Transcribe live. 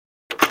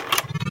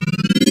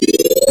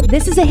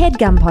This is a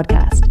HeadGum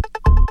podcast.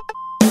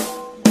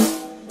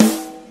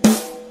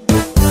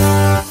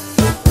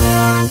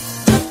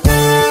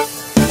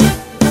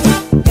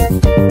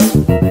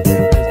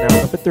 Now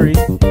number 3.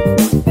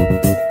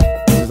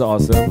 This is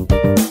awesome.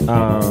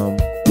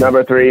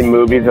 Number 3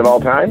 movies of all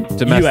time.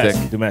 Domestic,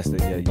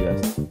 yeah,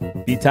 U.S.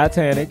 The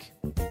Titanic,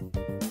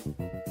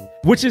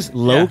 which is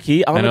low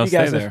key. I don't know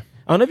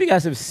if you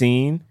guys have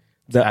seen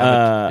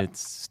the.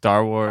 It's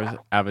Star Wars,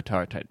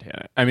 Avatar,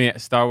 Titanic. I mean,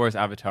 Star Wars,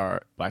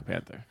 Avatar, Black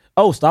Panther.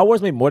 Oh, Star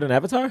Wars made more than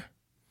Avatar?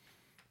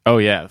 Oh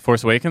yeah,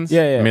 Force Awakens.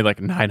 Yeah. It made like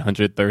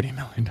 $930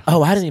 million.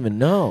 Oh, I didn't even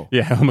know.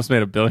 Yeah, almost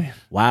made $1 billion.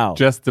 Wow,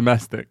 Just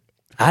domestic.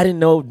 I didn't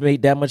know it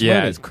made that much Yeah,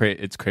 money.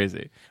 it's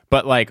crazy.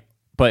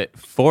 But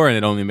foreign,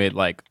 it only made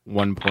like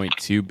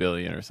 1.2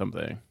 billion or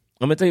something. I'm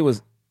gonna tell you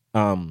was,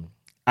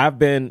 I've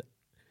been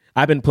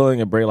pulling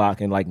a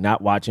Braylock and like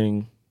not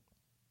watching,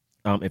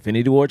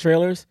 Infinity War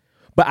trailers,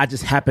 but I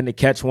just happened to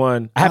catch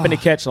one. I happened to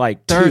catch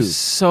like 2. They're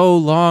so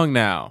long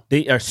now.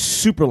 They are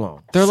super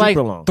long. They're super like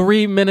long.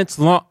 3 minutes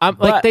long.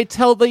 Like they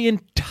tell the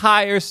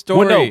entire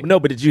story. Well,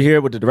 no. But did you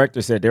hear what the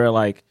director said? They were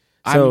like,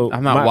 so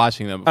I'm not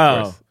watching them.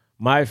 Of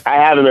course. I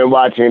haven't been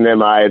watching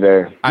them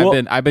either.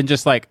 I've been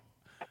just like,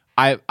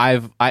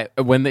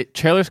 when the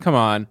trailers come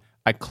on,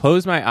 I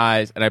close my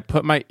eyes and I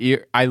put my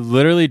ear. I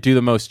literally do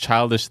the most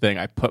childish thing.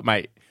 I put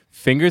my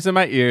fingers in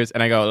my ears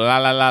and I go la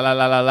la la la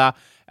la la la.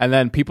 And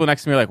then people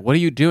next to me are like, "What are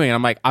you doing?" And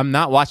I'm like, "I'm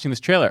not watching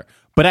this trailer."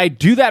 But I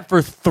do that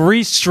for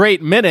 3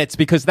 straight minutes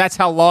because that's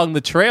how long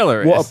the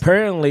trailer is. Well,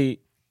 apparently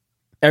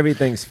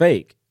everything's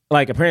fake.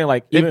 Like apparently,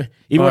 like even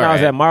when I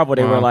was at Marvel,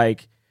 they were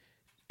like,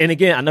 and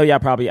again, I know y'all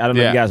probably, I don't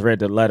know if you guys read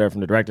the letter from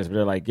the directors, but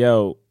they're like,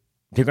 "Yo,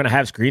 they're gonna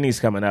have screenings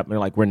coming up," and they're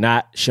like, "We're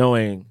not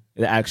showing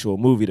the actual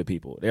movie to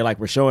people." They're like,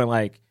 "We're showing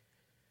like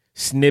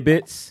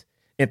snippets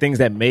and things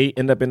that may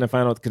end up in the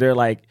final," because they're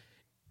like,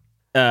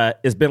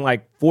 it's been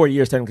like 4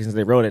 years technically since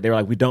they wrote it. They were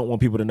like, "We don't want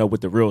people to know what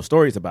the real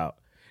story's about,"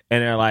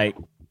 and they're like,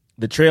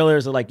 the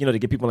trailers are like, to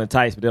get people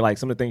enticed, but they're like,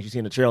 some of the things you see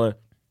in the trailer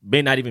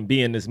may not even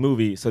be in this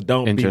movie, so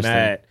don't be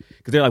mad,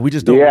 because they're like, we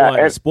just don't want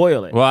to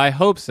spoil it. Well, I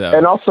hope so.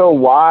 And also,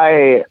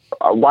 why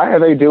are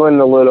they doing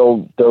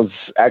those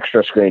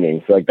extra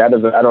screenings? Like that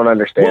is, I don't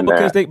understand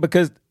because that.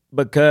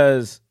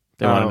 Because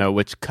they want to know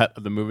which cut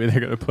of the movie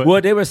they're going to put.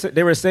 Well, they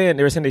were saying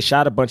they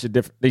shot a bunch of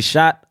different. They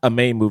shot a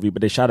main movie,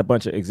 but they shot a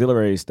bunch of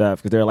auxiliary stuff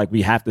because they're like,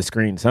 we have to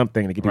screen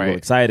something to get people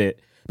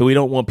excited, but we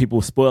don't want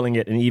people spoiling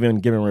it and even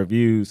giving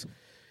reviews.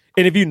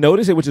 And if you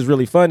notice it, which is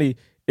really funny,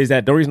 is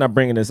that the reason I'm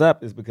bringing this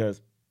up is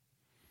because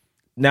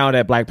now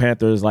that Black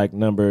Panther is like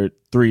number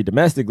 3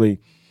 domestically,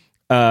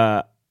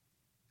 I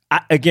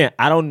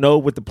don't know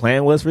what the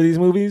plan was for these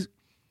movies,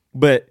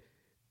 but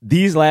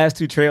these last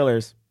 2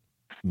 trailers,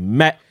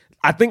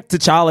 I think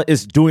T'Challa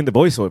is doing the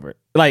voiceover.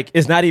 Like,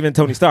 it's not even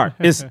Tony Stark.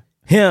 It's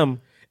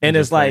him, and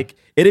it's like,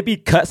 it'd be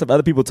cuts of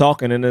other people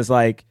talking, and it's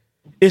like,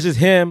 it's just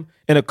him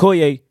and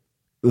Okoye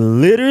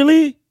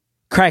literally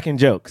cracking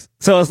jokes.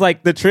 So it's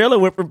like the trailer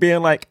went from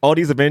being like all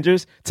these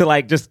Avengers to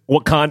like just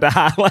Wakanda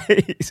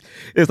highlights.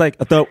 It's like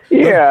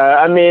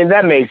I mean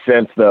that makes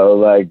sense though.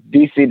 Like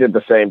DC did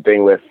the same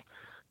thing with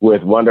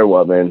Wonder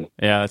Woman.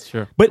 Yeah, that's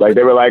true. But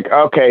they were like,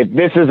 okay,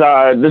 this is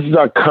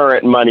our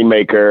current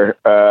moneymaker.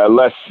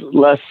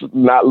 Let's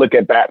not look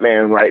at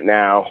Batman right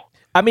now.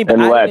 I mean, but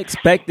I didn't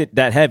expect it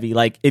that heavy.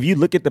 Like if you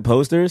look at the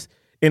posters,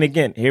 and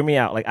again, hear me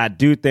out. Like I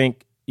do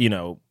think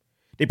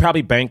they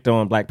probably banked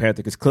on Black Panther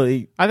because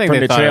clearly I think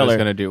they thought it was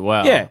going to do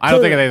well. Yeah, I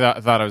don't think they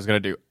thought it was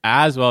going to do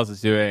as well as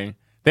it's doing.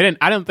 They didn't.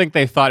 I don't think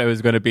they thought it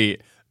was going to be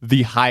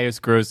the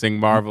highest grossing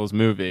Marvel's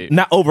movie.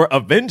 Not over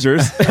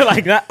Avengers.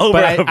 Like not over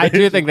But I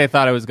do think they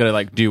thought it was going to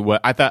like do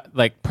what I thought,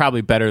 like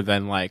probably better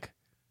than like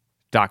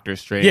Doctor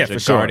Strange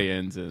and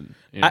Guardians. And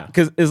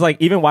because it's like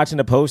even watching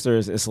the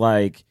posters, it's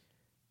like,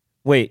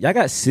 wait, y'all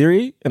got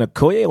Siri and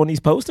Okoye on these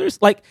posters?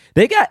 Like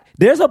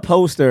there's a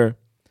poster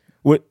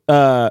with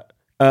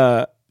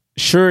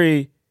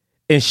Shuri,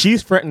 and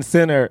she's front and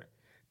center,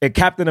 and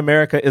Captain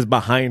America is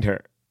behind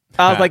her.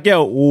 I was like,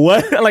 yo,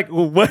 what? Like,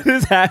 what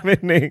is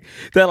happening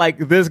that like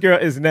this girl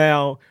is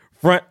now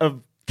front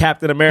of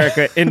Captain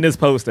America in this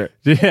poster?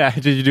 Yeah,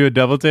 did you do a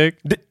double take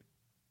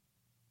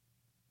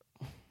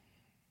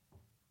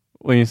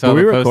when you saw the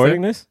poster? Were we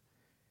recording this?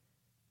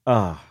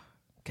 Oh,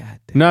 God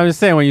damn. No, I'm just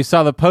saying when you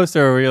saw the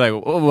poster, were you like,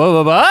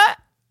 whoa, what?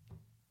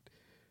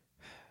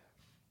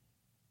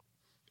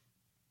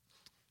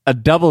 A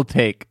double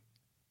take.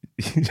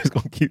 You're just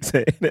gonna keep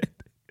saying it.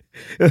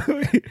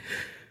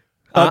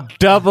 A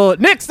double.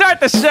 Nick, start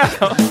the show.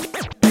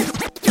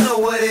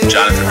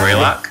 Jonathan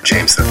Braylock,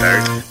 James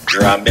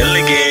III, Rob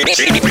Milligan.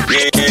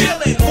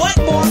 What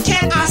more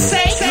can I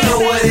say? You know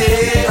what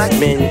it is. Black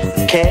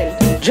men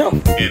can't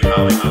jump. In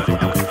Hollywood.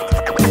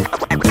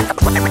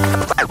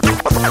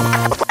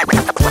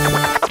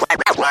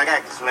 Black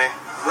actors, man.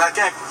 Black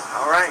actors.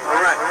 All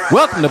right.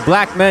 Welcome to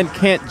Black Men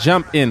Can't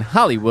Jump in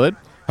Hollywood.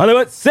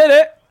 Hollywood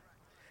City.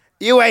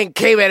 You ain't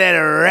keeping it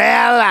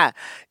real.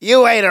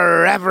 You ain't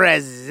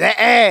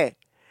representing.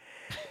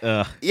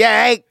 You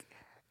ain't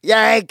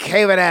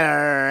keeping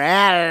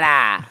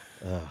it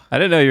real. I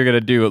didn't know you were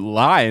gonna do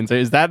lines.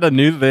 Is that the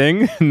new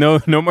thing? No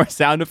more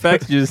sound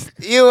effects. Just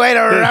You ain't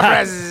a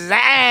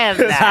represent.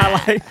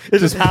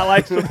 It's just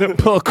highlights from the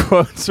pull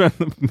quotes from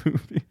the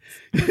movie.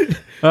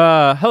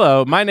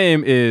 Hello, my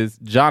name is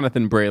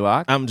Jonathan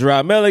Braylock. I'm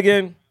Gerard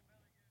Milligan.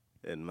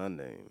 And my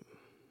name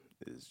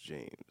is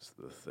James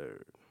the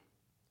Third.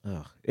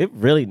 Ugh, it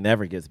really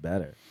never gets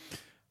better.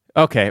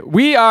 Okay,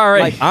 we are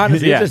Like,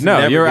 honestly, it just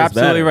never you're gets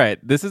absolutely better. right.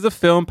 This is a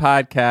film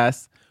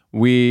podcast.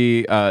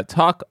 We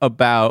talk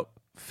about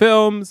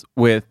films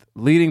with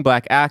leading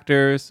black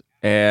actors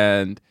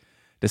and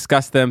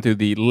discuss them through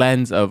the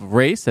lens of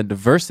race and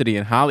diversity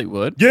in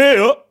Hollywood.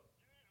 Yeah.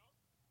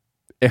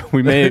 And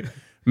we may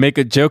make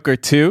a joke or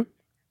two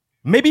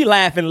Maybe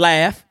laugh and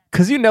laugh.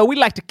 because we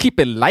like to keep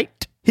it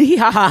light. Hee hee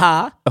ha ha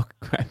ha. Oh,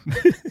 crap.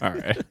 All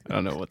right, I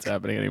don't know what's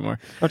happening anymore.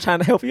 I'm trying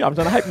to help you. I'm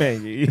trying to hype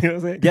man you. You know what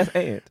I'm saying? Yes,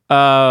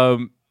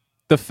 and.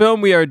 The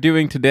film we are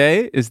doing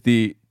today is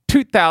the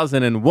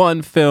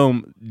 2001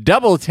 film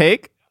Double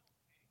Take.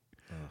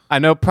 I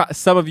know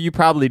some of you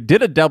probably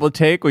did a double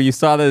take where you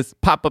saw this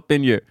pop up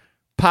in your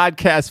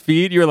podcast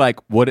feed. You were like,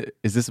 "What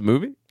is this a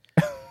movie?"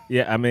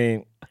 Yeah, I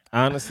mean,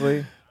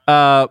 honestly,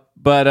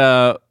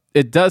 But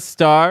it does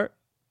star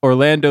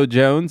Orlando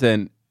Jones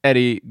and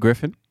Eddie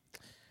Griffin.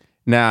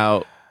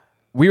 Now,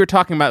 we were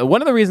talking about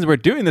one of the reasons we're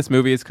doing this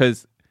movie is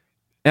because,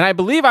 and I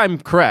believe I'm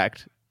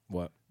correct.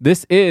 what?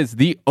 This is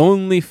the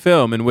only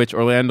film in which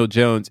Orlando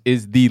Jones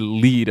is the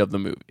lead of the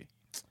movie.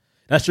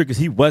 That's true because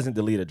he wasn't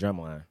the lead of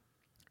Drumline.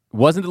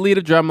 Wasn't the lead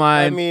of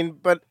Drumline. I mean,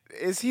 but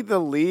is he the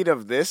lead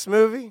of this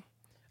movie?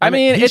 I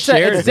mean, he it's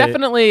shares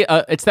definitely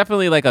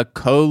like a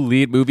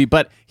co-lead movie,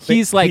 but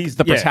he's like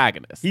the yeah,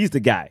 protagonist. He's the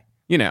guy.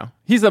 You know,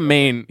 he's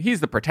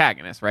the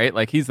protagonist, right?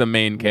 Like he's the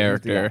main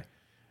character.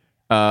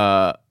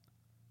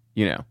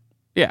 You know,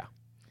 yeah.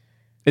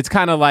 It's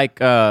kind of like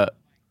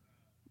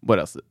what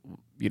else?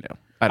 You know,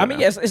 I don't know.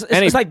 Yes,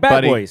 it's like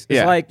Bad Anybody- Boys. It's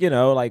yeah. like, you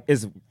know, like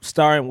it's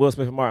starring Will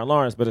Smith and Martin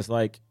Lawrence, but it's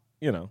like,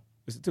 you know,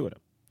 it's the two of them.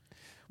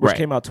 Which Right.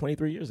 came out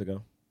 23 years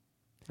ago.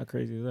 How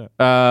crazy is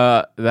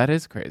that? That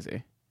is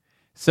crazy.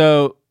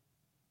 So,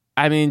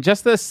 I mean,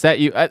 just to set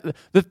you,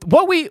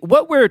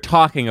 what we're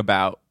talking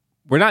about,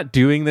 we're not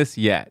doing this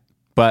yet,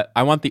 but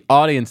I want the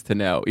audience to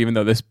know, even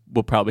though this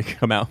will probably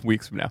come out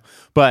weeks from now,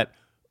 but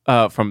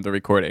from the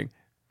recording,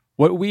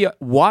 what we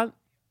want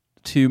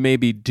to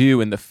maybe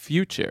do in the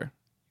future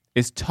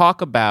is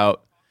talk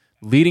about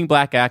leading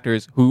black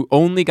actors who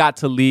only got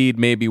to lead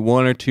maybe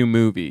one or two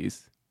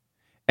movies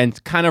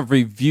and kind of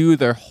review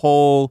the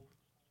whole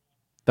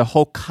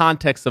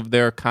context of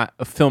their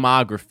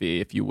filmography,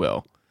 if you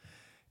will,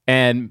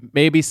 and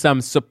maybe some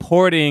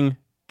supporting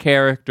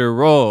character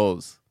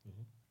roles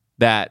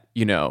that,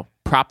 you know,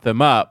 prop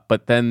them up,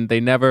 but then they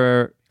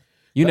never,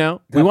 you know,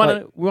 we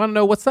want to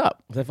know what's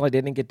up. I feel like they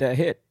didn't get that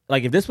hit.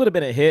 Like if this would have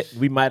been a hit,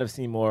 we might have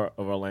seen more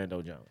of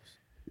Orlando Jones.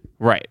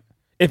 Right.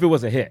 If it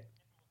was a hit.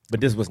 But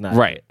this was not.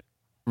 Right.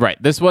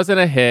 Right. This wasn't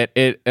a hit.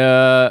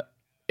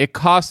 It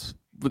cost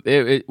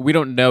we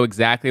don't know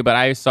exactly, but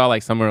I saw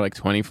like somewhere like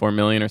 24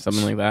 million or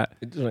something like that.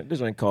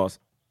 This one cost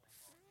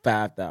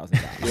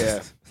 $5,000.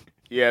 Yeah.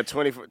 Yeah,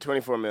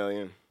 24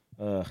 million.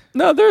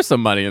 No, there's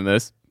some money in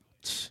this.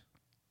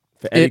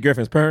 For Eddie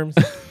Griffin's perms.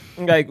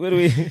 Like, what do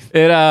we? It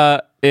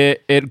There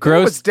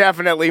grossed. was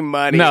definitely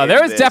money. No, in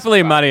there was this,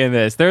 definitely but- money in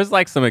this. There's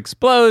like some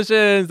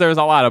explosions. There was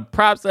a lot of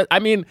props. I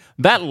mean,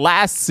 that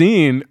last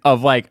scene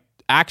of like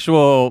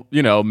actual,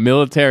 you know,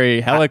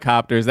 military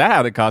helicopters, that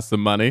had to cost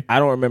some money. I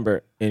don't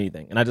remember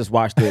anything, and I just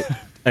watched it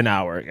an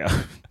hour ago.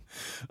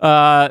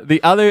 The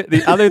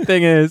other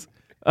thing is,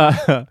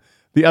 I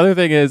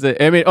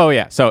mean, oh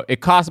yeah. So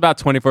it cost about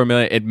 24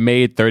 million. It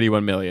made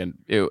 31 million.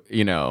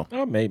 You know,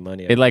 I made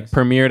money. it like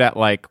premiered at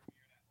like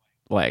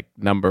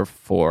number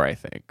 4, I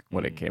think,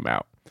 when it came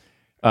out.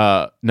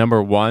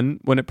 Number 1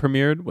 when it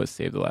premiered was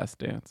Save the Last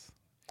Dance.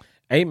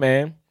 Hey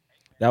man,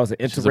 that was an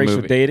Which is a interracial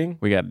movie. dating.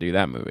 We got to do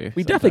that movie.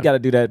 We definitely got to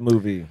do that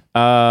movie.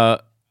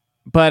 But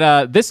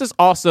this is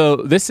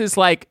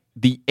like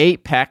the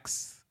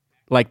apex,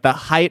 like the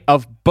height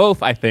of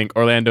both, I think,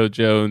 Orlando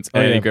Jones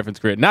and Eddie Griffin's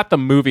career. Not the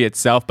movie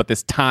itself, but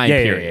this time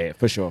period. Yeah,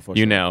 for sure.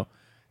 You know.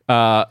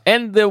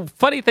 And the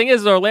funny thing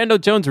is, Orlando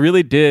Jones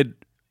really did.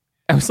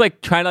 I was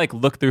like trying to like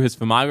look through his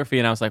filmography,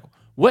 and I was like,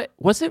 "What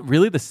was it?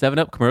 Really, the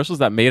 7-Up commercials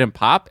that made him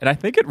pop?" And I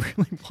think it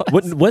really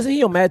was. Wasn't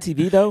he on Mad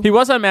TV though? He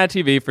was on Mad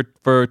TV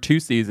for 2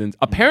 seasons.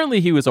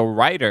 Apparently, he was a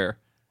writer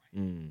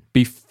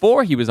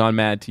before he was on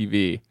Mad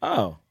TV.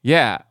 Oh,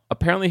 Yeah,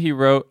 apparently he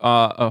wrote.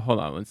 Hold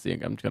on, let's see.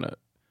 I'm just gonna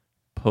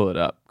pull it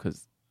up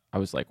because I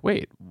was like,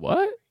 "Wait,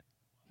 what?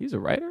 He's a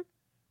writer?"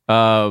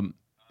 And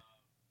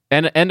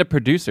a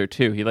producer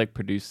too. He like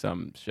produced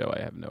some show. I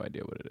have no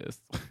idea what it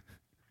is.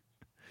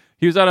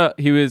 He was on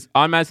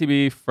Mad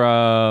TV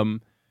from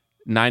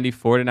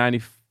 94 to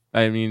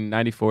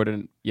 94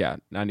 to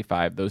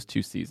 95. Those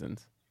 2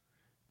 seasons.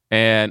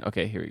 And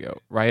okay, here we go.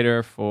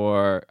 Writer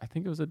for, I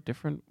think it was A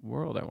Different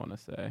World, I want to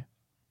say.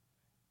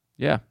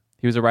 Yeah,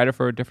 he was a writer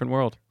for A Different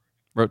World.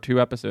 Wrote 2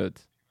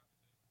 episodes.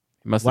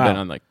 He must have been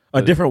on like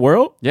A Different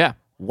World. Yeah,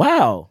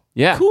 Wow.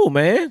 Yeah. Cool,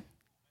 man.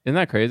 isn't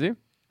that crazy?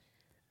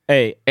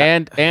 Hey,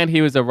 And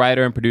he was a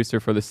writer and producer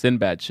for the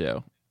Sinbad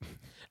show.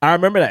 I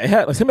remember that. It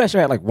had, Sinbad show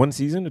had like 1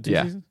 season or 2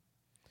 Yeah. seasons.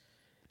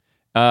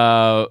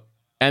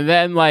 And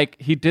then like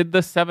he did the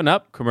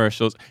 7-Up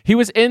commercials. He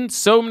was in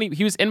so many.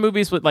 He was in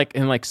movies with like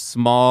in like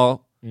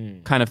small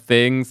kind of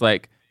things.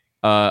 Like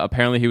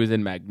apparently he was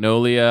in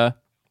Magnolia.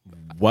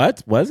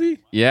 What was he?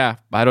 Yeah,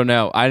 I don't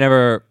know. I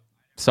never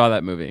saw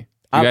that movie.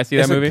 You guys see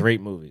that it's movie? A great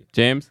movie.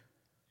 James?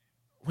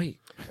 Wait,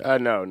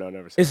 No,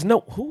 never seen. it's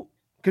no who?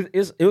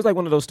 Because it was like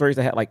one of those stories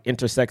that had like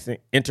intersecting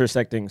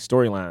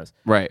storylines.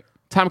 Right.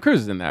 Tom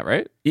Cruise is in that,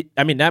 right?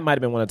 I mean, that might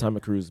have been one of Tom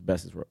Cruise's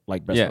best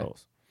Yeah.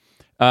 roles.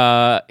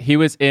 He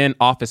was in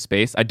Office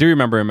Space. I do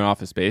remember him in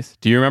Office Space.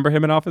 Do you remember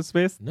him in Office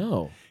Space?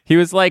 No. He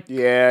was like,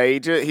 Yeah,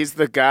 he's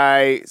the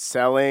guy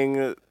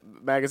selling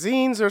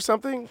magazines or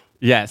something.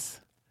 yes.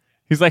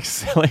 He's like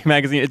selling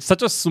magazine. It's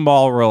such a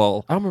small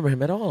role. I don't remember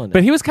him at all in that.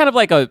 But he was kind of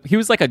like a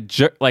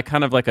jerk, like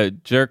kind of like a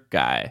jerk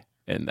guy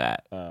in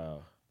that,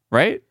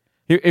 right?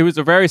 It was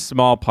a very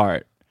small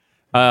part.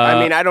 I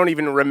mean, I don't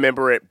even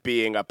remember it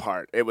being a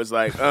part. It was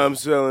like, I'm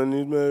selling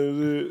these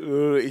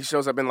magazines. He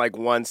shows up in like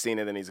one scene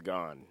and then he's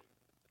gone.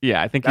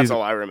 Yeah, I think That's he's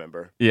all I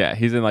remember. yeah,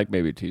 he's in like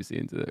maybe 2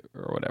 scenes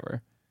or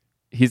whatever.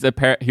 He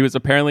was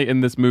apparently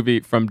in this movie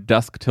From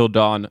Dusk Till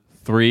Dawn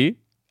 3.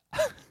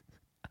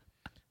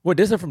 What,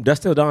 this is from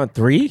Dusk Till Dawn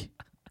 3?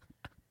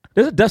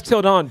 There's a Dusk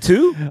Till Dawn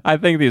 2? I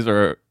think these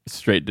are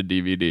straight to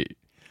DVD.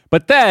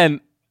 But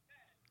then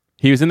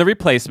he was in The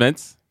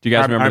Replacements. Do you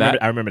guys remember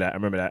that? I remember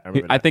that.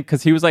 I think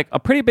because he was like a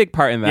pretty big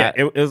part in Yeah, that.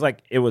 it was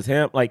like, it was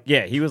him. Like,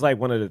 yeah, he was like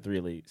one of the 3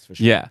 leads for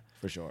sure. Yeah.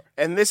 For sure.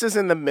 And this is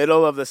in the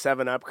middle of the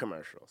 7-Up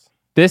commercials.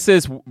 This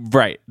is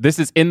right. This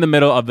is in the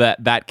middle of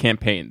that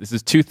campaign. This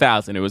is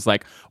 2000. It was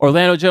like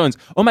Orlando Jones.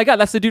 Oh my God,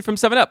 that's the dude from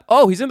 7-Up.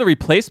 Oh, he's in The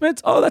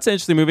Replacements. Oh, that's an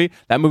interesting movie.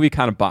 That movie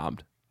kind of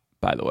bombed,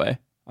 by the way.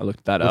 I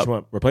looked that up. Which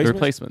one? The Replacements?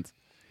 Replacements.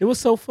 It was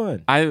so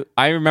fun. I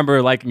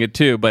remember liking it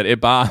too, but it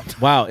bombed.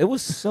 Wow, it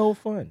was so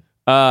fun.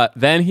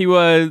 Then he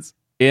was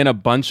in a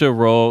bunch of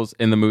roles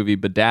in the movie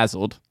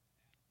Bedazzled.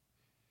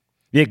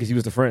 Yeah, because he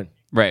was the friend.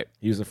 Right.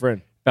 He was a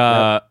friend.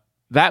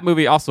 That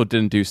movie also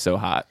didn't do so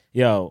hot.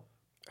 Yo,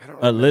 I don't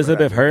remember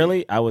Elizabeth that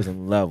Hurley, I was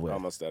in love with.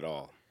 almost at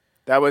all.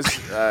 That was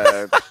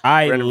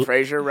I Brendan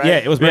Fraser, right? Yeah,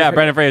 it was.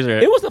 Brendan Fraser.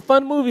 It was a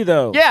fun movie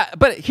though. Yeah,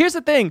 but here's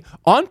the thing.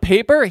 On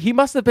paper, he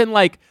must have been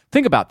like,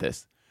 think about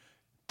this.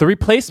 The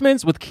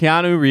Replacements with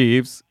Keanu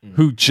Reeves,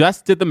 who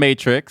just did The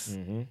Matrix,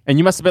 and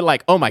you must have been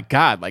like, oh my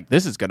God, like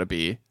this is going to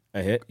be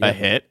a hit. a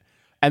hit.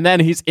 And then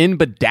he's in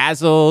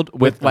Bedazzled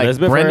with like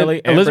Elizabeth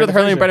Hurley and Elizabeth Brendan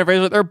Hurley and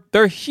Brendan Fraser.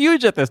 They're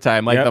huge at this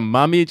time. Like Yep. The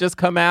Mummy just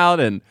come out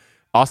and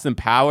Austin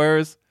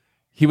Powers.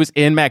 He was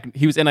in like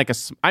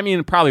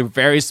probably a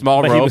very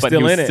small But he role, was but still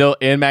he was in it. still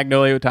in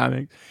Magnolia with Tom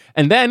Hanks.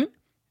 And then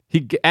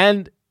he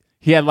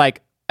had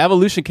like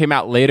Evolution came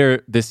out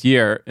later this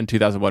year in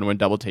 2001 when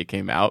Double Take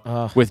came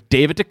out with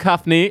David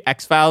Duchovny.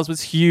 X-Files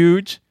was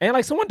huge. And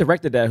like someone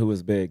directed that who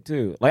was big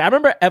too. Like I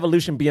remember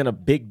Evolution being a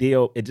big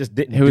deal. It just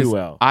didn't It was do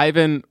well.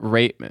 Ivan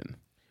Reitman.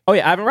 Oh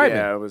yeah, Ivan Reitman.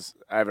 Yeah, it was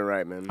Ivan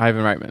Reitman.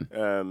 Ivan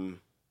Reitman.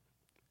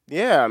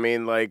 Yeah, I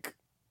mean, like,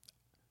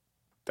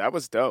 that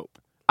was dope.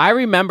 I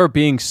remember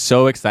being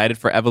so excited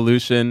for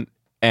Evolution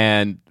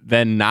and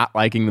then not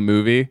liking the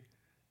movie.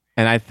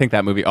 And I think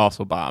that movie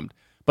also bombed.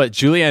 But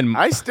Julianne...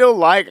 I still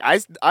like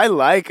I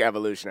like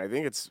Evolution. I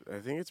think it's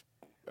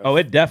Oh,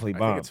 it definitely I think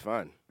bombed. it's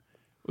fun.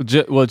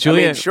 well, I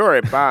Julianne... mean, sure,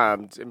 it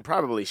bombed and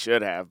probably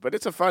should have, but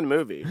it's a fun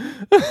movie.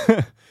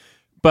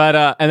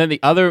 But, and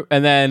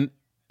then,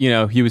 you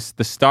know, he was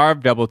the star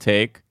of Double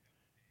Take.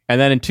 And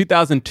then in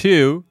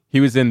 2002, he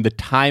was in The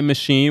Time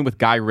Machine with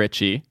Guy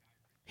Ritchie.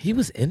 He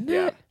was in that?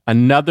 Yeah.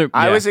 I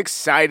I was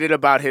excited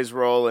about his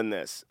role in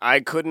this. I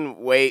couldn't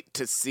wait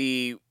to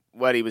see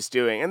what he was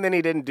doing. And then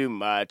he didn't do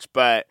much,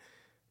 but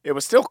it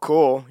was still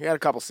cool. He had a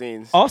couple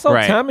scenes. Also,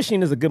 Right. Time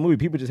Machine is a good movie.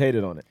 People just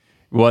hated on it.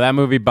 Well, that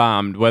movie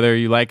bombed, whether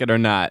you like it or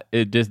not.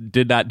 It just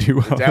did not do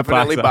well. at the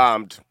Definitely box office.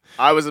 bombed.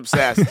 I was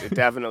obsessed. It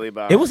definitely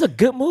bombed. It was a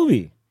good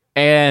movie.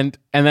 And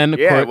then, of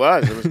Yeah,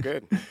 course, it was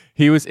good.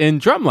 he was in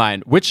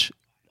Drumline, which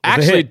a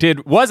actually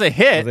hit. was a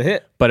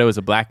hit, But it was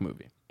a black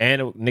movie.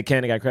 Nick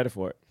Cannon got credit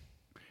for it.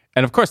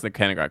 And of course, Nick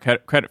Cannon got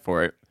credit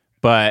for it.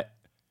 But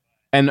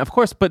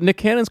Nick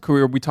Cannon's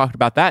career, we talked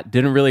about that,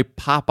 didn't really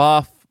pop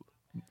off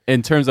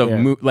in terms of Yeah.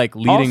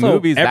 leading Also,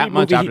 movies every that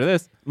much movie after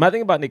this. My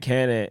thing about Nick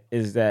Cannon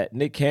is that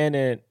Nick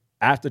Cannon,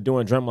 after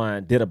doing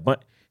Drumline, did a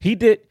bunch. He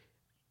did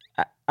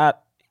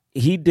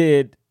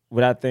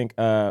what I think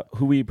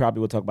who we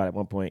probably will talk about at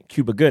one point,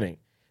 Cuba Gooding.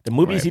 The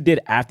movies he did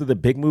after the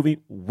big movie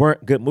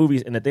weren't good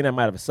movies, and the thing that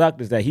might have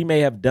sucked is that he may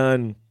have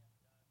done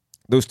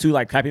those 2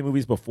 like crappy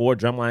movies before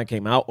Drumline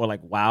came out, or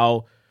like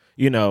Wow,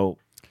 you know.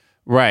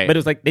 Right. But it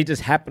was like they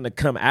just happened to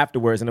come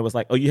afterwards, and it was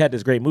like, oh, you had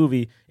this great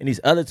movie, and these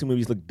other 2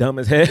 movies look dumb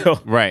as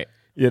hell. Right.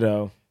 You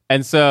know.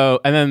 And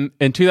then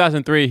in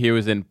 2003, he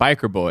was in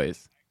Biker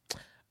Boys.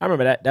 I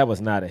remember that. That was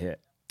not a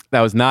hit.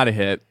 That was not a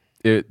hit.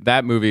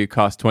 That movie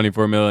cost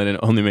 $24 million and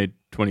only made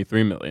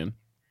 $23 million.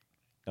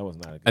 That was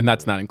not a good And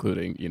that's movie. not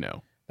including, That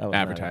was not a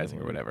advertising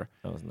good or movie. whatever.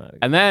 That was not a good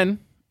And then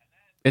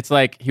it's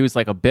like he was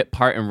like a bit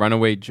part in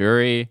Runaway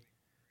Jury,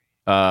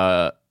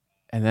 and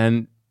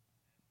then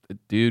the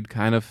dude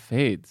kind of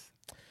fades.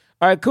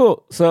 All right,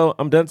 cool. So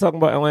I'm done talking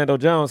about Orlando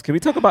Jones. Can we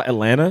talk about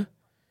Atlanta?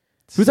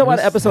 Can we talk about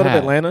the episode of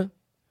Atlanta?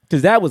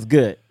 Because that was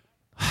good.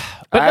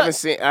 I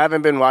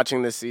haven't been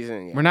watching this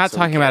season yet. We're not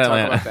talking about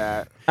Atlanta. About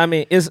that. I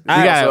mean, it's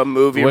Also a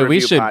movie what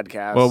review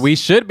podcast. What we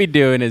should be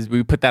doing is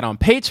we put that on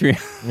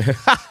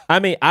Patreon. I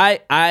mean,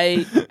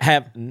 I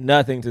have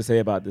nothing to say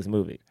about this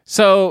movie.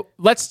 So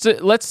let's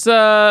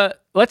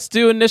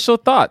do initial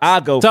thoughts.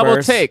 I'll go Double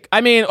first. take.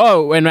 I mean,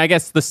 and I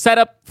guess the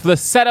setup for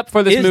this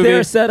movie. Is there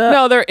a setup?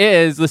 No, there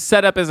is. The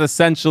setup is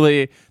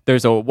essentially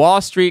there's a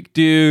Wall Street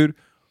dude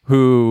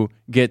who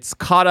gets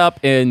caught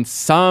up in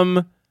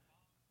some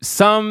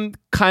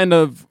kind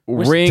of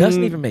Which ring,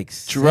 doesn't even make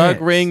drug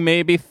sense. ring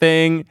maybe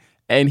thing,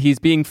 and he's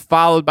being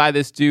followed by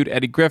this dude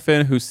Eddie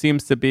Griffin, who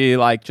seems to be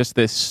like just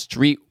this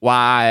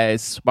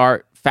streetwise,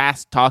 smart,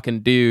 fast talking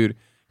dude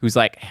who's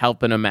like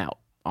helping him out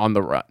on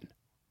the run.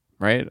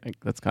 Right? Like,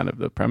 that's kind of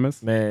the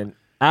premise. Man,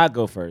 I'll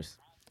go first.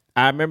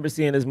 I remember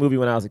seeing this movie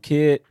when I was a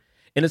kid,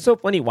 and it's so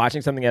funny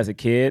watching something as a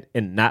kid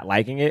and not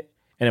liking it,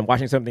 and then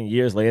watching something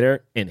years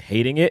later and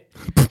hating it.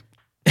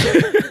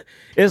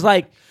 It's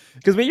like,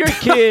 because when you're a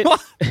kid,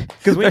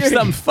 There's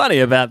something funny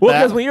about well, that.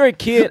 because when you're a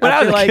kid, When I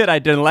was feel a like, kid, I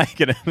didn't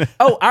like it.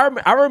 oh,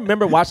 I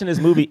remember watching this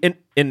movie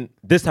in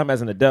this time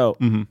as an adult.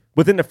 Mm-hmm.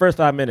 Within the first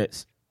 5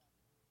 minutes,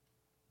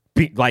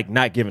 like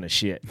not giving a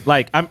shit.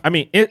 Like I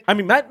mean,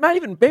 not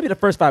even maybe the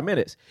first 5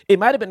 minutes. It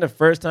might have been the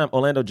first time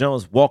Orlando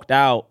Jones walked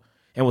out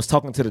and was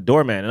talking to the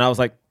doorman, and I was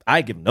like,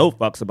 I give no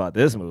fucks about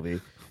this movie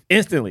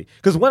instantly.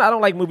 Because one, I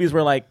don't like movies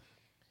where like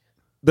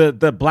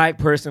the black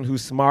person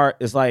who's smart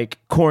is like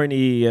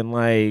corny and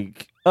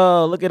like,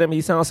 oh, look at him,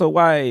 he sounds so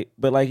white,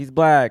 but like he's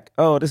black.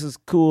 Oh, this is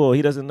cool.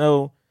 He doesn't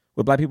know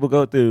what black people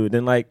go through.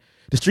 Then like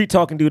the street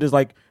talking dude is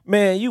like,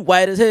 man, you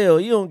white as hell.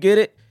 You don't get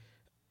it.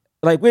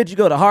 Like, where'd you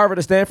go, to Harvard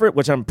or Stanford?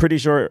 Which I'm pretty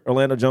sure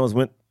Orlando Jones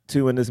went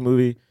to in this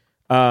movie.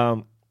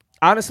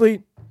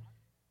 Honestly,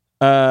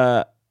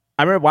 I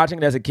remember watching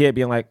it as a kid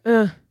being like,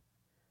 I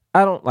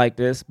don't like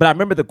this. But I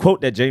remember the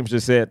quote that James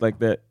just said, like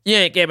that, you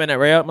ain't giving it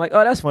real. I'm like,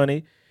 oh, that's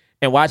funny.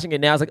 And watching it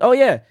now, I was like, oh,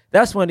 yeah,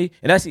 that's funny.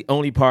 And that's the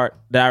only part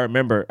that I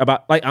remember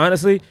about, like,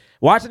 honestly,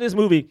 watching this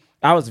movie,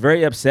 I was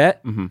very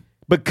upset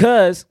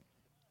because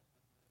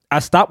I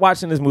stopped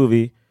watching this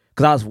movie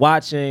because I was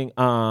watching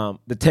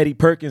the Teddy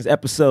Perkins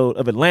episode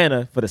of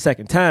Atlanta for the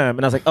second time.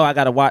 And I was like, oh, I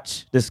got to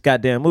watch this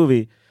goddamn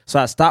movie. So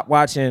I stopped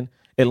watching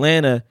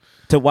Atlanta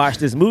to watch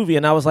this movie.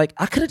 And I was like,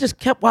 I could have just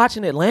kept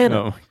watching Atlanta.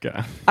 Oh, my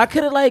God. I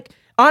could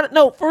have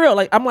no, for real.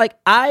 Like, I'm like,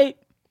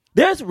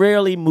 there's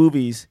rarely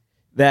movies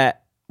that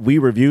we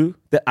review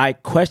that I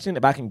question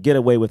if I can get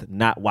away with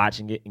not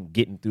watching it and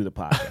getting through the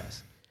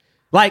podcast.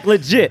 Like,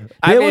 legit.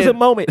 There was a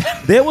moment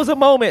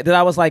that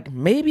I was like,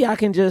 maybe I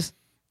can just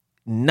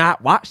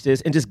not watch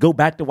this and just go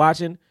back to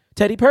watching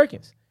Teddy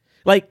Perkins.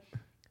 Like,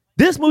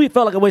 this movie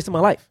felt like a waste of my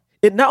life.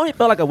 It not only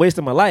felt like a waste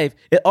of my life,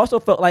 it also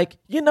felt like,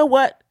 you know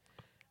what?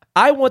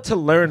 I want to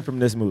learn from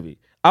this movie.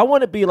 I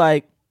want to be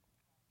like,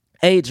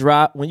 hey,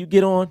 Drop, when you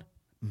get on,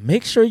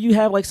 make sure you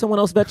have like someone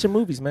else vet your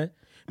movies, man.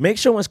 Make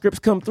sure when scripts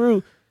come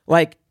through,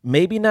 like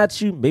maybe not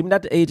you, maybe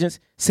not the agents,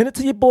 send it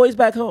to your boys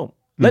back home.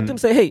 Let them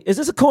say, hey, is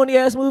this a corny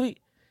ass movie?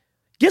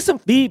 Get some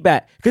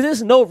feedback, because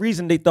there's no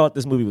reason they thought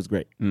this movie was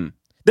great.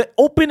 The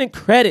opening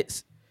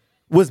credits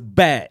was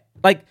bad.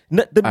 Like I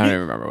don't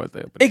even remember what they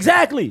opened.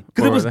 Exactly,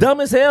 because it was dumb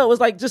as hell. It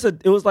was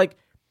like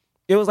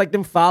it was like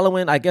them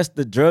following, I guess,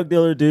 the drug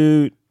dealer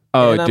dude.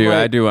 Oh, And I'm dude, like,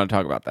 I do want to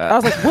talk about that. I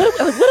was like,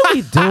 what are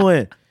we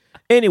doing?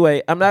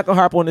 Anyway, I'm not gonna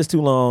harp on this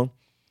too long.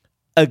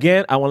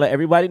 Again, I want to let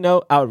everybody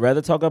know I would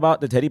rather talk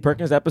about the Teddy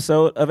Perkins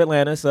episode of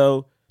Atlanta.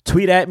 So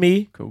tweet at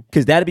me,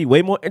 because that'd be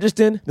way more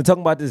interesting than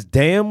talking about this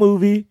damn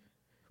movie.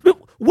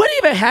 What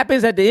even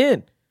happens at the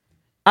end?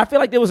 I feel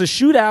like there was a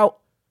shootout.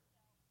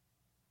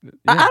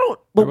 I don't.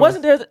 But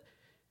wasn't there?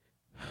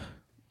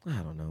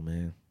 I don't know,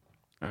 man.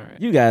 All right.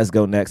 You guys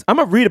go next. I'm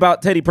gonna read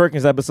about Teddy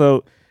Perkins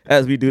episode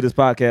as we do this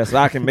podcast, so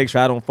I can make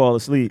sure I don't fall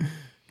asleep.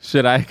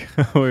 Should I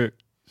go?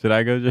 Should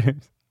I go,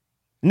 James?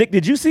 Nick,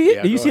 did you see it?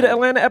 Yeah, did you go see ahead. the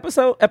Atlanta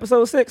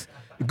episode 6?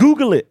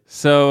 Google it.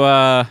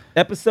 So,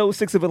 Episode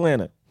 6 of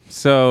Atlanta.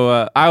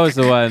 I was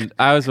the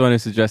one who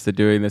suggested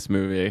doing this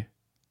movie.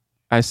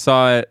 I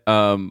saw it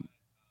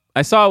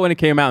when it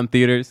came out in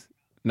theaters,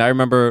 and I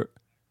remember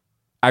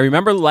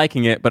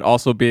liking it, but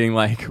also being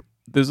like,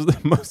 this is the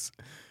most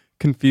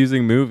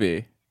confusing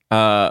movie.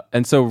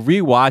 And so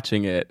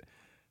rewatching it,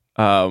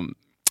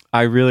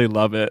 I really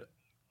love it.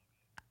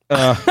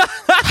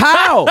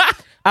 How?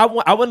 I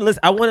want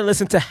to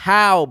listen to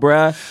how,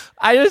 bruh.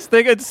 I just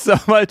think it's so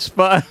much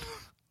fun.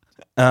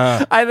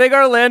 I think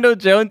Orlando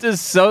Jones is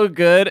so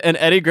good, and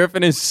Eddie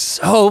Griffin is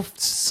so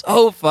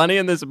funny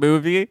in this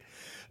movie,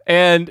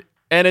 and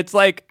it's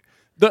like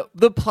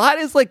the plot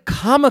is like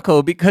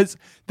comical because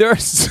there are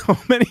so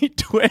many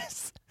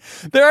twists.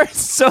 There are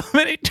so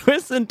many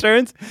twists and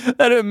turns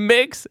that it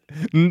makes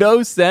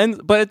no sense,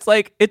 but it's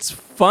like it's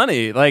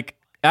funny. Like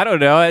I don't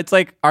know. It's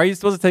like, are you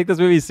supposed to take this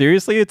movie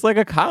seriously? It's like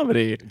a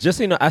comedy. Just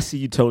so you know, I see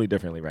you totally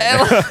differently right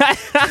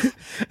now.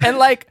 and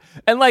like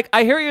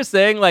I hear you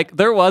saying like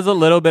there was a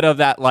little bit of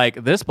that,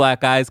 like this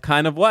black guy's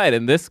kind of white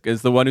and this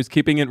is the one who's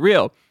keeping it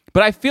real.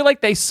 But I feel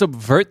like they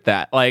subvert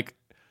that. Like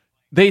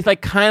they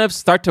like kind of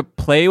start to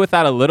play with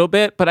that a little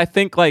bit. But I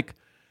think like,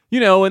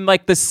 you know, in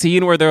like the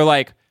scene where they're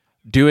like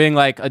doing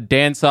like a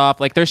dance off,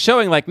 like they're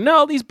showing like,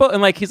 no, these both,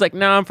 and like he's like,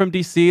 no, I'm from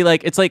DC.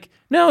 Like it's like,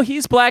 no,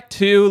 he's black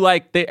too.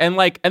 Like they, and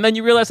then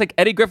you realize like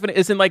Eddie Griffin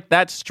isn't like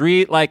that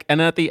street. Like, and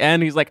then at the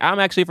end he's like, I'm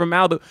actually from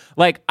Malibu.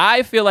 Like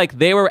I feel like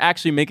they were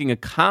actually making a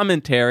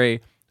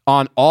commentary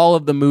on all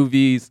of the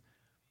movies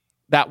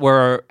that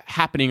were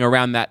happening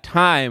around that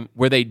time,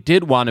 where they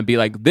did want to be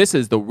like, this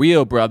is the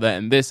real brother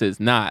and this is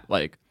not.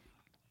 Like,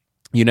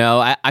 you know,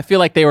 I feel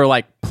like they were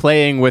like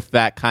playing with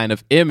that kind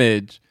of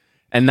image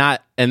and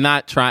not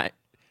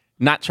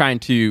trying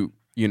to,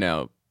 you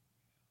know,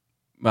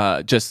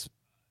 just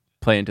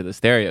play into the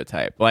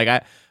stereotype.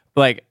 And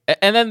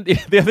then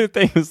the other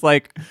thing is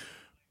like,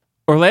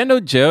 Orlando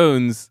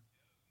Jones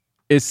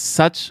is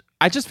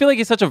I just feel like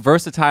he's such a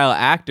versatile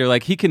actor.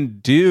 Like he can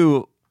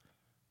do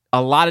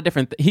a lot of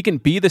different he can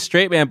be the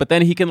straight man, but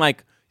then he can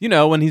like, you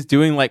know, when he's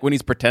doing like, when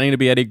he's pretending to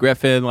be Eddie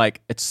Griffin,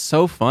 like it's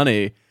so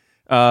funny.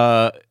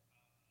 And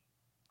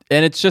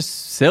it's just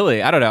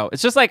silly. I don't know.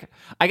 It's just like,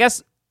 I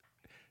guess,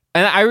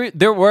 and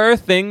there were a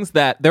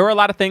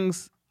lot of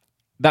things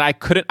that I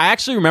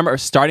actually remember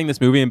starting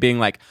this movie and being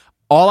like,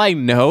 I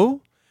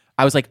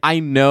was like, I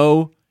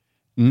know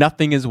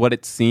nothing is what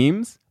it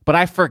seems, but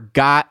I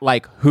forgot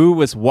like who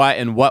was what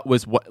and what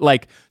was what,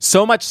 like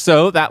so much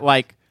so that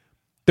like,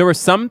 there were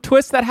some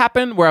twists that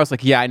happened where I was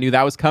like, yeah, I knew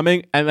that was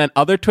coming. And then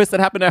other twists that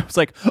happened, I was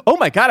like, oh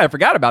my God, I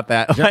forgot about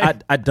that.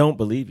 John, I don't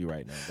believe you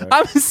right now, bro.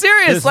 I'm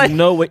serious. There's like,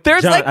 no way.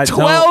 There's John, like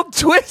 12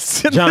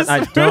 twists in this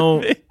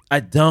movie.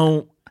 I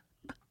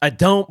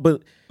don't,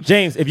 but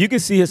James, if you can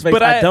see his face,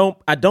 But I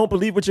don't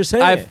believe what you're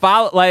saying. I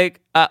follow,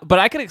 like, but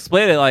I can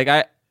explain it. Like,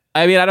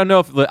 I mean, I don't know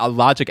if a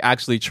logic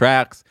actually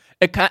tracks.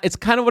 It's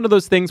kind of one of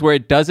those things where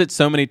it does it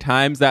so many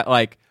times that,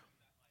 like,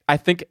 I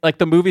think, like,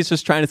 the movie's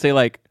just trying to say,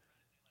 like,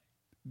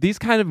 these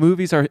kind of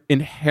movies are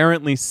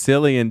inherently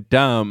silly and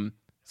dumb,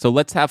 so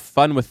let's have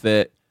fun with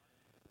it.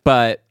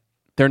 But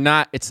they're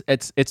not.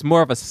 It's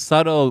more of a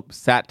subtle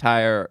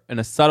satire and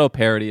a subtle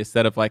parody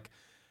instead of like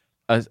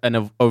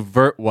an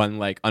overt one,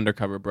 like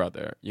Undercover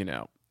Brother. You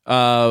know,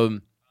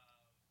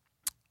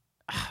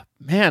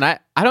 man,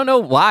 I don't know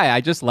why. I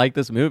just like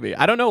this movie.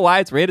 I don't know why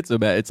it's rated so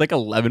bad. It's like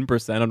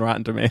 11% on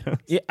Rotten Tomatoes.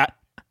 Yeah,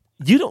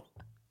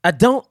 I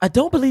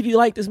don't believe you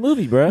like this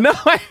movie, bro. No,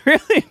 I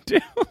really do.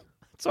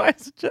 That's why I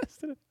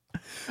suggested it.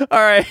 All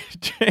right,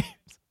 James.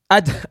 I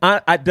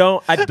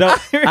don't. I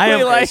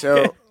really like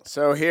it.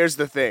 So here's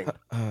the thing.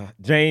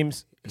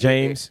 James.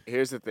 Here's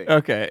the thing.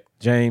 Okay.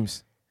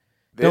 James.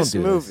 This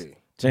don't do movie. This.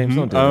 James,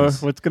 don't do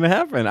this. What's gonna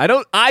happen?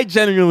 I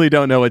genuinely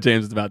don't know what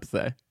James is about to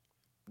say.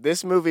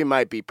 This movie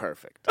might be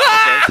perfect.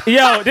 Okay?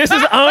 Yo, this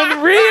is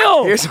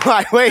unreal. Here's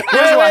why. Wait,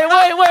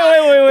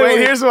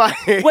 Here's why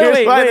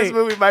this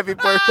movie might be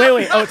perfect.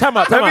 Wait. Oh, time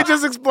out. Let me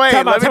just explain.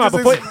 Time out.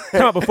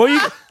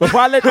 Before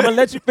I'm gonna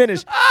let you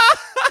finish.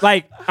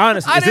 Like,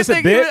 honestly, is this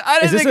a bit? I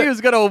didn't think he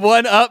was gonna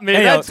one up me.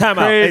 Hey, That's time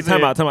crazy.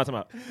 out. Time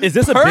out. Is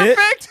this a Perfect?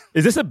 bit?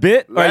 Is this a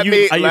bit? Or are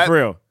you for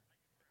real?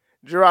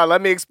 Gerard,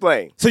 let me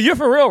explain. So you're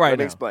for real right now? Let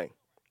me explain.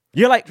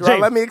 You're like, Gerard,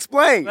 James. let me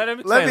explain. Let him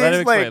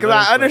explain. Because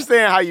I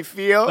understand how you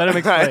feel. Let him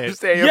explain. I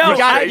understand your Yo,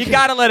 frustration. You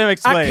gotta let him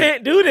explain. I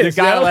can't do this.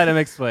 You gotta yo. let him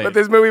explain. But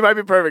this movie might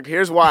be perfect.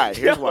 Here's why.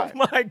 Oh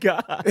my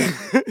God.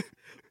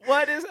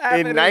 What is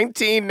happening? In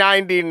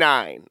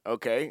 1999,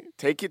 okay?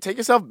 Take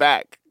yourself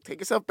back.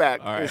 Take yourself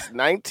back. All right. It's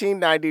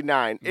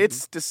 1999.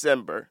 It's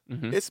December.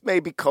 It's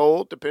maybe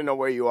cold, depending on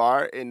where you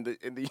are in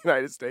the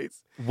United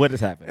States. What is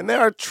happening? And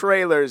there are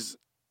trailers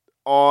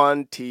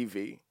on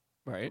TV,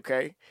 right.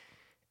 okay?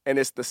 And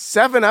it's the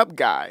 7-Up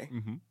guy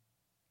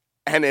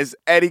and it's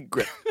Eddie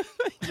Griffin.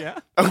 Yeah.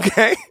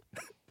 Okay?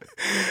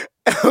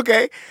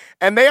 Okay?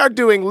 And they are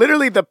doing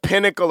literally the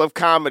pinnacle of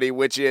comedy,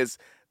 which is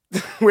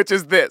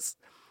this.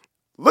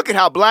 Look at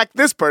how black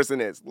this person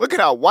is. Look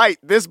at how white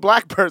this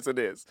black person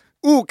is.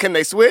 Ooh, can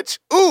they switch?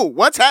 Ooh,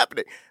 what's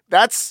happening?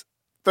 That's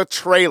the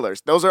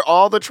trailers. Those are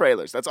all the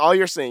trailers. That's all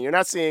you're seeing. You're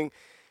not seeing,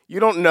 you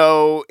don't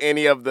know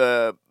any of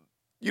the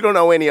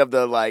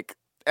like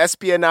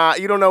espionage.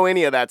 You don't know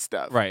any of that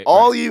stuff. Right.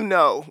 All you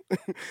know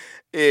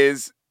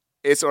is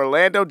it's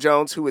Orlando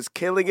Jones, who is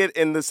killing it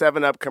in the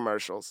 7-Up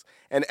commercials,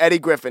 and Eddie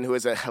Griffin, who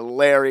is a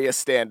hilarious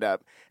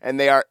stand-up, and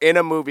they are in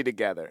a movie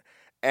together.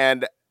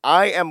 And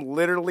I am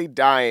literally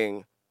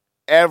dying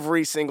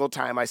every single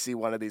time I see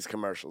one of these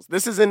commercials.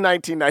 This is in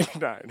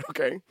 1999,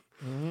 okay?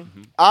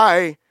 Mm-hmm.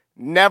 I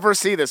never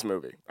see this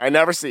movie. I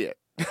never see it.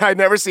 I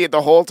never see it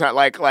the whole time.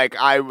 Like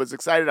I was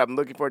excited. I'm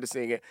looking forward to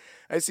seeing it.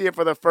 I see it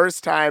for the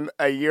first time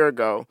a year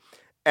ago.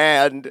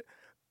 And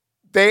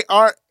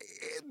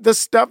the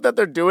stuff that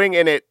they're doing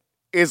in it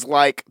is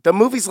like, the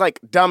movie's like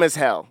dumb as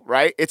hell,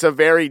 right? It's a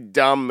very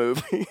dumb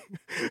movie.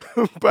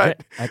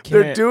 But I can't.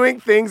 they're doing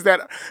things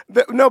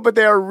but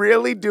they are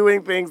really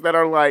doing things that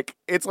are like,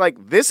 it's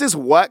like, this is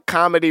what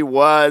comedy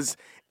was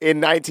in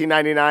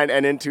 1999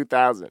 and in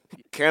 2000.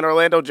 Can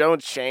Orlando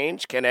Jones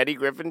change? Can Eddie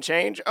Griffin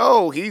change?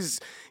 Oh, he's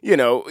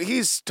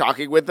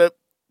talking with a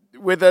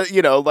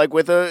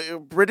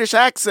British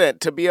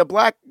accent to be a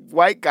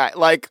white guy.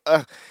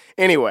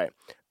 Anyway,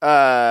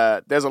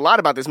 there's a lot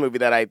about this movie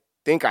that I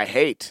think I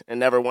hate and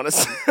never want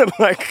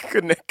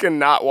to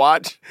cannot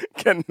watch,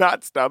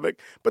 cannot stomach.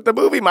 But the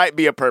movie might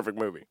be a perfect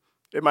movie.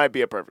 It might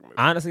be a perfect movie.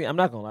 Honestly, I'm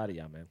not gonna lie to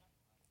y'all, man.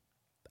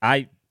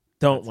 I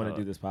don't want to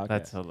do this podcast.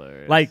 That's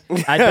hilarious. Like,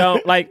 I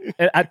don't like.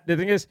 The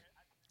thing is,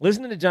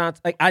 listening to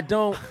John's, like, I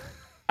don't.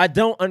 I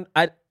want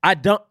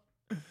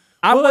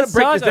to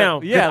break this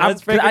down. Yeah,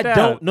 let's break it down. I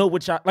don't know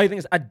what y'all like. The thing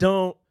is, I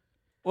don't.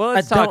 Well,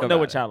 I don't know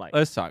what y'all like.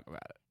 Let's talk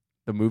about it.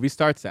 The movie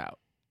starts out.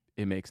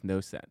 It makes no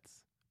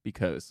sense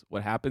because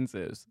what happens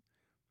is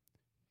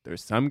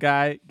there's some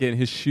guy getting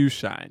his shoes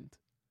shined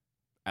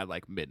at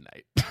like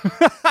midnight.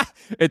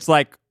 It's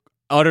like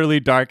utterly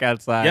dark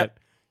outside. Yep.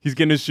 He's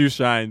getting his shoes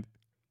shined.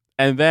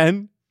 And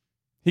then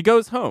he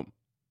goes home.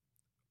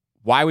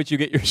 Why would you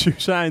get your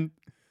shoes shined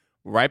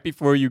right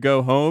before you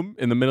go home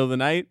in the middle of the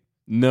night?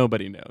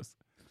 Nobody knows.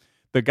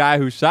 The guy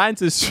who shines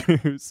his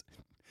shoes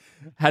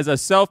has a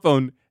cell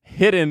phone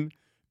hidden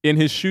in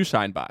his shoe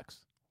shine box.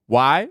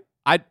 Why?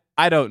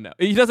 I don't know.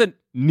 He doesn't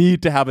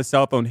need to have a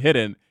cell phone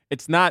hidden.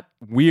 It's not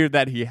weird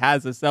that he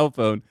has a cell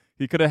phone.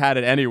 He could have had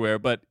it anywhere.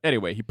 But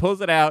anyway, he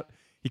pulls it out.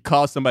 He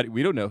calls somebody.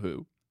 We don't know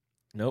who.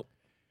 Nope.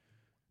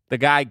 The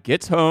guy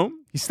gets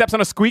home. He steps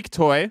on a squeak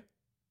toy.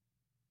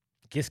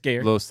 Get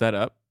scared. Little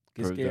setup.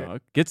 Get for a scared.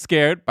 dog. Get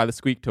scared by the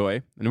squeak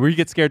toy. And we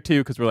get scared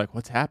too because we're like,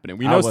 what's happening?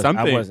 We know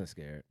something. I wasn't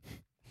scared.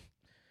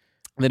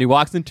 And then he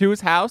walks into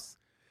his house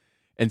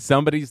and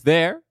somebody's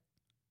there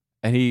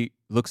and he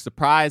looks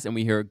surprised and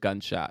we hear a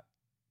gunshot.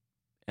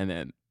 And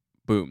then,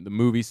 boom, the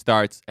movie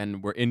starts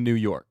and we're in New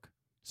York.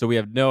 So we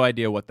have no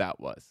idea what that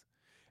was.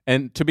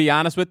 And to be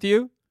honest with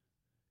you,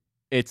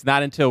 it's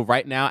not until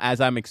right now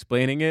as I'm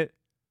explaining it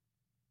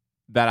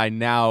that I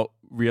now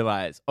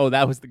realize, oh,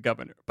 that was the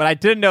governor. But I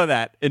didn't know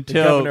that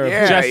until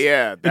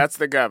Yeah, that's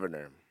the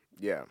governor.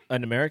 Yeah.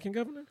 An American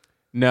governor?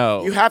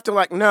 No. You have to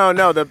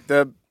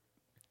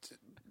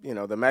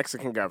the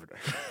Mexican governor.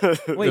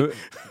 Wait.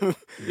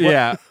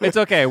 Yeah, it's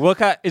okay.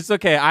 It's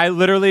okay. I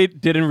literally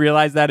didn't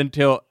realize that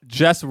until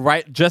just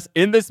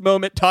in this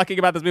moment talking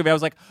about this movie. I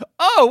was like,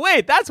 oh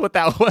wait, that's what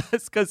that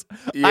was because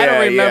I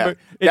don't remember.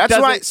 Yeah.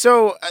 That's why.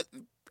 So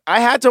I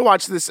had to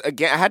watch this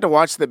again. I had to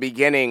watch the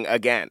beginning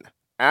again.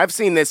 I've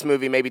seen this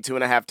movie maybe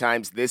 2.5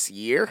 times this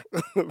year,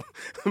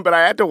 but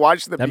I had to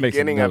watch the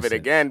beginning of it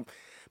again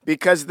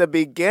because the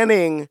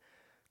beginning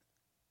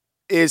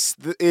is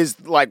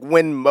like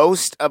when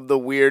most of the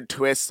weird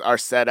twists are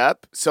set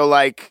up. So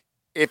like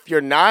if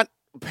you're not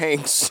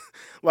paying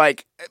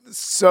like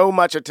so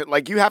much attention,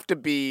 like you have to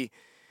be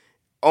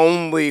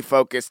only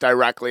focused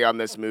directly on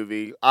this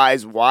movie,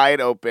 eyes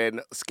wide open,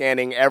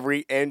 scanning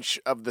every inch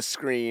of the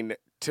screen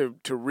to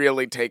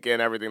really take in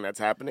everything that's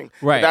happening.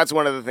 Right. But that's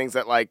one of the things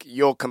that like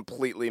you'll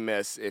completely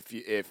miss if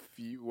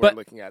you weren't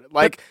looking at it.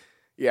 Like,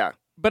 yeah.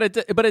 But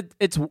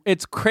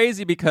it's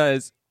crazy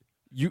because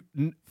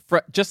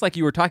just like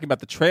you were talking about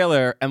the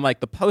trailer and like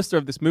the poster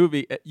of this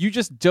movie, you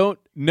just don't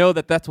know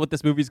that that's what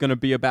this movie's going to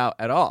be about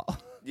at all.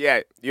 Yeah,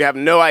 you have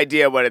no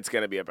idea what it's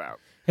going to be about.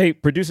 Hey,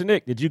 producer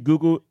Nick, did you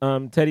Google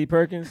Teddy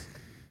Perkins?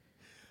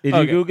 Did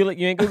you Google it?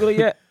 You ain't Google it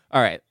yet?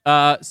 All right.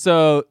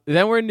 So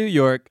then we're in New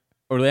York.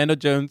 Orlando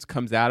Jones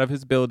comes out of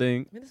his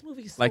building. Man, this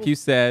movie is like you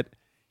said,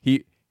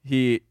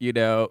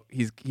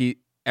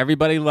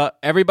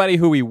 everybody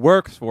who he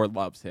works for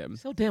loves him.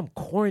 so damn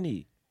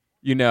corny.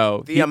 You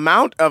know, the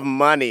amount of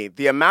money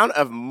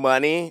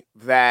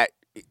that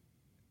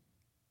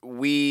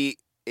we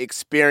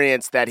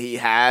experience that he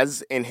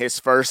has in his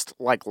first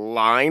like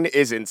line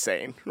is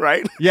insane,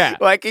 right? Yeah.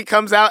 Like he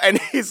comes out and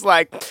he's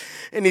like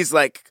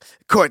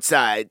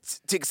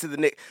courtside, tickets to the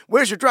Knicks.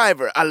 Where's your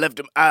driver? I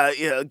left him.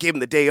 Gave him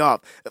the day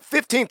off.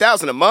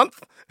 $15,000 a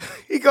month.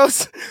 He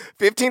goes,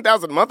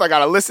 $15,000 a month. I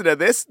gotta listen to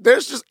this.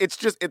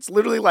 It's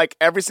literally like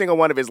every single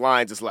one of his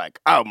lines is like,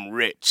 I'm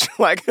rich.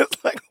 Like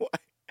it's like what?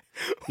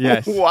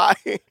 Yes. Why?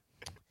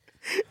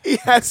 He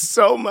has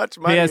so much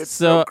money. It's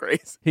so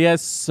crazy. He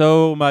has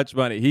so much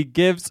money. He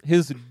gives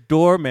his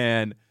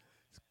doorman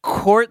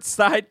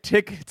courtside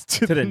tickets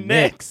to the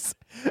Knicks.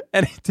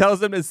 And he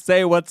tells him to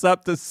say what's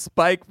up to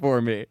Spike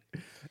for me.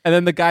 And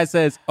then the guy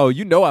says, oh,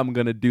 you know I'm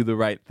going to do the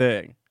right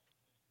thing.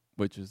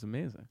 Which is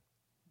amazing.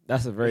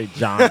 That's a very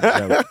John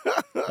joke.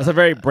 That's a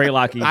very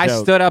Braylocky joke. I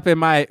stood up in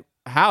my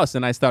house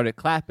and I started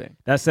clapping.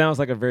 That sounds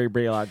like a very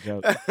Braylock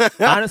joke.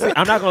 Honestly,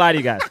 I'm not going to lie to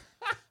you guys.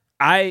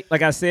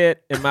 Like I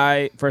said in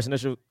my first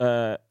initial,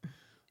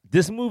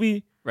 this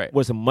movie Right.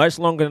 was much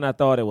longer than I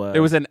thought it was. It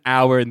was an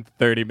hour and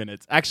 30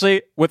 minutes.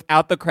 Actually,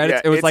 without the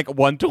credits, Yeah, it was it's- like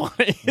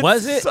 120.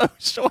 Was it? So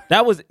short.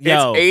 That was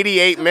yo. It's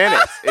 88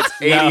 minutes.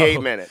 It's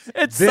 88 minutes.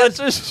 It's This-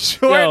 such a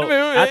short yo,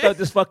 movie. I thought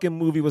this fucking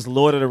movie was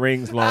Lord of the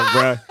Rings long,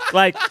 bro.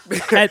 Like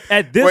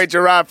at this Wait,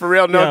 Gerard, for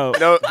real? Yo.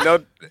 No.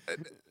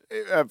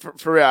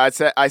 For real,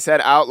 I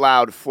said out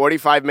loud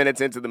 45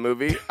 minutes into the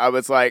movie,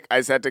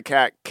 I said to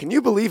Kat, "Can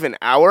you believe an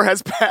hour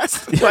has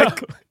passed?"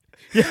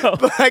 yo,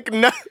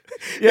 No.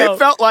 Yo. It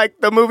felt like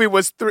the movie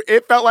was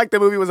it felt like the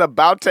movie was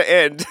about to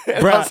end. And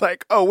I Bruh. was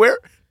like, "Oh, we're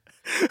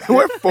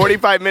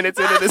 45 minutes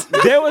into this."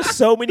 there was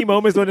so many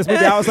moments during this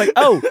movie. I was like,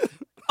 oh,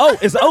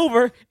 it's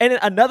over, and then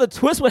another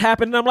twist would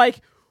happen, and I'm like,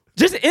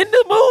 just end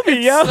the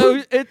movie, yo.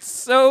 So it's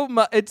so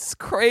much. It's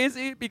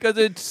crazy because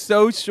it's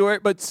so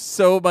short, but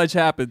so much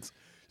happens.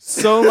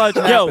 So much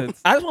Yo,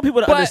 happens. I just want people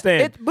to But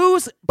understand. it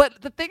moves.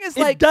 But the thing is, It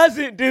like,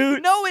 doesn't,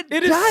 dude. No, it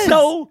is does.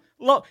 so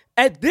long.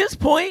 At this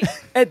point,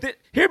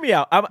 hear me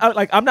out.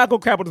 I'm not gonna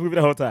crap on this movie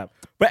the whole time.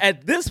 But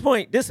at this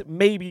point, this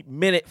may be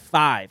minute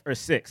 5 or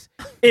 6.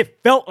 It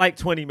felt like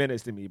 20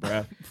 minutes to me,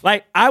 bro.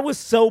 Like I was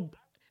so.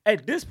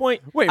 At this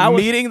point, wait, I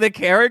was, meeting the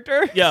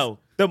character? yo,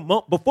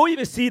 before you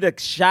even see the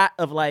shot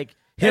of like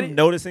him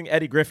noticing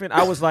Eddie Griffin,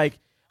 I was like,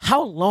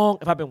 how long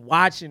have I been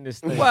watching this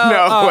thing? Well,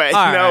 No way,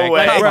 all no right,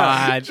 way. come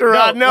on.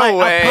 Gerard, no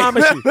way. I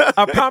promise you.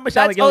 I promise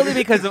you. That's only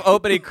because of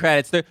opening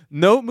credits.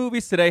 No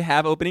movies today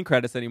have opening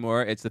credits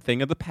anymore. It's a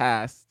thing of the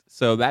past.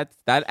 So that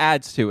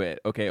adds to it.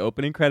 Okay,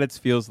 opening credits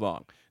feels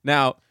long.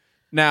 Now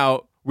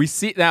we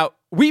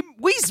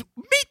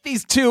meet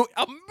these two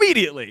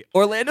immediately.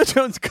 Orlando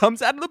Jones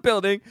comes out of the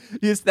building.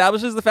 He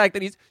establishes the fact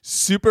that he's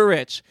super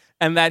rich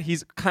and that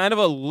he's kind of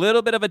a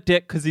little bit of a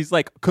dick because he's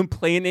like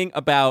complaining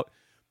about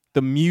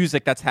the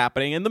music that's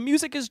happening. And the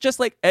music is just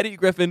like Eddie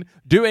Griffin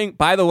doing,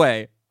 by the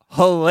way,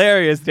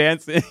 hilarious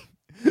dancing.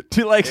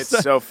 It's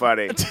so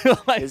funny. to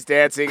like, His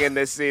dancing in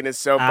this scene is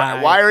so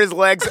funny. Why are his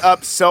legs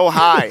up so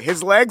high?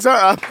 His legs are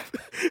up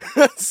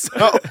so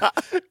high.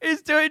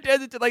 he's doing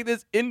dancing to like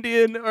this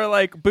Indian or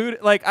like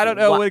boot, like I don't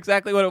know what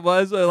exactly what it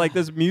was, or like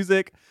this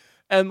music,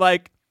 and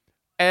like,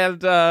 and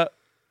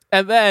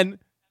then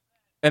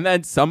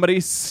somebody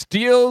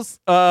steals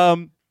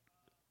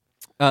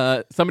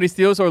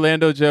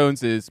Orlando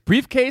Jones's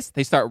briefcase.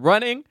 They start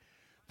running.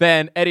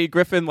 Then Eddie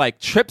Griffin like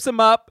trips him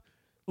up,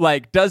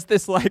 like does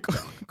this like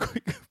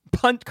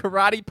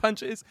karate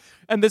punches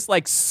and this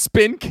like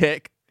spin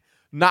kick,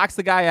 knocks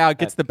the guy out,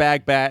 gets the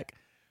bag back.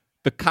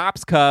 The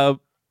cops come.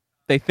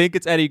 They think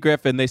it's Eddie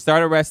Griffin. They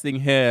start arresting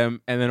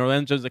him, and then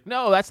Orlando Jones is like,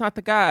 "No, that's not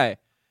the guy."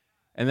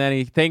 And then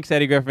he thanks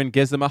Eddie Griffin,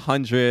 gives him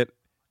 100,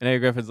 and Eddie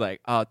Griffin's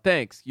like, "Oh,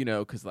 thanks,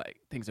 because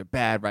like things are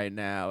bad right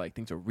now. Like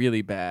things are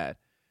really bad.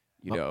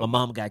 My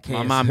mom got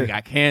cancer. My mom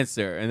got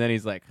cancer." And then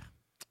he's like,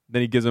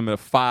 then he gives him a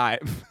 5,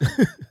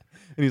 and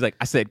he's like,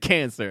 "I said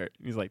cancer."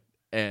 And he's like,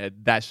 "And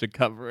that should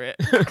cover it."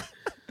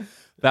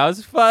 That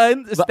was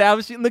fun,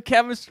 establishing the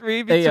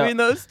chemistry between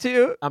those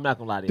two. I'm not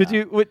gonna lie to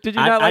you. Did you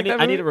not like that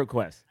movie? I need a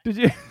request. Did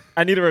you?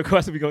 I need a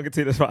request if we're gonna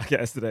continue this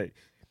podcast today.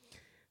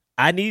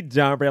 I need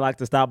John Braylock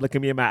to stop looking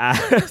me in my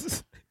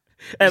eyes,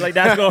 and like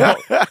that's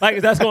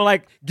gonna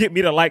like get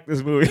me to like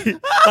this movie.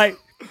 Like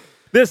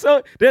there's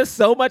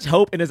so much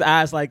hope in his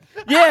eyes. Like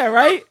yeah,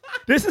 right.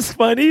 This is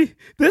funny.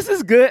 This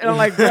is good. And I'm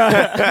like,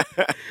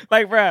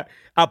 bruh,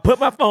 I put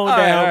my phone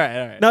down. All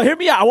right. Now hear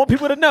me out. I want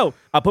people to know.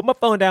 I put my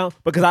phone down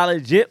because I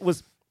legit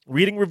was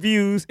reading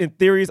reviews and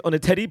theories on the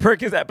Teddy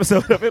Perkins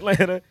episode of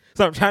Atlanta.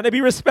 So I'm trying to be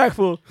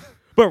respectful.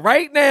 But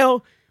right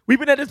now, we've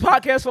been at this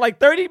podcast for like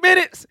 30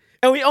 minutes,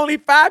 and we only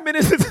 5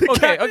 minutes into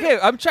the Okay.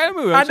 I'm trying to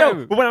move. I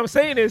know, but what I'm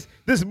saying is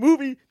this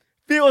movie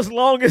feels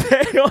long as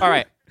hell. All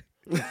right.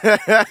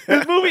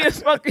 This movie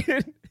is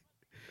fucking.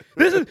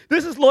 This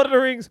is Lord of the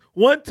Rings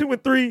 1, 2,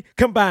 and 3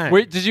 combined.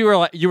 Wait, you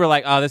were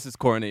like, oh, this is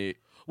corny.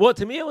 Well,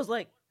 to me, it was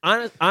like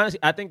honestly,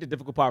 I think the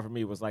difficult part for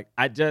me was like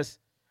I just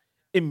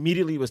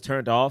immediately was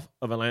turned off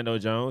of Orlando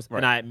Jones,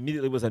 and I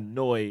immediately was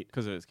annoyed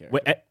Because of his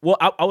character.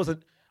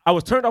 I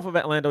was turned off of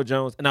Orlando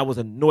Jones, and I was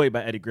annoyed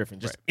by Eddie Griffin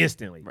just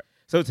instantly. Right.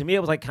 So to me, it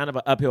was like kind of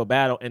an uphill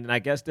battle, and then I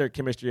guess their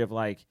chemistry of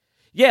like,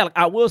 yeah, like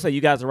I will say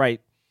you guys are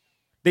right.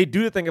 They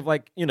do the thing of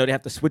like, they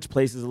have to switch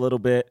places a little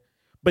bit,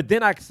 but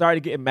then I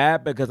started getting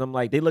mad because I'm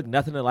like, they look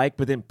nothing alike,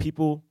 but then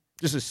people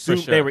just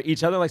assumed they were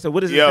each other. Like, so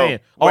what is it saying?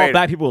 All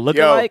black people look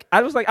alike?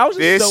 I was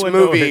just so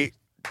annoyed.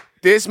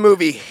 This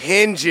movie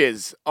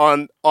hinges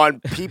on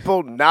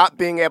people not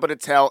being able to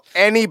tell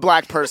any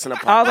black person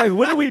apart. I was like,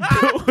 what are we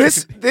doing?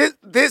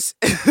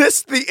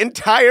 The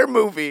entire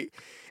movie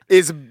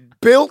is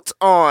built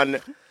on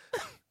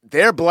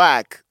they're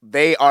black,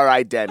 they are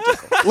identical.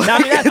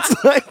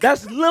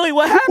 That's literally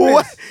what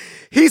happens.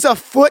 He's a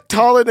foot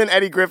taller than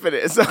Eddie Griffin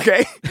is,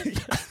 okay?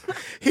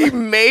 He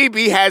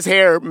maybe has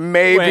hair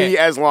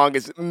as long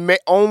as,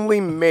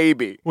 only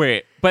maybe.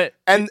 Wait, but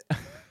And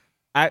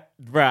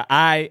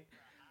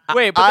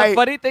Wait, but the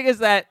funny thing is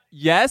that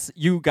yes,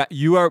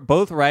 you are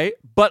both right,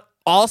 but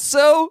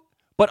also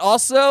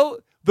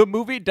the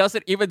movie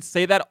doesn't even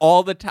say that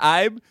all the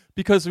time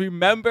because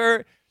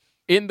remember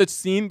in the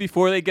scene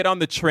before they get on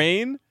the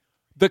train,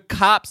 the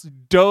cops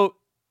don't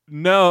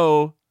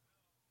know.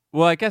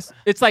 Well, I guess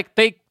it's like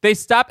they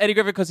stop Eddie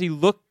Griffin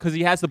because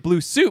he has the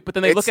blue suit, but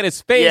then they look at his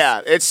face.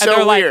 Yeah, it's and so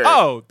they're weird. like,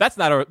 "Oh, that's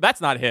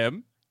not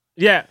him."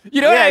 Yeah,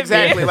 You know what I mean?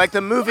 Exactly. Like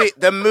the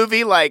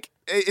movie, like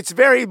it's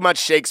very much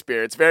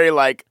Shakespeare. It's very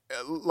like,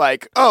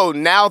 oh,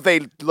 now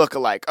they look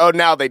alike. Oh,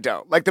 now they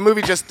don't. Like the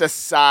movie just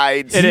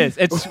decides. It is.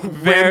 It's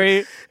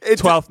very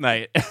Twelfth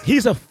Night.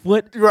 he's a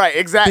foot. Right,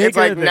 exactly. It's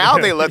bigger like than now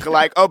him. they look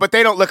alike. Oh, but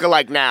they don't look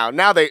alike now.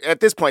 Now at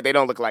this point they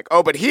don't look alike.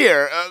 Oh, but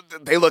here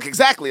they look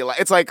exactly alike.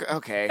 It's like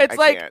okay, It's I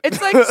like can't.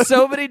 it's like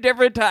so many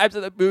different times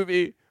in the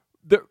movie.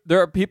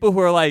 There are people who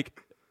are like,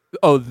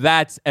 "Oh,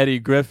 that's Eddie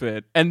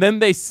Griffin," and then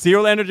they see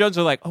Orlando Jones.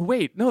 They're like, "Oh,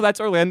 wait, no, that's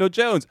Orlando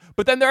Jones."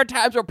 But then there are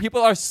times where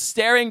people are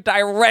staring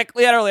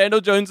directly at Orlando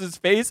Jones's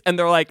face, and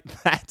they're like,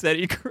 "That's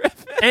Eddie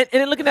Griffin." And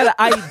they're looking at an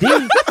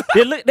ID.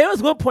 There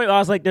was one point where I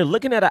was like, they're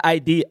looking at an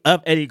ID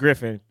of Eddie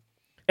Griffin,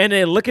 and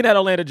they're looking at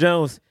Orlando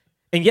Jones.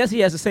 And yes,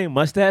 he has the same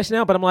mustache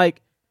now, but I'm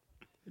like,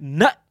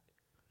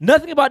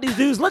 nothing about these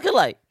dudes look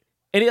alike.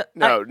 And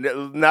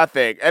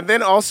Nothing. And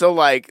then also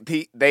like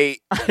they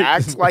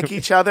act like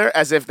each other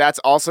as if that's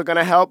also going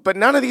to help, but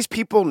none of these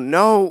people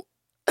know.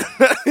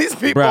 These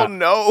people Bruh.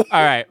 know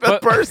All right, the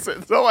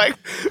person. So like,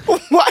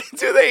 why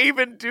do they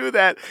even do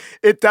that?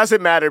 It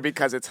doesn't matter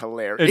because it's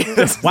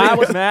hilarious. why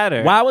was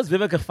matter? Why was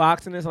Vivica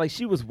Fox in this? Like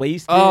she was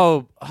wasted.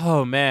 Oh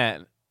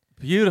man,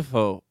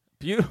 beautiful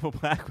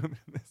black women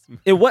in this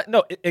movie. It was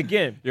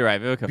again. You're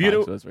right. Vivica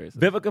Beautiful- Fox was racist.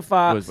 Vivica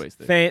Fox, Was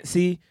wasted.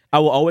 Fancy. I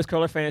will always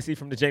call her Fancy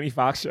from the Jamie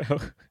Foxx show.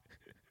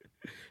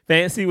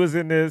 Fancy was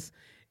in this,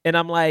 and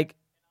I'm like,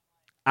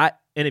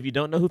 and if you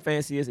don't know who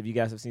Fancy is, if you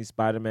guys have seen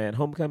Spider-Man: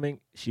 Homecoming,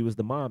 she was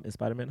the mom in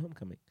Spider-Man: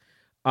 Homecoming.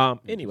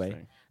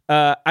 Anyway,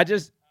 I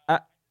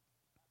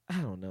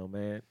don't know,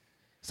 man.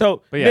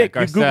 So, But yeah, Nick,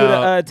 Garcelle, you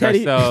Googled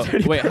Teddy.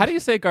 Garcelle, wait, how do you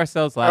say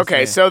Garcelle's last name?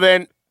 Okay, so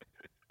then,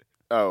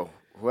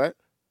 what?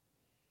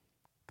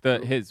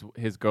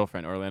 His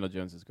girlfriend, Orlando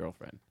Jones's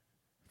girlfriend.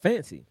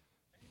 Fancy.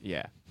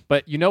 Yeah,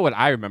 but you know what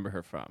I remember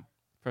her from?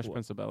 Fresh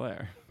Prince of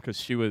Bel-Air, because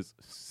she was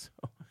so.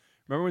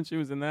 Remember when she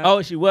was in that?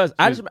 Oh, she was.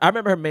 I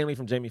remember her mainly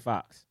from Jamie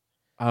Foxx.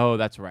 Oh,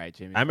 that's right,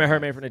 Jamie. I remember her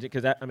Foxx. mainly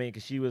from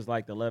because she was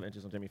like the love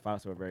interest on Jamie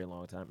Foxx for a very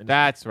long time. And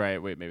That's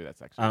right. Wait, maybe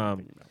that's actually. what I'm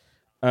thinking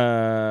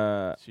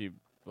about. She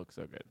looks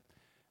so good.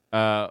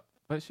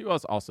 But she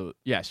was also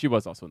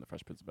in the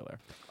Fresh Prince of Bel-Air.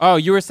 Oh,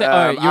 you were saying.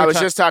 I was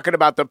just talking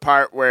about the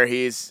part where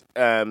he's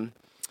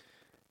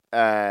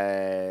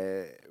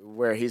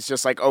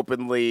just like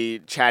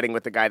openly chatting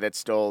with the guy that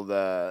stole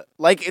the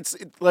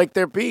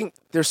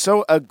they're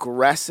so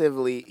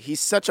aggressively.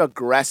 He's such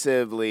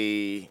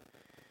aggressively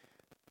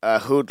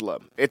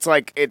hoodlum. It's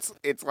like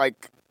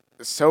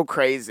so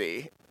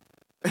crazy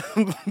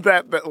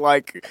that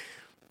like,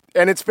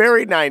 and it's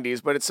very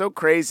 90s, but it's so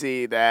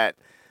crazy that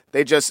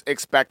they just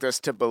expect us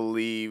to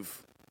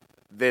believe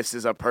this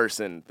is a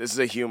person, this is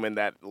a human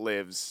that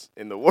lives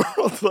in the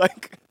world.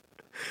 Like,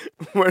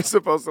 we're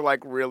supposed to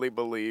like really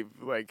believe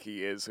like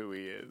he is who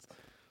he is.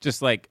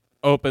 just like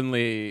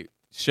openly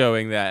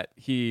showing that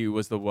he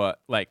was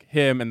like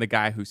him and the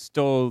guy who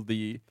stole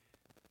the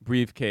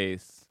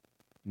briefcase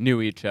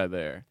knew each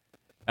other.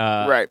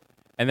 Right.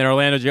 And then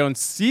Orlando Jones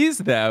sees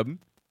them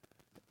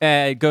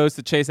and goes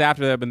to chase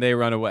after them, and they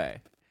run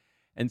away.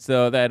 And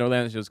so then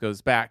Orlando Jones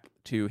goes back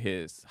to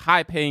his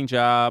high-paying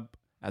job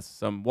as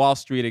some Wall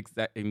Street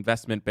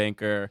investment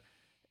banker,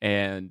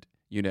 and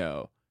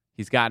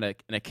he's got an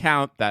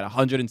account that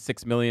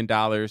 $106 million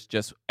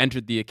just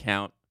entered the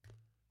account,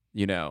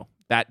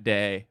 that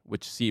day,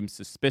 which seems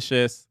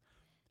suspicious.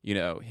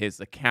 His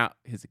account,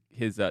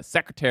 his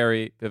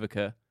secretary,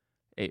 Vivica,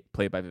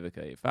 played by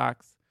Vivica A.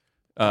 Fox.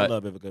 I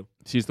love Vivica.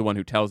 She's the one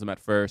who tells him at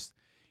first.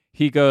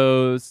 He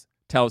goes,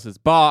 tells his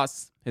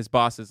boss. His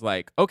boss is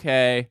like,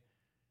 okay,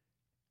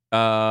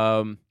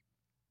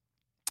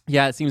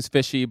 yeah, it seems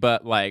fishy,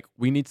 but like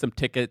we need some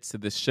tickets to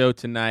this show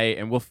tonight,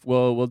 and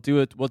we'll do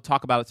it. We'll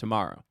talk about it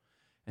tomorrow.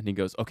 And he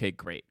goes, okay,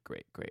 great.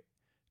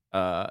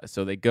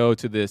 So they go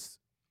to this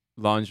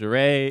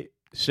lingerie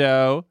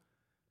show.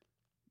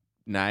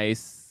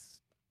 Nice.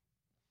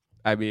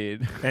 I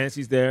mean,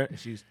 Fancy's there. And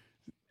she's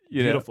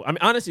you beautiful. I mean,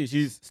 honestly,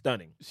 she's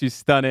stunning. she's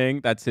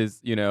stunning. That's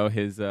his,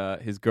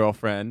 his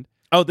girlfriend,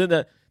 Oh, then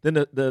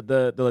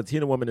the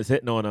Latina woman is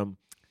hitting on him,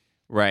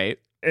 right?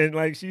 and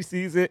like she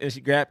sees it, and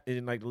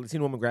the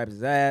Latina woman grabs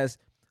his ass.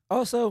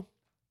 Also,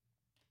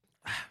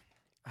 I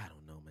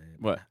don't know, man.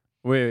 What?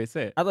 Wait,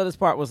 say it. I thought this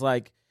part was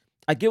like,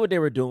 I get what they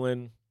were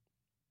doing,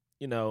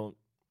 showing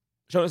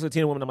this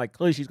Latina woman. I'm like,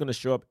 clearly she's going to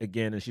show up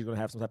again, and she's going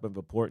to have some type of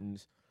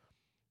importance.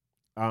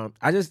 I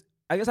guess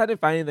I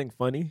didn't find anything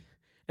funny.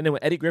 And then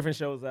when Eddie Griffin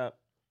shows up,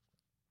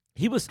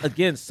 he was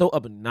again so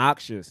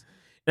obnoxious,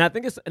 and I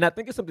think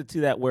it's something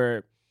to that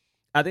where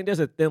I think there's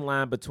a thin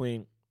line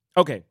between.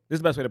 Okay, this is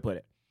the best way to put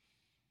it.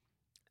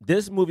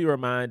 This movie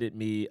reminded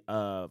me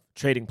of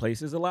Trading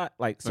Places a lot,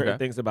 like certain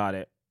things about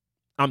it.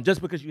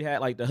 Just because you had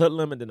like the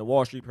hoodlum and then the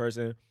Wall Street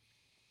person.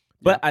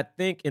 But I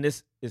think, and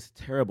this is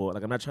terrible,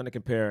 like I'm not trying to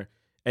compare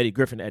Eddie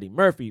Griffin to Eddie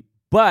Murphy,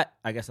 but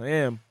I guess I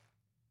am.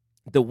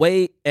 The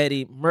way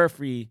Eddie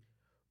Murphy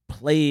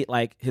played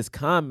like his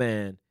con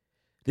man,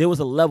 there was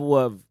a level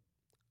of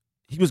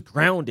he was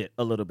grounded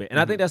a little bit. And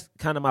I think that's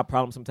kind of my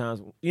problem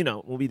sometimes, you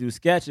know, when we do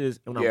sketches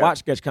and when I watch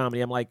sketch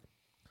comedy, I'm like,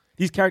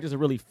 these characters are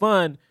really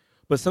fun,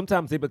 but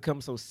sometimes they become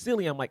so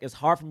silly. I'm like, it's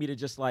hard for me to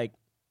just like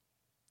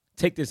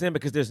take this in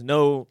because there's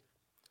no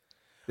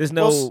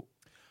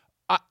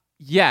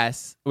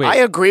yes. Wait. I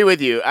agree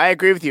with you.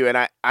 And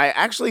I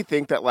actually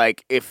think that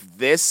like if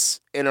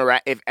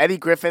Eddie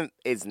Griffin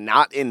is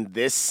not in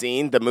this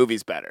scene, the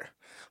movie's better.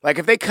 Like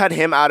if they cut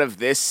him out of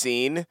this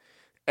scene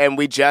and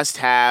we just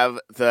have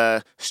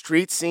the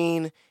street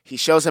scene, he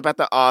shows up at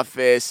the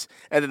office,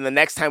 and then the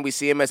next time we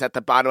see him is at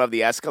the bottom of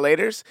the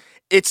escalators,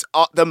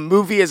 the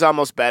movie is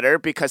almost better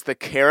because the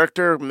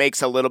character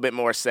makes a little bit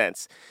more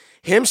sense.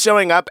 Him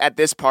showing up at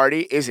this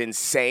party is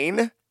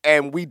insane,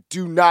 and we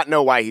do not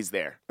know why he's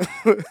there.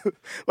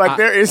 Like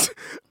there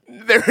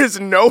is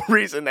no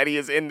reason that he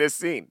is in this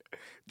scene.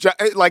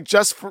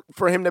 Just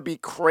for him to be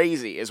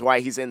crazy is why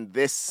he's in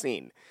this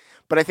scene.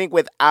 But I think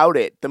without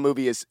it, the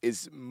movie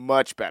is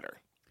much better.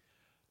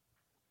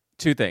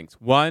 Two things.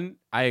 One,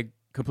 I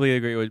completely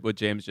agree with what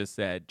James just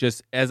said.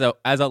 Just as a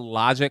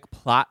logic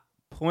plot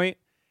point,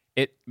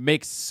 it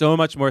makes so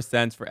much more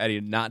sense for Eddie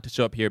not to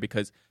show up here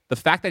because the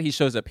fact that he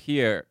shows up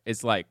here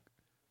is like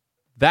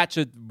that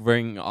should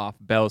ring off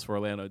bells for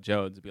Orlando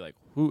Jones and be like,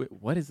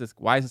 what is this?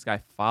 Why is this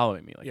guy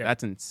following me? Like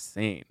that's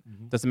insane.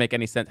 Doesn't make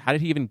any sense. How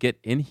did he even get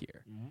in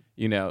here?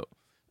 You know?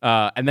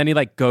 And then he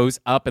like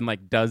goes up and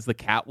like does the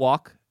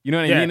catwalk. You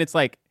know what I mean? It's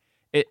like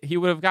he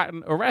would have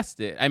gotten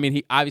arrested. I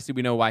mean,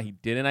 we know why he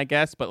didn't, I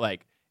guess, but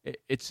like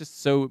it's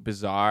just so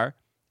bizarre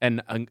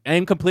and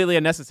completely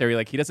unnecessary.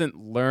 Like he doesn't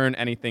learn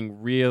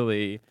anything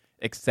really,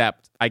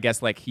 except I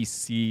guess like he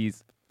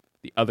sees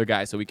the other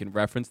guy, so we can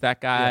reference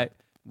that guy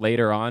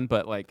later on.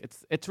 But like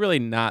it's really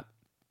not.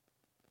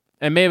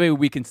 And maybe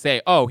we can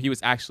say, oh, he was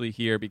actually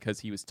here because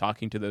he was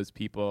talking to those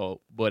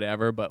people,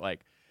 whatever. But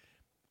like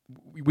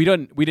we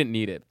didn't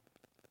need it.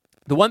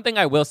 The one thing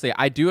I will say,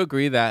 I do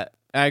agree that.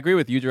 I agree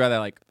with you, Gerard, that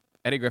like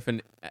Eddie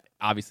Griffin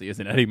obviously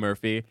isn't Eddie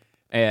Murphy,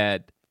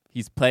 and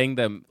he's playing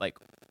them like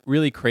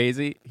really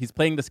crazy. He's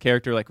playing this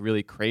character like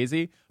really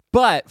crazy,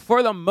 but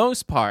for the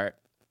most part,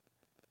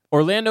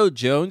 Orlando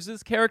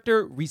Jones's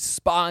character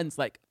responds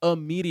like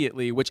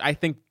immediately, which I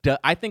think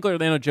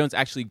Orlando Jones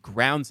actually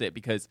grounds it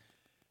because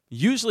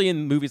usually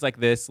in movies like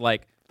this,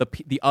 like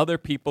the other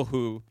people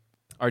who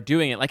are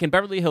doing it, like in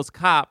Beverly Hills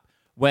Cop,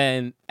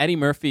 when Eddie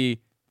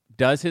Murphy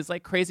does his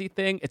like crazy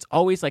thing, it's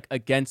always like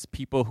against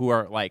people who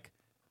are like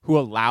who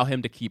allow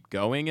him to keep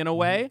going in a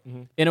way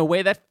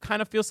that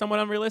kind of feels somewhat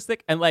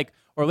unrealistic. And like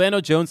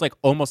Orlando Jones like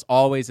almost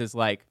always is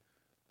like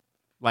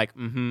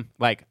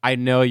I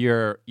know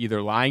you're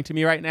either lying to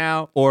me right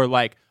now or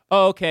like,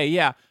 oh, okay,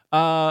 yeah,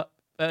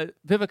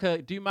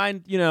 Vivica, do you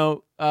mind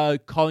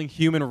calling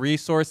human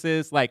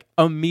resources? Like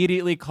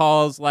immediately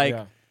calls like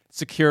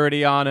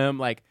security on him.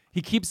 Like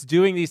he keeps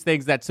doing these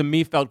things that to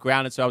me felt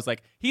grounded. So I was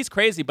like, he's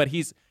crazy, but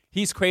he's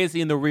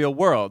crazy in the real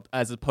world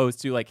as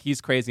opposed to like he's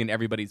crazy and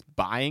everybody's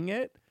buying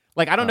it.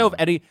 Like I don't know if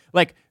Eddie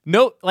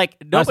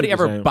nobody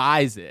ever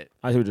buys it.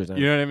 I see what you're saying.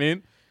 You know what I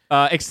mean?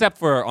 Except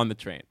for on the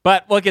train.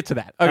 But we'll get to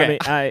that. Okay.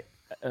 I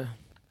mean,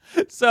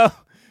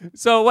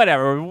 So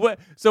whatever.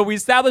 So we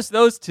established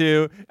those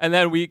two, and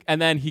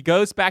then he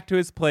goes back to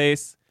his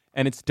place,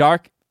 and it's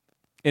dark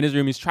in his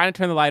room. He's trying to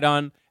turn the light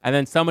on, and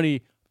then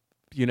somebody,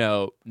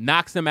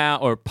 knocks him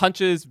out or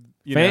punches.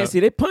 Fancy.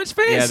 They punch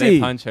Fancy. Yeah, they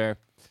punch her.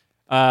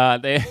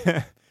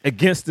 They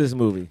against this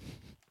movie.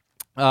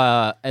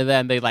 And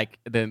then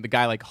then the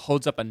guy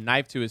holds up a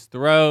knife to his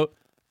throat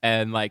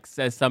and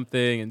says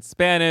something in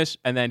Spanish,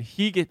 and then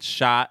he gets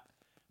shot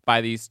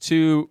by these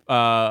two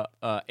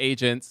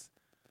agents.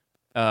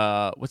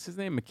 What's his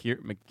name?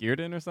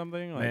 McGearden or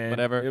something?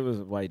 Whatever. It was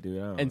a white dude.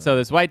 I don't know. So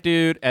this white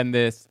dude and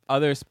this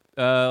other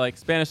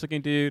Spanish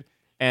looking dude,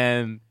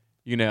 and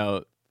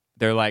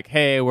they're like,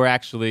 hey, we're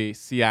actually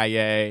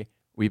CIA.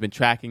 We've been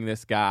tracking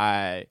this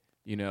guy.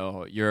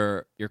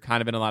 You're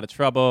kind of in a lot of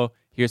trouble.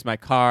 Here's my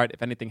card.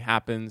 If anything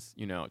happens,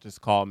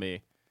 just call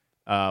me.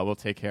 We'll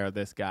take care of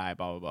this guy,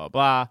 blah, blah, blah,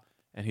 blah.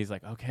 And he's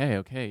like,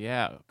 okay,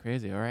 yeah,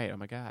 crazy. All right. Oh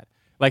my God.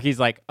 He's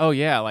like, oh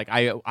yeah,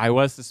 I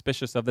was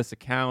suspicious of this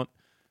account,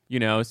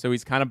 so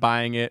he's kind of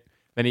buying it.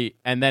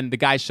 Then the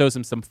guy shows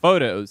him some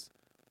photos,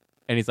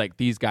 and he's like,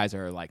 these guys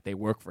are they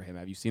work for him.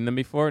 Have you seen them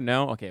before?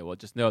 No? Okay, well,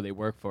 just know they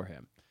work for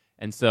him.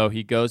 And so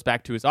he goes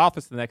back to his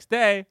office the next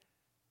day,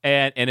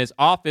 and in his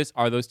office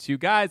are those two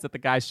guys that the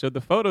guy showed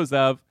the photos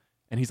of,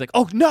 and he's like,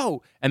 oh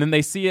no! And then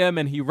they see him,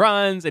 and he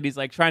runs, and he's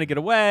trying to get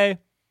away,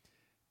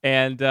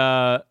 and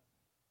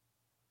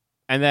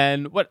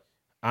then what?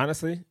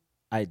 Honestly,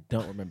 I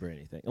don't remember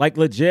anything.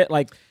 Legit,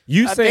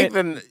 you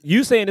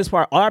saying this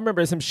part, all I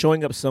remember is him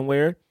showing up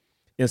somewhere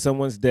and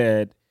somene's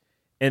dead,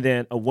 and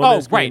then a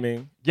woman screaming.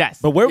 Right. Yes.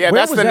 But where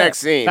that's was the that? next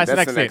scene. That's the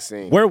the next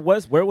scene. scene. Where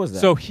was that?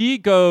 So he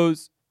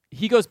goes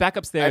back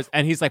upstairs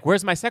and he's like,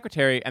 where's my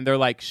secretary? And they're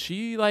like,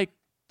 she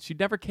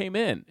never came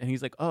in. And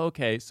he's like, oh,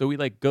 okay. So he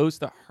goes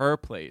to her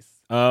place.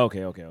 Oh,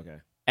 okay.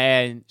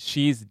 And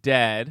she's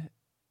dead.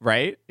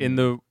 right? In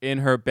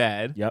her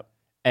bed. Yep.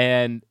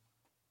 And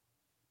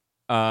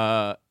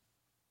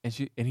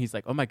he's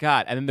like, "Oh my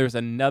God." And then there's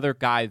another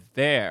guy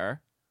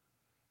there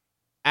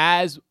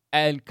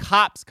and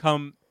cops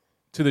come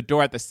to the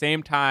door at the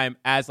same time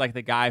as like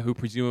the guy who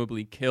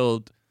presumably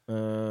killed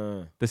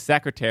the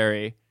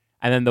secretary.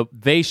 And then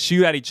they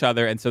shoot at each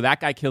other, and so that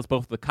guy kills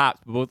both of the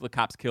cops, but both of the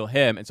cops kill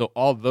him, and so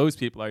all those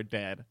people are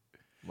dead.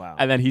 Wow.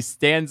 And then he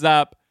stands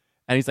up,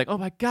 and he's like, "Oh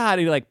my God!"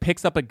 And he like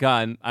picks up a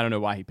gun. I don't know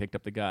why he picked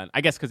up the gun.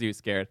 I guess because he was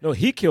scared. No,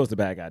 he kills the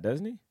bad guy,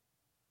 doesn't he?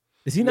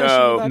 Is he not No.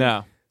 shooting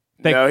anybody?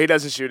 No, No, he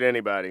doesn't shoot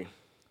anybody.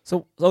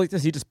 So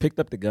he just picked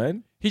up the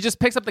gun? he just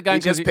picks up the gun. He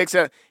just 'cause picks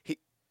up.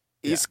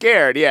 He's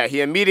scared. Yeah, he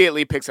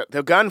immediately picks up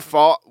the gun.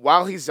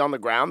 While he's on the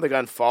ground, the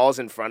gun falls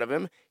in front of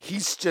him. He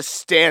just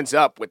stands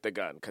up with the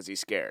gun because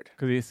he's scared.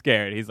 because he's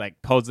scared. He's like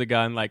pulls the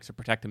gun like to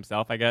protect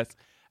himself, I guess.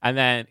 And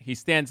then he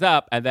stands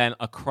up, and then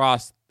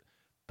across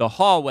the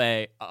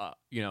hallway,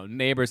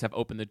 neighbors have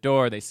opened the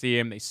door. They see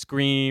him. They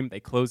scream. They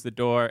close the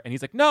door, and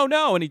he's like, "No,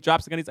 no!" And he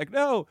drops the gun. He's like,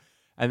 "No!"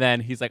 And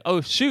then he's like, "Oh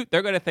shoot!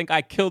 They're gonna think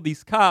I killed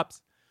these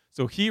cops."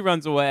 So he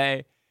runs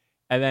away,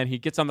 and then he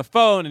gets on the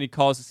phone and he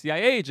calls the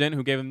CIA agent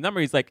who gave him the number.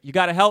 He's like, "You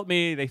got to help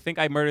me. They think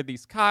I murdered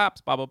these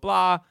cops. Blah blah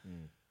blah.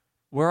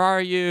 Where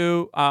are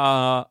you?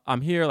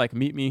 I'm here. Like,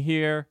 meet me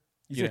here."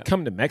 He You said, know.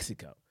 "Come to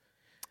Mexico."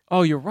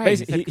 Oh, you're right.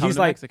 Basically, He said, "Come he's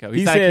to like- Mexico." He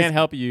he said, "I says- can't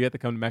help you. You have to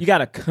come to Mexico." You got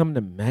to come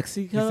to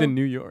Mexico? He's in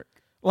New York.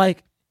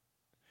 Like,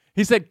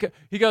 He said,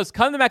 he goes,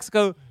 "Come to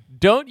Mexico.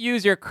 Don't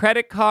use your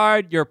credit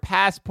card, your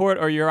passport,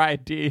 or your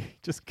ID.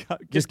 Just come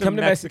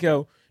to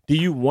Mexico. Do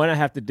you want to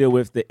have to deal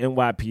with the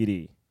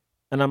NYPD?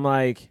 And I'm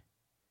like,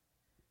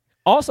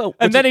 also,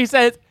 And then he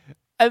says,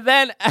 and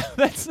then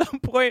at some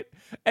point,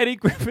 Eddie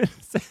Griffin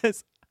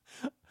says,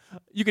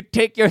 "You could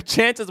take your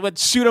chances, but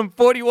shoot him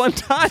 41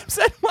 times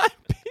at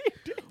NYPD."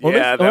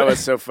 Yeah, that was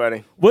so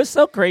funny. what's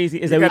so crazy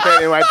is You that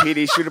got that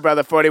NYPD shoot a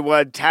brother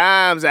 41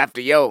 times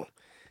after yo.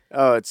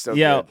 Oh, it's so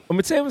yo, good. I'm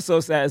gonna tell you what's so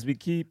sad is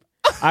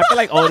I feel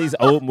like all these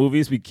old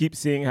movies, we keep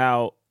seeing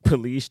how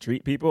police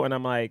treat people, and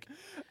I'm like,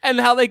 And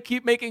how they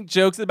keep making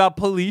jokes about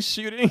police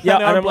shooting Yeah,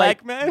 on and our I'm black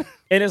like- men.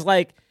 and it's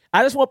like,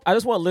 I just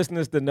want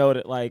listeners to know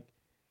that like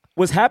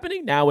what's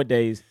happening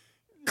nowadays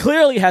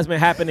clearly has been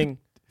happening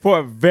for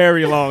a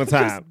very long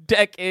time.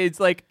 Decades,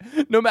 like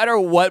no matter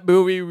what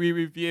movie we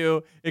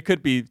review, it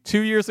could be 2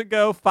 years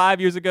ago, 5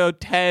 years ago,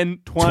 10,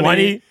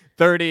 20,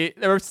 30.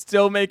 They were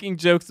still making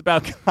jokes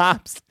about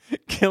cops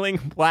killing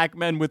black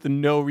men with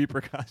no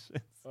repercussions.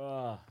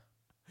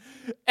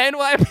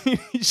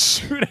 NYPD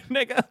shoot a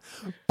nigga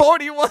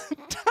 41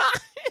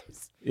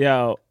 times.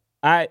 Yo,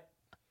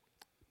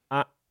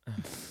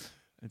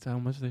 That's how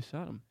much they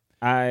shot him.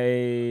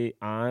 I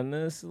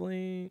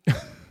honestly,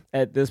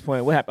 at this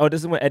point, what happened? Oh,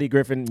 this is when Eddie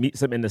Griffin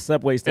meets him in the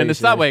subway station. In the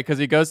subway, because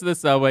he goes to the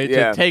subway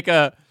Yeah. to take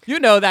that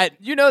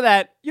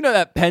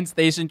Penn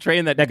Station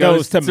train that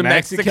goes to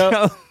Mexico.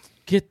 Mexico?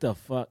 Get the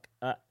fuck.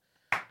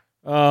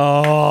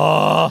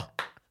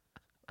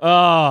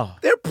 Oh.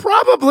 There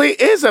probably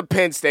is a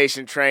Penn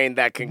Station train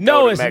that can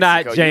No, go to it's Mexico. not,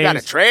 You got to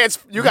James.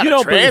 transfer. You got to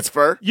don't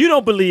transfer. Believe, you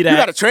don't believe that.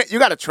 You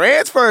got to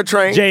transfer a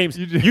train. James,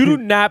 you do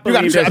not You got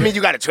believe to. that. I mean,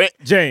 you got to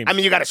James. I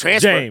mean, you got to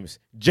transfer.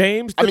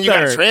 James I mean, you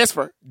got to III.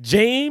 transfer.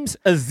 James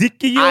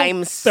Ezekiel I'm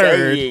III.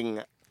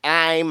 saying.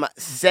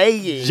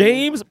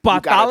 James you gotta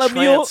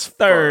Bartholomew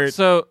transfer. III.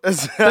 So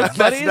That's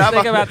funniest not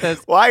thing my- about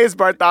this- Why is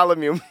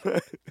Bartholomew?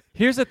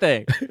 Here's the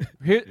thing.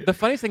 The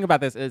funniest thing about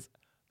this is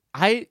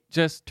I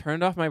just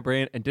turned off my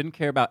brain and didn't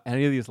care about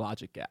any of these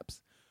logic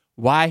gaps.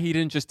 Why he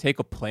didn't just take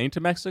a plane to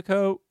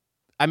Mexico?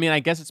 I mean, I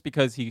guess it's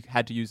because he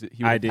had to use it.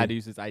 He ID. had to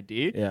use his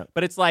ID. Yeah.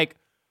 But it's like,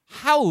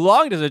 how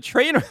long does a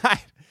train ride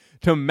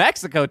to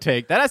Mexico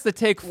take? That has to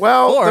take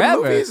Well,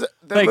 forever. the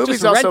Like,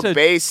 movie's just also rent a-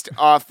 based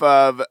off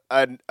of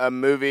a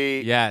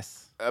movie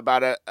Yes.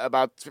 about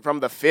from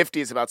the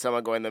 50s about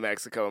someone going to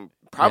Mexico and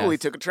probably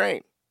Yes. took a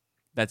train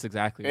That's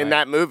exactly in right.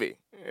 that movie.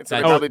 It's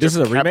That- probably this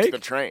just is a kept remake? the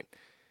train.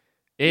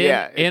 In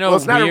a well,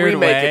 it's not a weird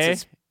remake. way,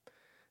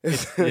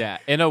 It's yeah,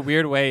 in a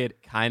weird way,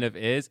 it kind of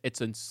is. It's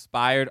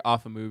inspired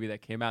off a movie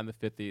that came out in the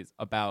 50s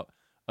about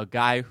a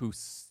guy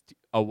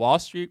a Wall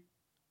Street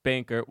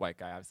banker, white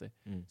guy, obviously,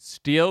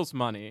 steals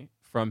money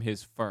from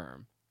his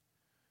firm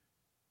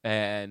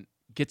and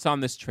gets on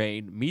this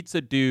train, meets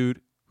a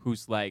dude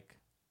who's like,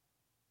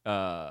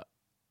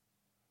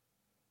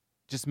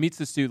 just meets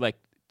this dude, like,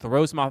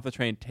 throws him off the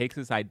train, takes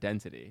his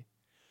identity.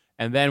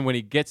 And then when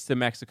he gets to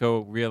Mexico,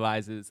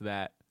 realizes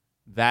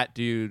that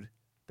dude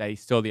that he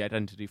stole the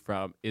identity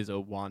from is a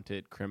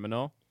wanted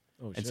criminal.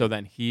 Oh, And so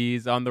then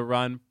he's on the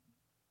run,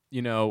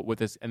 with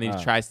this, and then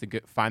he tries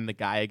to find the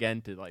guy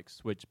again to like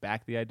switch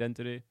back the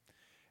identity.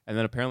 And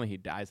then apparently he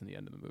dies in the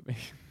end of the movie.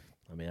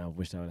 I mean, I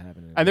wish that would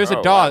happen. And there's a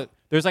Oh, dog. wow.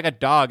 There's like a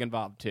dog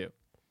involved too.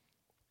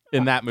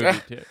 In that movie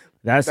too.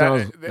 That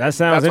sounds That's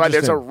interesting. why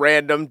there's a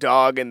random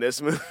dog in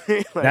this movie.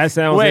 Like, That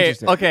sounds Wait,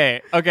 interesting.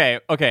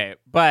 okay.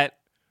 But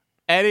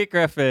Eddie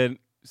Griffin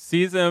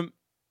sees him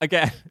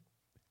again.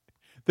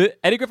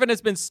 Eddie Griffin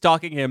has been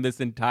stalking him this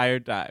entire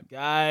time.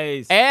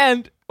 Guys.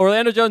 And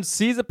Orlando Jones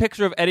sees a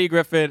picture of Eddie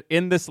Griffin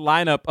in this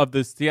lineup of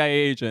the CIA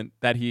agent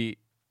that he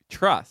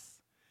trusts,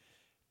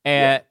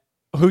 and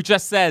who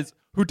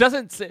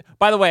doesn't say.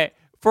 By the way,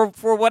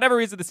 for whatever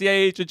reason, the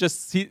CIA agent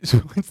just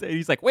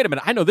he's like, wait a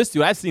minute, I know this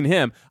dude. I've seen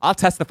him. I'll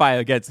testify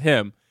against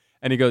him.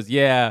 And he goes,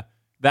 yeah,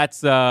 that's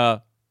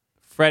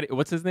Freddie.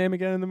 What's his name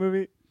again in the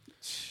movie?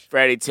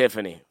 Freddie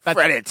Tiffany.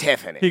 Freddie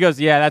Tiffany. He goes,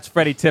 yeah, that's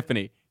Freddie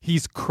Tiffany.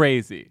 He's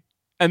crazy.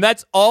 And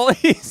that's all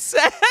he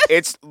said.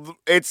 It's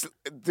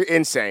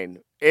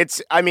insane.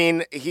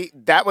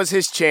 That was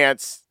his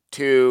chance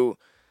to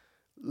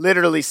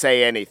literally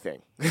say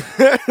anything.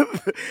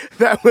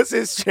 That was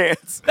his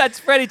chance.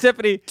 That's Freddie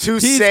Tiffany.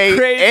 He's say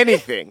crazy.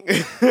 Anything.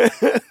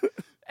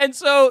 And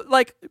so,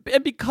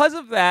 and because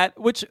of that,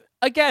 which,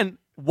 again,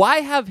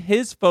 why have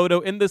his photo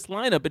in this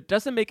lineup? It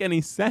doesn't make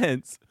any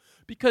sense.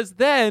 Because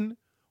then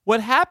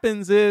what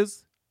happens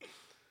is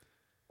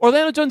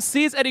Orlando Jones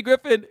sees Eddie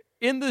Griffin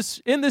in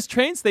this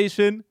train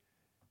station,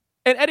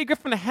 and Eddie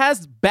Griffin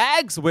has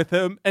bags with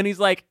him, and he's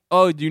like,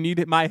 oh, do you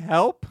need my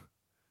help?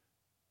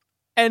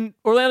 And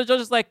Orlando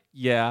Jones is like,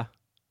 yeah.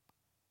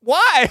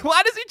 Why?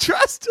 Why does he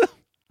trust him?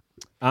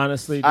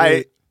 Honestly,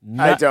 dude,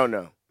 I don't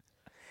know.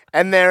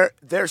 And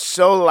they're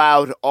so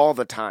loud all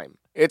the time.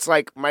 It's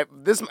like my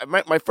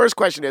first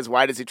question is,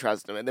 why does he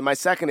trust him? And then my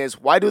second is,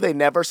 why do they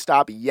never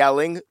stop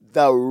yelling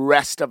the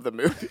rest of the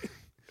movie?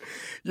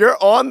 You're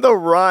on the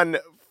run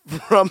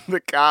from the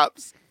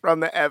cops, from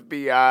the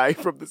FBI,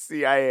 from the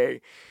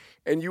CIA,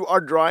 and you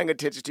are drawing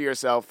attention to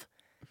yourself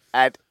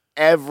at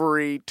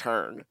every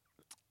turn.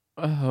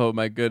 Oh,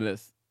 my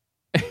goodness.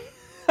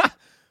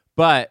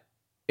 But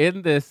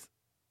in this,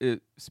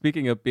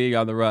 speaking of being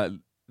on the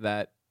run,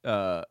 that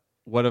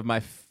one of my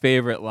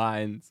favorite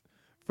lines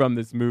from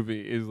this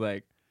movie is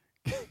like,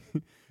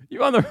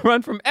 you on the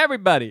run from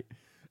everybody.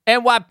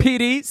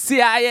 NYPD,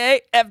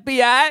 CIA,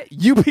 FBI,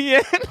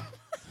 UPN.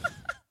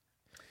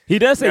 He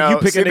does say you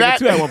pick a nigga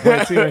too at one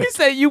point too. He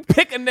said you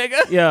pick a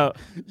nigga. Yo.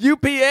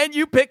 UPN,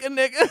 you pick a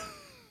nigga.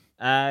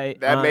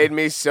 That made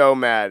me so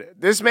mad.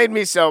 This made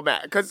me so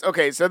mad. Because,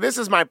 okay, so this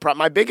is my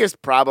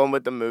biggest problem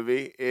with the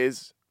movie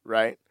is,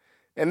 right?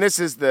 And this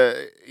is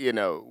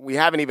we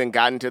haven't even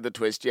gotten to the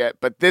twist yet,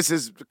 but this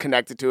is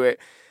connected to it.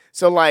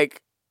 So,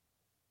 like,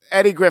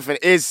 Eddie Griffin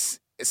is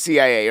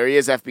CIA or he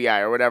is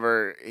FBI or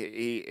whatever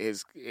he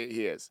is.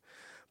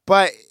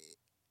 But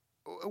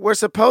we're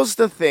supposed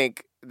to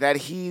think that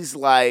he's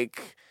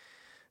like,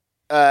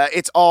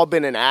 it's all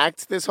been an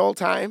act this whole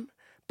time.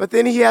 But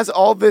then he has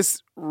all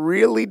this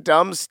really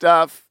dumb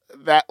stuff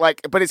that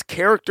but his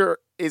character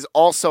is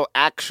also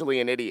actually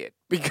an idiot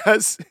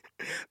because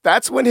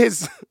that's when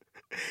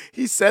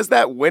he says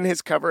that when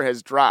his cover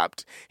has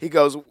dropped. He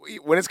goes,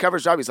 when his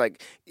cover's dropped, he's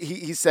like,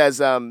 he says,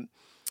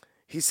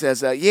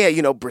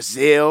 yeah,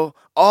 Brazil,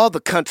 all the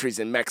countries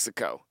in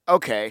Mexico.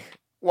 Okay.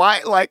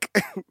 Why?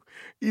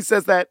 He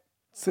says that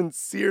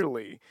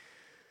sincerely.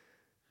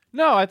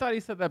 No, I thought he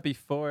said that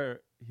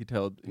before he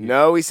told.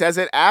 No, he says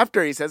it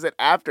after. He says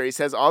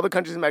all the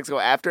countries in Mexico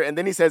after, and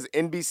then he says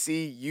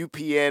NBC,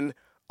 UPN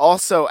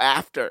also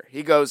after.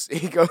 He goes,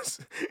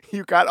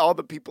 you got all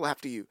the people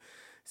after you.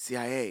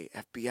 CIA,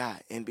 FBI,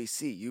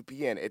 NBC,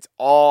 UPN. It's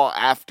all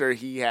after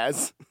he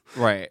has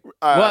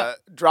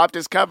dropped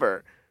his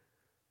cover.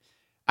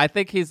 I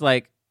think he's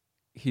like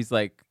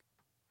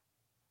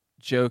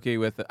joking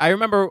with it. I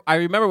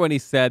remember when he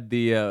said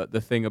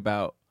the thing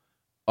about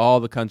all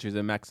the countries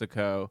in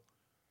Mexico.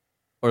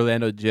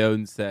 Orlando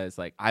Jones says,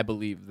 I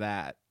believe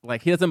that.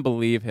 He doesn't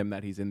believe him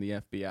that he's in the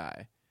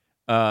FBI.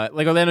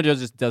 Orlando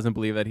Jones just doesn't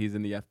believe that he's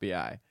in the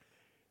FBI.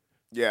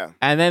 Yeah.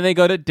 And then they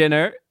go to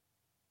dinner.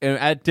 And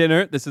at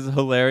dinner, this is a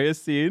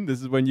hilarious scene.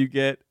 This is when you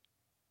get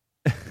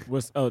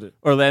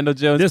Orlando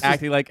Jones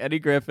acting like Eddie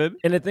Griffin.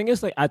 And the thing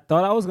is, I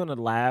thought I was going to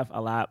laugh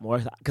a lot more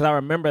because I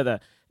remember the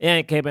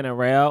Ian Cabin and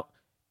Rail,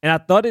 and I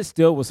thought it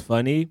still was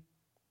funny,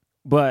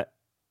 but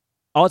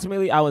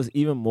ultimately I was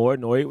even more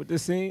annoyed with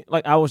this scene.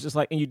 I was just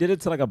and you did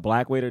it to a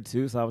black waiter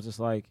too, so I was just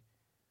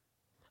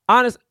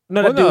honest.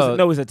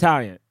 No, he's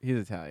Italian. He's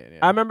Italian. Yeah.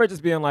 I remember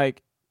just being I'm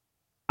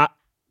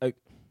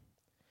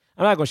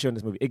not going to show in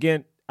this movie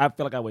again. I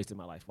feel like I wasted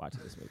my life watching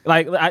this movie.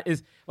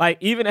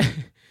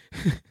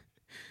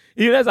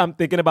 Even as I'm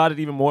thinking about it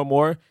even more and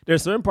more,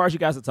 there's certain parts you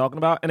guys are talking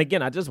about. And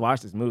again, I just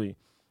watched this movie.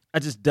 I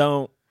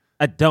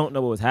don't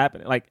know what was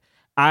happening.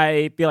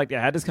 I feel like they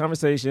had this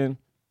conversation.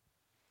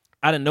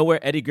 Out of nowhere,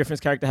 Eddie Griffin's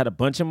character had a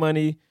bunch of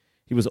money.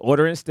 He was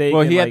ordering steak.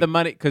 Well, he had the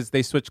money because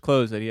they switched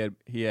clothes, and he had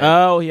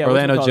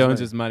Orlando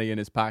Jones's money in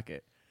his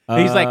pocket.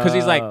 He's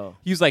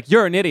like,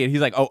 you're an idiot. He's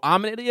like, oh,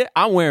 I'm an idiot.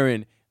 I'm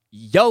wearing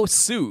yo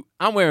suit.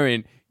 I'm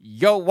wearing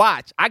yo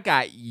watch. I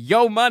got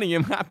yo money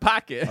in my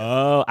pocket.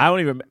 Oh, I don't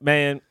even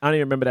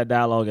remember that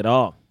dialogue at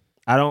all.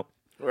 I don't.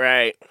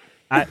 Right.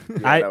 That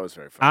was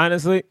very funny.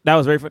 Honestly, that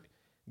was very funny,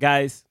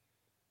 guys.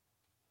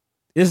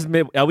 This is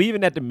are we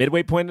even at the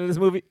midway point of this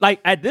movie?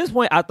 At this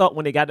point, I thought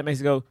when they got to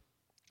Mexico,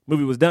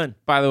 movie was done.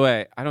 By the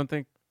way, I don't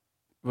think.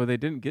 Well, they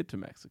didn't get to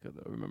Mexico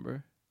though.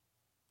 Remember?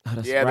 Oh,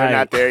 that's yeah, right. They're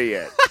not there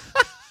yet.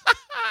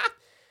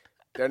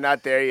 They're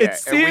not there yet,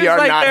 It and we seems are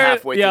like not they're-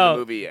 halfway through yo. the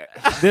movie yet.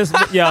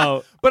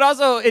 But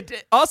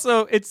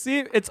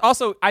it's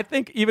I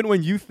think even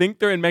when you think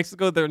they're in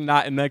Mexico, they're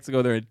not in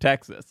Mexico, they're in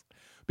Texas.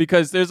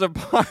 Because there's a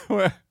part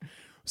where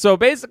so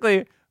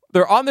basically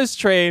they're on this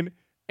train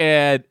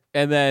and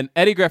then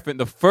Eddie Griffin,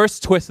 the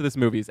first twist of this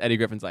movie is Eddie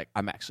Griffin's like,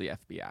 I'm actually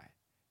FBI.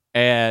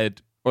 And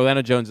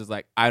Orlando Jones is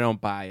like, I don't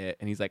buy it.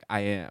 And he's like,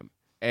 I am.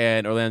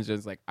 And Orlando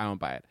Jones is like, I don't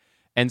buy it.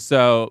 And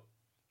so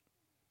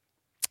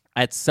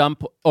at some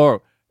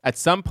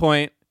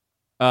point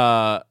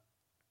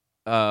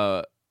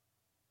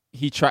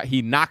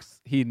he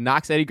knocks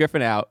Eddie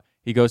Griffin out.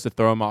 He goes to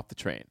throw him off the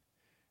train.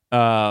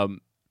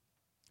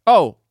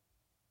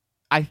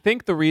 I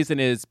think the reason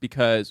is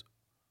because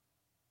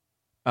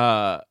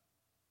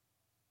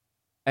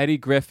Eddie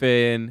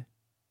Griffin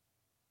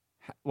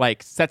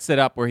like sets it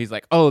up where he's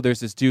like, oh,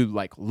 there's this dude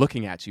like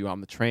looking at you on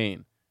the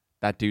train.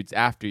 That dude's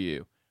after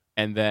you.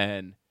 And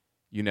then,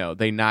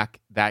 they knock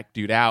that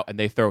dude out and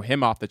they throw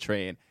him off the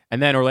train.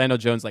 And then Orlando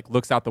Jones like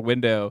looks out the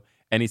window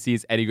and he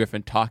sees Eddie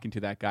Griffin talking to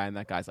that guy. And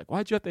that guy's like,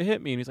 why'd you have to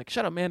hit me? And he's like,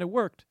 shut up, man, it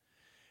worked.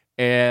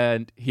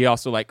 And he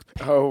also like,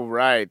 Oh,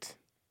 right.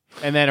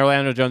 and then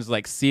Orlando Jones is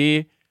like,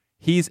 see,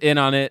 he's in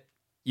on it.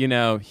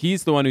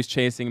 He's the one who's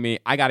chasing me.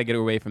 I got to get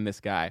away from this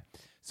guy.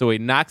 So he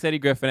knocks Eddie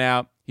Griffin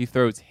out. He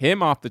throws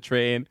him off the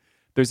train.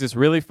 There's this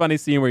really funny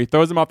scene where he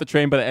throws him off the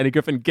train, but Eddie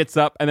Griffin gets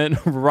up and then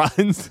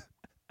runs,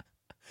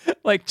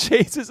 like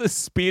chases a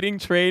speeding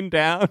train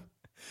down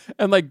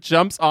and like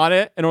jumps on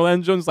it. And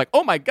Orlando Jones is like,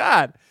 oh my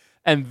God.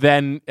 And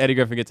then Eddie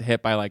Griffin gets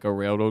hit by like a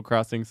railroad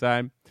crossing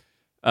sign.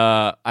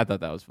 I thought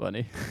that was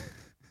funny.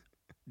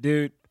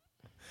 Dude.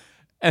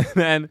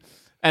 And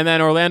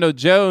then Orlando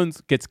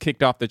Jones gets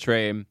kicked off the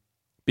train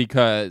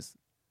because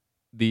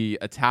the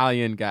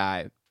Italian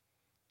guy,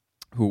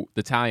 the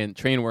Italian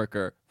train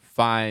worker,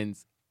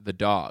 finds the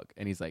dog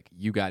and he's like,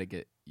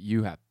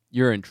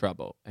 you're in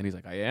trouble. And he's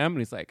like, I am. And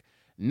he's like,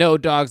 no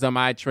dogs on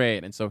my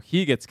train. And so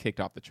he gets kicked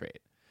off the train.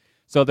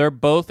 So they're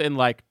both in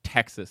like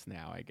Texas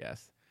now, I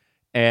guess.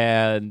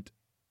 And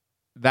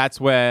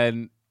that's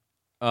when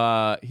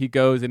he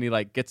goes and he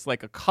like gets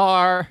like a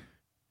car.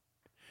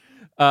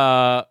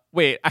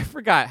 Wait, I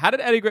forgot. How did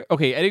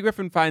Eddie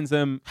Griffin finds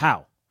him?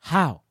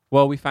 How?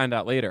 Well, we find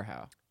out later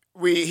how.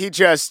 He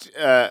just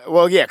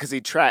because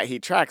he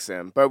tracks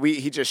him, but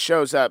he just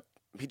shows up.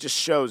 He just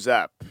shows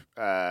up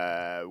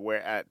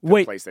where at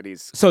the place that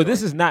he's. So going.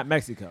 this is not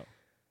Mexico.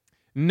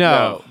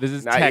 No, this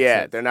is not Texas.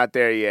 yet. They're not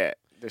there yet.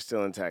 They're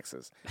still in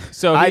Texas.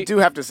 So I do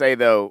have to say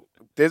though,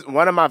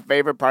 one of my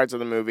favorite parts of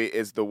the movie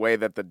is the way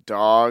that the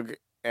dog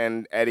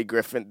and Eddie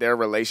Griffin, their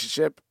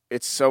relationship.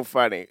 It's so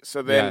funny.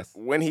 So then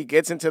when he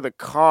gets into the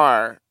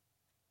car,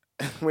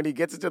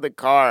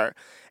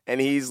 and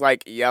he's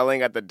like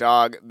yelling at the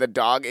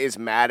dog is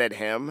mad at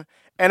him.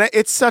 And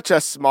it's such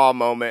a small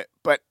moment,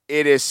 but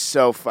it is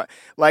so fun.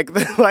 Like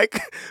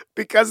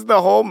because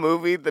the whole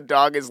movie, the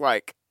dog is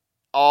like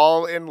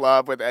all in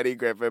love with Eddie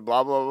Griffin,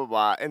 blah, blah, blah,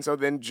 blah. And so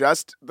then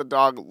just the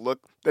dog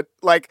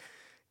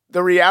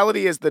the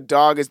reality is the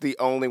dog is the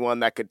only one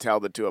that could tell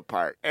the two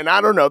apart. And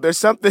I don't know, there's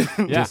something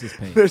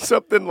there's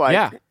something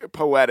like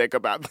poetic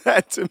about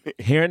that to me.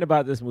 Hearing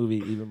about this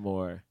movie even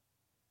more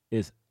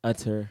is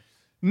utter.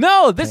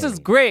 No, this is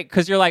great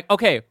because you're like,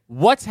 okay,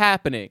 what's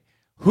happening?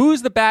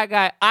 Who's the bad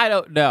guy? I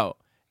don't know.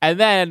 And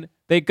then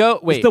they go,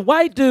 wait. It's the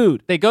white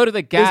dude. They go to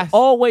the gas. It's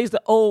always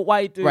the old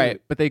white dude.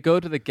 Right, but they go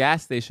to the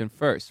gas station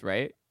first,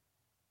 right?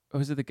 Or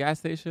is it the gas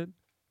station?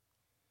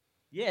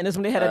 Yeah, and this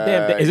when they had a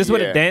damn. Is this where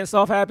the dance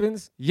off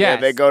happens? Yes.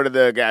 Yeah, they go to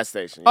the gas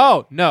station. Yeah.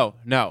 Oh, no.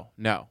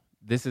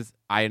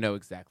 I know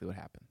exactly what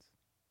happens.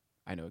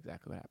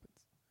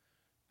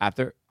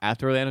 After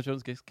Orlando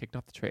Jones gets kicked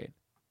off the train,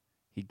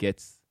 he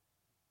gets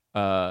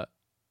a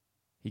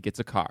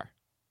car.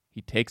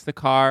 He takes the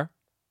car.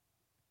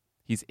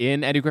 He's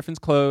in Eddie Griffin's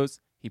clothes.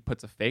 He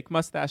puts a fake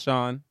mustache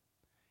on.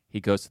 He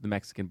goes to the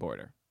Mexican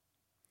border.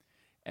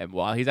 And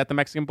while he's at the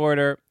Mexican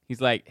border, he's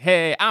like,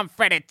 hey, I'm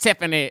Freddie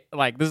Tiffany.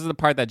 Like, this is the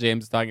part that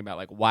James is talking about.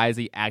 Like, why is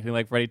he acting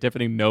like Freddie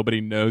Tiffany? Nobody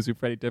knows who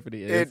Freddie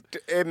Tiffany is.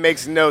 It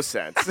makes no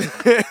sense.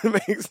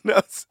 It makes no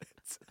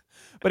sense.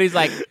 But he's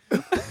like,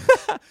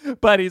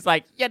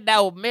 you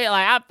know me,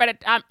 like,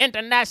 I'm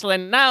internationally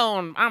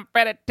known. I'm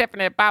Freddie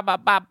Tiffany, blah, blah,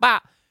 blah, blah.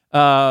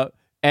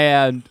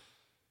 And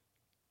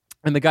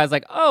the guy's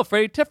like, oh,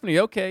 Freddie Tiffany,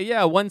 okay,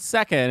 yeah, 1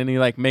 second. And he,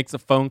 like, makes a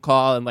phone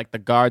call, and, like, the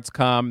guards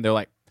come. They're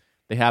like,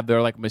 they have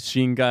their, like,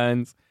 machine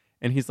guns.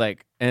 And he's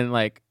like,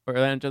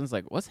 Orlando Jones is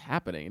like, what's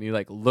happening? And he,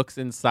 like, looks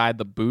inside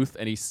the booth,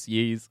 and he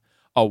sees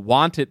a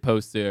wanted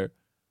poster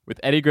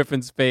with Eddie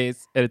Griffin's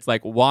face, and it's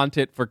like,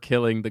 wanted for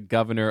killing the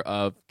governor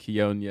of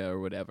Kionia or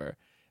whatever.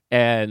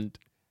 And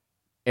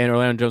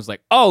Orlando Jones is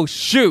like, oh,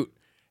 shoot.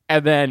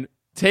 And then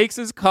takes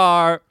his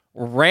car,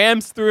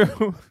 rams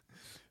through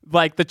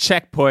like the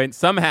checkpoint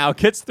somehow,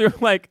 gets through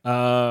gets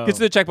to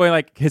the checkpoint,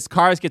 like his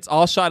car gets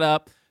all shot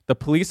up.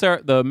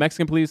 The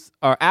Mexican police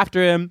are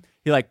after him.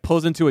 He like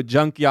pulls into a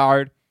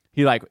junkyard.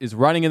 He like is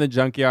running in the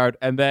junkyard,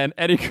 and then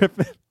Eddie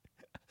Griffin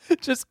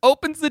just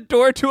opens the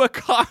door to a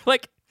car.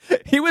 Like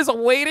He was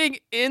waiting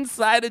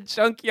inside a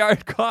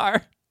junkyard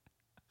car,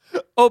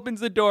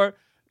 opens the door,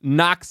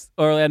 knocks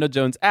Orlando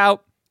Jones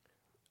out.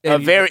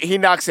 He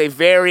knocks a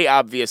very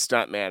obvious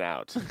stuntman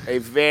out.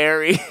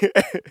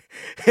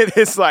 It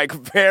is like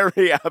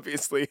very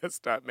obviously a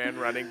stuntman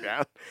running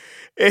down.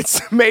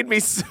 It's made me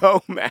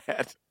so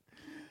mad.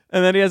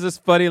 And then he has this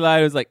funny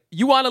line. It's like,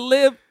 you want to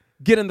live?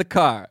 Get in the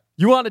car.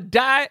 You want to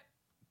die?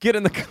 Get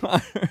in the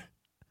car.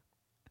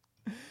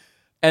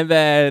 And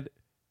then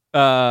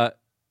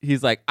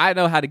he's like, I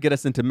know how to get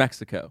us into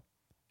Mexico.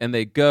 And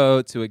they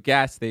go to a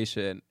gas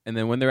station. And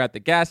then when they're at the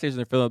gas station,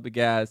 they're filling up the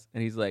gas.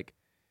 And he's like,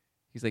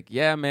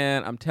 yeah,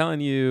 man, I'm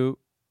telling you.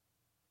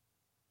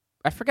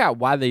 I forgot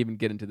why they even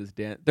get into this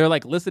dance. They're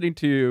like listening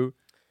to.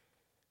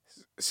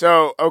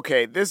 So,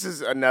 okay, this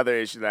is another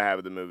issue that I have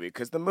with the movie.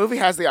 Because the movie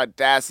has the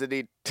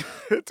audacity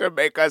to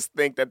make us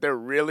think that they're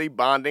really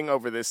bonding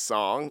over this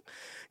song.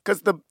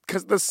 Because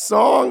the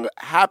song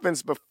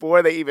happens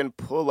before they even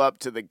pull up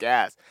to the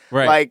gas.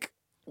 Right. Like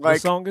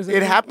what song is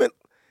it happened.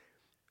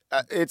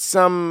 It's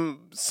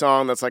some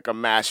song that's like a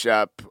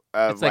mashup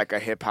of It's like a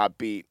hip hop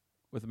beat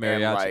with and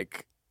mariachi.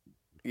 like,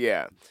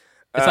 yeah,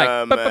 It's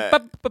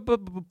like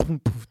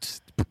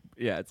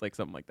yeah, it's like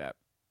something like that.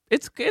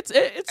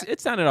 It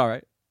sounded all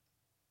right.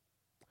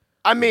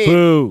 I mean,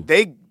 Boo.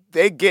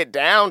 they get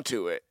down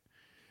to it.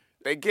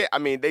 They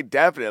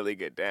definitely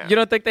get down. You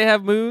don't think they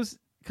have moves?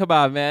 Come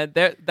on, man.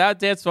 That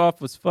dance off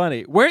was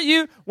funny. Weren't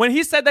you, when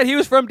he said that he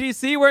was from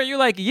DC, weren't you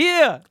like,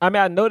 yeah? I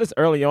mean, I noticed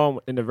early on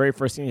in the very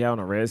first scene he had on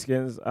a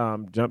Redskins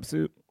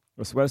jumpsuit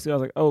or sweatsuit. I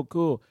was like, oh,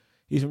 cool.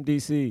 He's from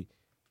DC.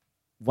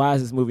 Why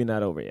is this movie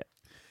not over yet?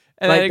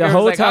 And Like, then the the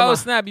whole like, time oh, I-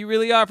 snap, you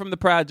really are from the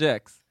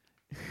projects.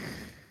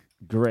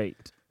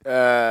 Great.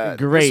 Great.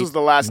 Great. This was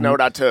the last note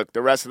I took.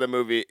 The rest of the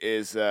movie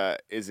is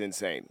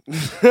insane.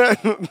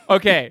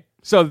 Okay,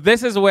 so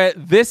this is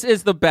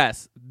the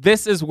best.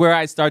 This is where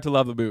I start to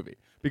love the movie.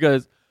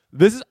 Because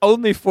this is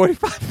only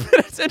 45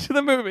 minutes into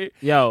the movie.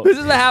 Yo. This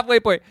is the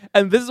halfway point.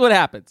 And this is what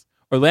happens.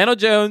 Orlando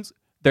Jones,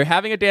 they're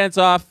having a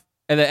dance-off,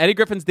 and then Eddie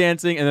Griffin's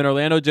dancing, and then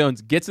Orlando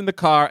Jones gets in the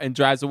car and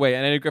drives away.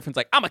 And Eddie Griffin's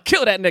like, I'm going to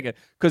kill that nigga.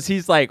 Because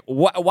he's like,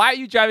 why are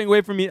you driving away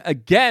from me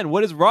again?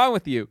 What is wrong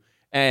with you?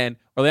 And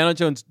Orlando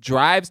Jones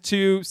drives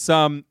to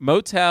some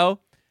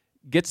motel,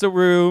 gets a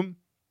room.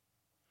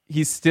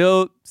 He's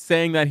still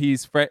saying that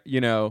he's,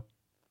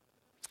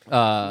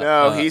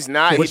 no, he's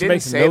not. He which didn't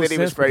makes say no that he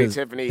was sense Freddie because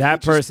Tiffany.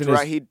 that person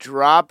is- he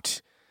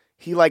dropped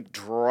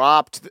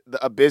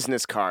a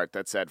business card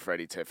that said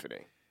Freddie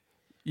Tiffany.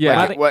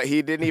 yeah. Like,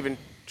 he didn't even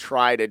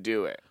try to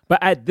do it.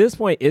 But at this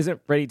point,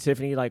 isn't Freddie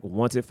Tiffany like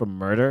wanted for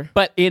murder?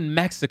 But in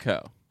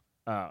Mexico.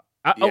 Oh,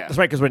 Yeah. that's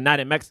right, because we're not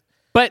in Mexico.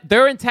 But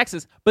they're in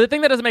Texas. But the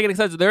thing that doesn't make any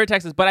sense is they're in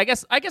Texas. But I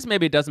guess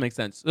maybe it does make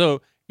sense.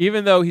 So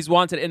even though he's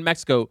wanted in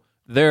Mexico,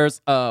 there's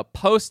a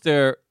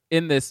poster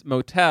in this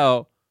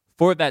motel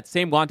for that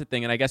same wanted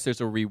thing. And I guess there's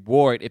a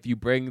reward. If you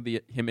bring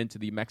him into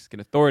the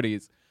Mexican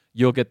authorities,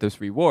 you'll get this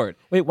reward.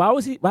 Wait, why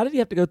did he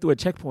have to go through a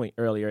checkpoint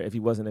earlier if he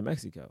wasn't in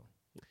Mexico?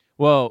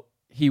 Well,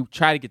 he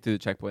tried to get through the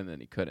checkpoint and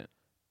then he couldn't.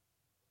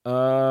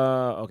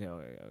 Okay.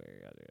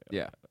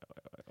 Yeah.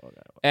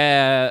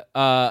 And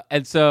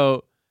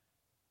so,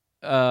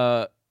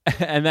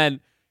 and then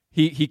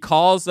he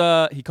calls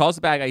the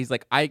bad guy. He's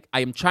like, I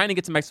am trying to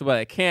get to Mexico, but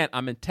I can't.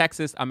 I'm in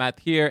Texas. I'm at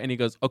here. And he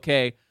goes,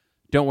 okay,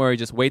 don't worry.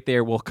 Just wait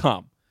there. We'll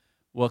come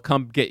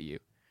get you.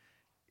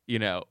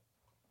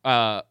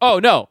 Oh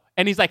no.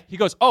 And he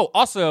goes, oh,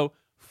 also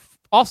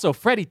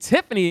Freddie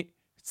Tiffany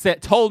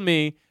told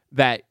me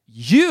that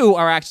you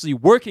are actually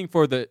working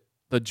for the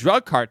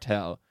drug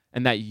cartel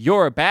and that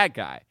you're a bad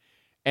guy.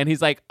 And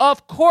he's like,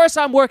 of course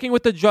I'm working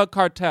with the drug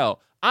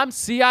cartel. I'm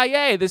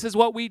CIA. This is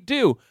what we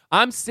do.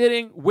 I'm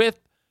standing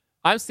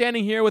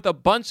here with a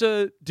bunch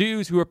of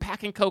dudes who are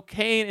packing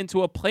cocaine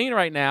into a plane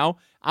right now.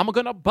 I'm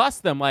going to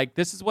bust them. Like,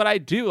 this is what I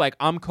do. Like,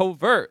 I'm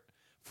covert.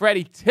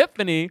 Freddie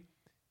Tiffany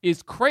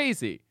is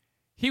crazy.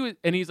 He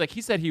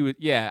said he was,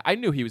 yeah, I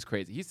knew he was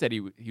crazy. He said he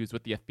was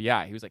with the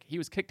FBI. He was like, he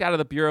was kicked out of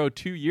the bureau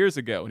 2 years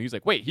ago. And he was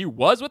like, wait, he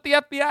was with the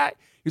FBI?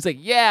 He was like,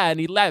 yeah, and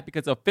he left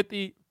because of a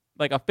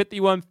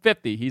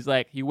 5150. He's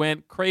like, he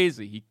went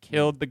crazy. He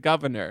killed the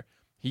governor.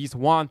 He's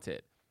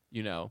wanted,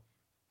 And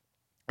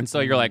so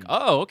you're like,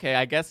 oh, okay,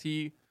 I guess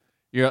then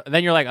you're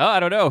like, oh, I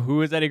don't know.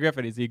 Who is Eddie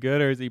Griffin? Is he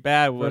good or is he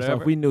bad? First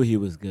Whatever. off, we knew he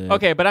was good.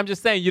 Okay, but I'm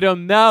just saying, you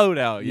don't know,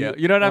 though.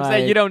 You know what I'm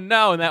saying? You don't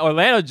know. And that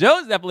Orlando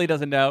Jones definitely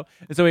doesn't know.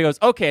 And so he goes,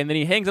 okay. And then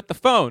he hangs up the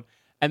phone.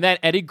 And then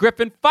Eddie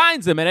Griffin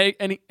finds him. And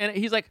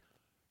he's like,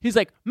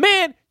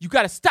 man, you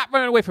got to stop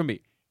running away from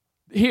me.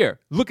 Here,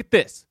 look at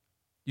this.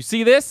 You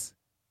see this?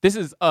 This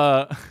is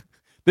a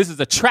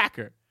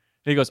tracker.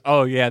 And he goes,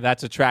 oh, yeah,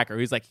 that's a tracker.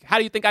 He's like, how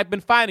do you think I've been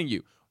finding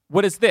you?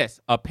 What is this?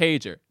 A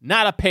pager.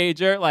 Not a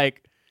pager.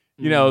 Like,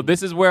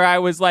 this is where I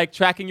was like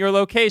tracking your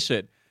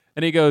location.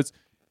 And he goes,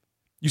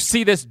 you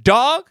see this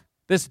dog?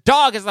 This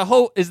dog is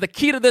the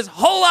key to this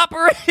whole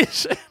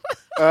operation.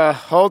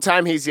 Whole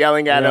time he's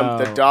yelling at him,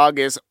 the dog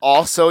is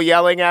also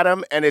yelling at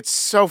him, and it's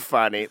so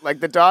funny. Like,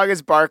 the dog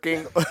is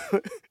barking.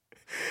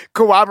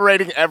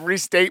 corroborating every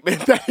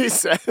statement that he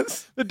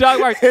says. The dog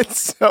barks.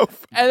 It's so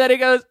And then he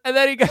goes,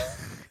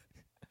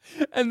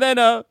 and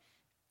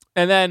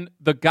then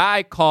the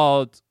guy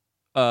called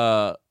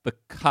the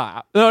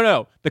cop.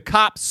 No, the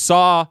cops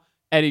saw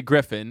Eddie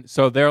Griffin,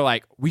 so they're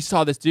like, we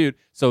saw this dude.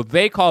 So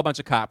they call a bunch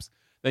of cops.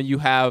 Then you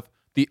have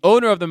the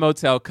owner of the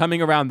motel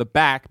coming around the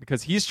back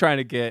because he's trying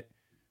to get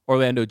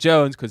Orlando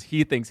Jones because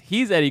he thinks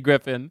he's Eddie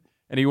Griffin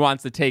and he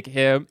wants to take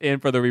him in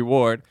for the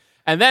reward.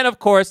 And then, of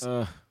course,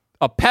 a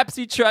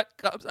Pepsi truck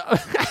comes up.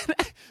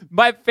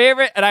 My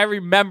favorite, and I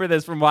remember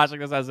this from watching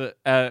this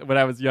when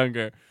I was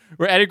younger,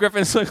 where Eddie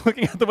Griffin's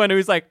looking out the window.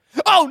 He's like,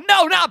 "Oh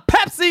no, not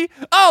Pepsi!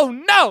 Oh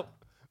no,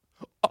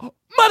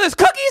 Mother's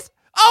cookies!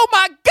 Oh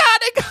my God,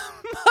 they got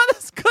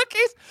Mother's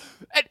cookies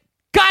and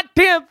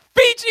goddamn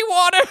Fiji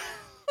water!"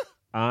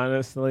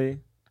 Honestly,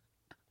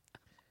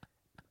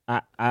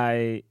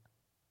 I've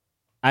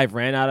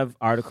ran out of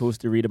articles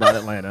to read about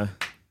Atlanta.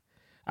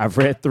 I've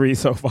read 3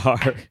 so far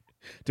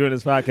doing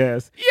this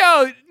podcast.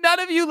 Yo, none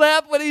of you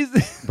laugh when he's...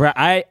 Bruh,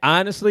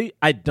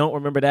 I don't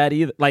remember that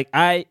either.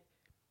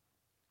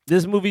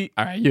 This movie...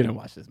 All right, you didn't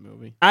watch this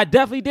movie. I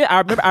definitely did.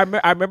 I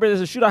remember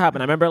there's a shootout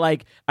happened. I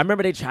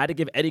remember they tried to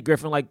give Eddie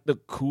Griffin the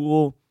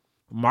cool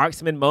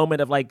marksman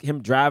moment of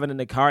him driving in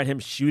the car and him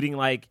shooting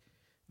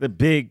the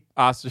big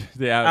Ostrich.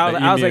 Yeah,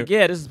 I was like,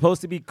 yeah, this is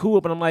supposed to be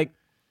cool, but I'm like,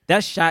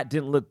 that shot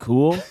didn't look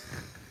cool.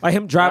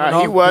 Him driving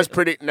off. He was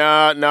pretty.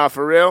 Nah,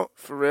 for real.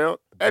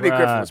 Eddie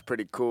Griffin was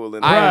pretty cool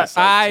in the last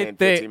 10,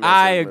 15 minutes.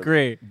 I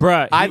agree.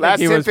 Bruh, I think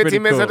he was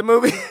 15 minutes cool. of the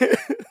movie.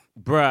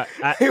 Bruh,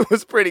 he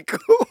was pretty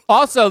cool.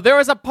 Also, there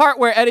was a part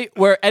where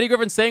Eddie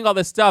Griffin's saying all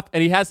this stuff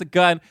and he has the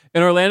gun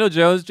and Orlando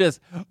Jones just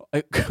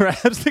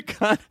grabs the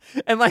gun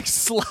and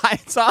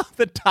slides off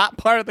the top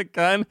part of the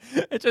gun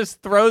and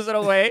just throws it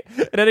away.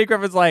 And Eddie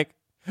Griffin's like,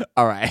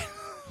 all right.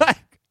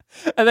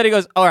 And then he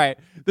goes, all right,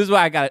 this is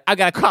what I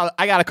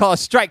gotta call a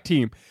strike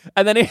team.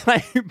 And then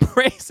he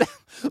breaks out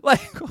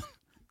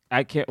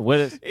I can't. What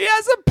is? He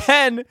has a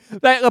pen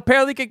that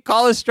apparently can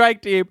call a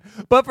strike team,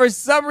 but for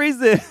some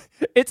reason,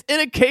 it's in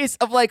a case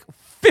of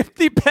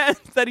 50 pens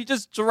that he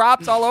just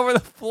drops all over the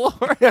floor.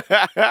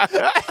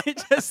 He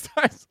just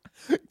starts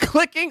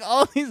clicking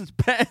all these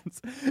pens.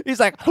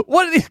 He's like,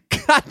 what are these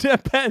goddamn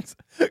pens?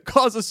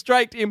 Calls a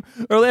strike team.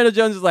 Orlando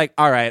Jones is like,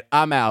 all right,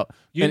 I'm out.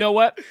 You know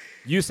what?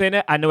 You saying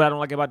that, I know what I don't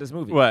like about this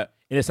movie. What?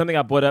 And it's something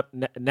I brought up.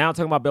 Now I'm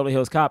talking about Beverly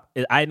Hills Cop.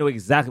 I know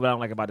exactly what I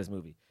don't like about this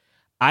movie.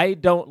 I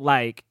don't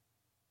like...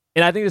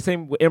 And I think the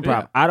same with improv.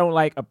 Yeah. I don't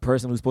like a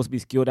person who's supposed to be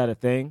skilled at a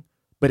thing,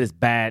 but is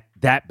bad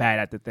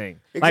at the thing.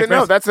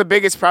 No, that's the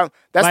biggest problem.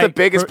 That's the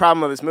biggest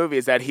problem of this movie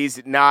is that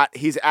he's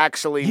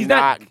actually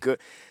not good.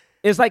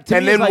 It's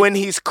and then when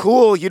he's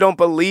cool, you don't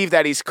believe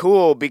that he's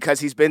cool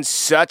because he's been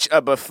such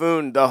a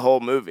buffoon the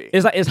whole movie.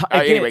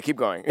 Anyway, keep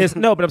going. But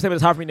I'm saying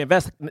it's hard for me to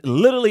invest.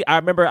 Literally, I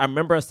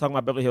remember us talking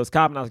about Beverly Hills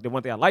Cop, and I was like, the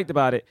one thing I liked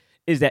about it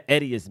is that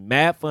Eddie is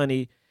mad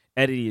funny.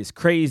 Eddie is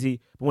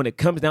crazy, but when it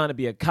comes down to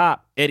be a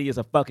cop, Eddie is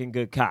a fucking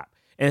good cop.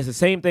 And it's the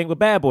same thing with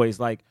Bad Boys.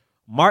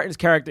 Martin's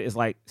character is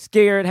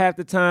scared half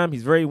the time.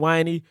 He's very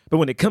whiny, but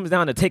when it comes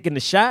down to taking the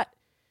shot,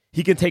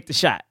 he can take the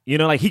shot.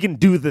 He can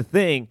do the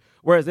thing.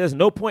 Whereas there's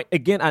no point.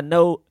 Again, I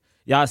know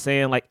y'all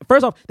saying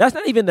first off, that's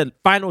not even the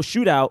final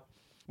shootout,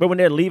 but when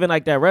they're leaving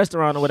that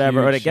restaurant or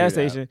whatever, or the gas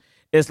station,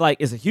 it's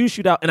it's a huge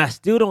shootout, and I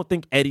still don't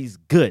think Eddie's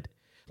good.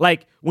 When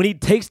he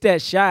takes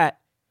that shot,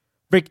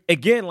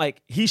 again,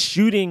 he's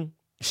shooting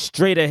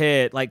straight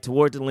ahead,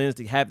 towards the lens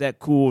to have that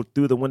cool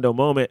through the window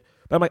moment.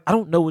 But I'm I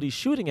don't know what he's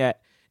shooting at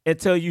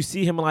until you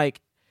see him I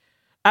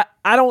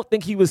don't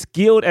think he was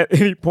skilled at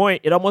any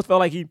point. It almost felt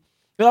like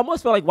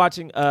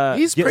watching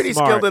he's Get pretty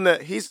Smart. skilled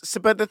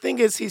but the thing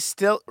is he's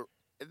still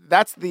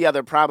that's the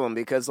other problem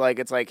because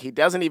it's he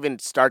doesn't even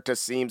start to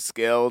seem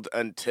skilled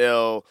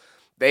until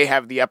they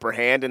have the upper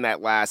hand in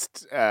that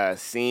last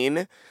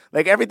scene.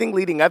 Everything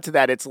leading up to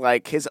that, it's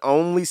his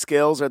only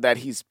skills are that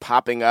he's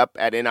popping up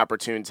at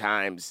inopportune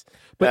times.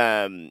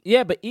 But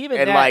but even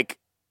and that,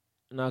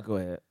 no, go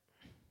ahead.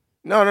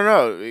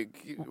 No.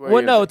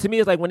 Well, no. To me,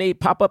 it's when they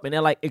pop up and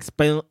they're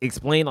explain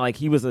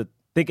he was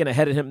thinking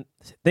ahead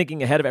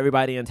of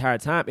everybody the entire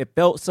time. It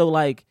felt so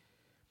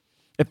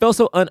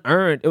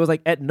unearned. It was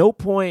at no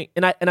point,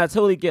 and I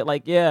totally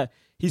get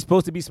he's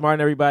supposed to be smart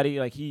than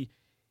everybody.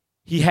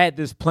 He had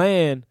this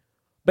plan,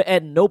 but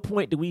at no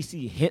point do we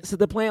see hints of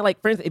the plan.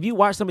 For instance, if you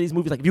watch some of these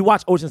movies, if you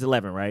watch Ocean's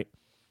 11, right?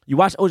 You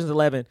watch Ocean's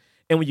 11,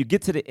 and when you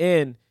get to the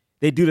end,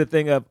 they do the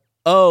thing of,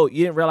 oh,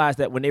 you didn't realize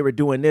that when they were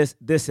doing this,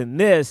 and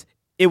this,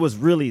 it was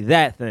really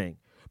that thing.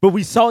 But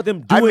we saw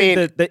them doing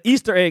the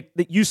Easter egg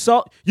that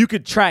you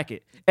could track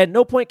it. At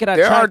no point could I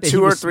track that he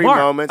was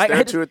smart. There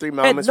are 2 or 3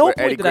 moments no where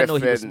point Eddie did I know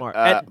he was Griffin smart.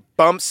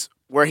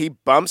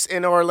 bumps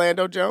into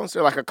Orlando Jones.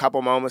 There are a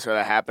couple moments where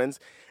that happens.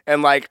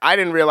 And I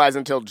didn't realize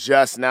until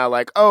just now,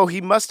 oh,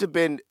 he must have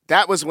been,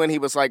 that was when he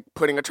was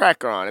putting a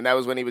tracker on, and that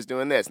was when he was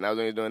doing this, and that was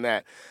when he was doing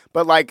that.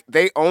 But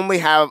they only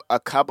have a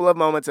couple of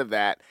moments of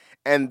that,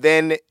 and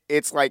then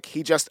it's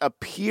he just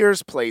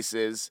appears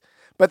places,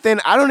 But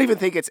then I don't even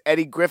think it's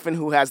Eddie Griffin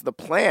who has the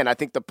plan. I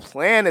think the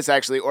plan is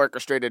actually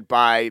orchestrated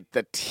by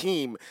the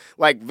team.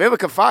 Like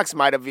Vivica Fox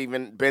might have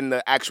even been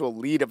the actual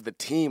lead of the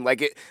team.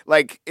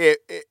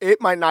 It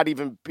might not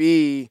even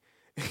be,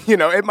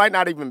 it might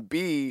not even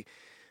be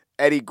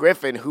Eddie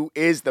Griffin who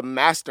is the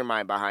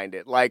mastermind behind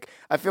it. Like,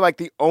 I feel like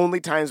the only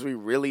times we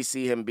really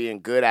see him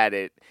being good at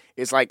it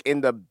is like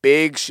in the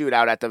big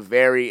shootout at the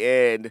very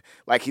end.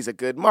 Like, he's a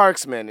good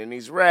marksman and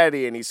he's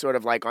ready and he's sort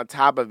of like on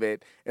top of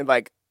it. And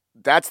like,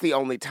 that's the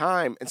only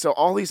time. And so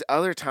all these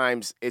other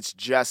times, it's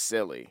just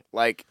silly.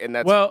 Like, and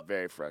that's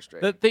very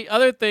frustrating. The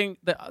other thing,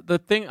 the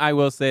thing I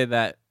will say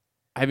that,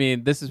 I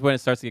mean, this is when it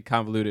starts to get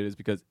convoluted, is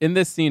because in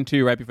this scene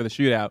too, right before the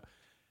shootout,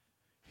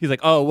 he's like,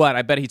 oh, what?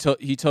 I bet he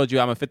told you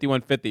I'm a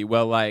 5150.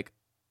 Well, like,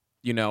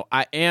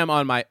 I am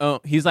on my own.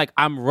 He's like,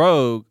 I'm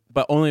rogue,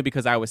 but only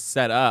because I was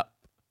set up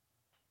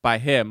by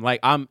him.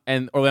 Like,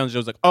 and Orlando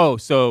Jones like, oh,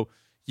 so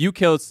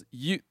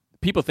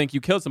people think you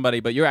killed somebody,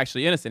 but you're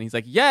actually innocent. He's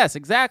like, yes,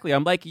 exactly.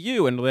 I'm like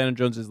you. And Orlando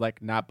Jones is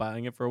like not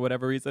buying it for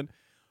whatever reason.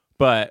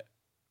 But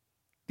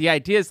the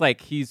idea is like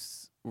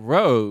he's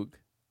rogue,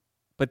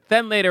 but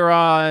then later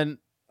on,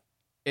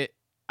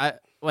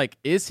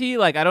 is he?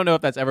 Like, I don't know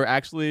if that's ever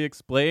actually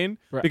explained.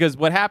 Right. Because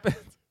what happens...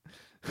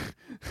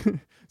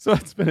 So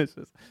let's finish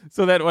this.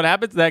 So then what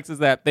happens next is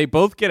that they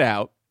both get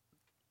out.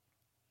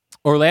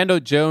 Orlando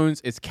Jones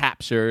is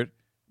captured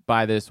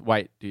by this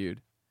white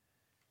dude.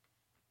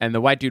 And the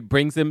white dude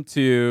brings him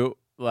to,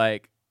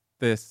 like,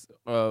 this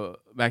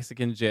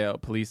Mexican jail,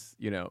 police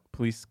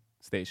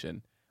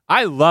station.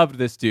 I loved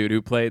this dude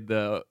who played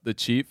the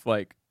chief,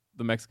 like,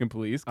 the Mexican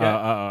police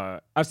guy.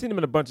 I've seen him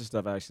in a bunch of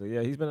stuff, actually.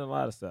 Yeah, he's been in a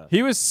lot of stuff.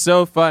 He was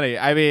so funny.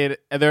 I mean,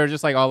 they're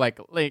just like all like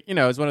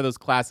it's one of those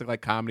classic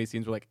like comedy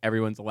scenes where like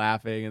everyone's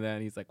laughing, and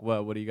then he's like,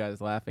 "What? What are you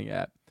guys laughing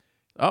at?"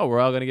 Oh, we're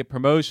all gonna get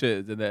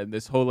promotions, and then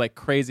this whole like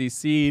crazy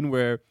scene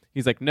where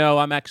he's like, "No,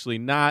 I'm actually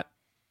not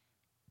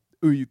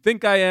who you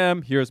think I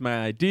am. Here's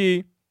my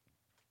ID,"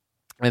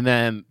 and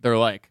then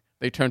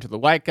they turn to the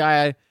white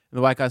guy, and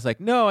the white guy's like,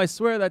 "No, I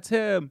swear that's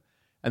him,"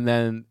 and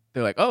then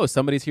they're like, oh,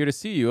 somebody's here to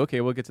see you.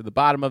 Okay, we'll get to the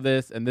bottom of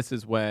this. And this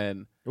is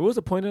when... What was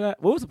the point of that?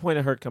 What was the point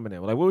of her coming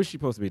in? Like, what was she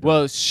supposed to be doing?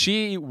 Well,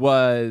 she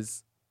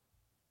was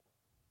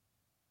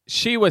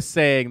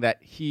saying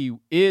that he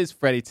is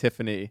Freddie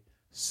Tiffany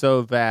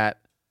so that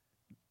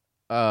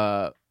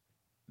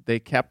they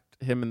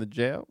kept him in the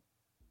jail.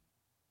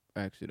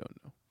 I actually don't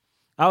know.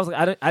 I was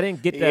like, I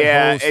didn't get that.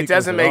 Yeah, whole it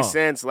doesn't make all.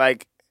 sense.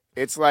 Like,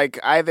 it's like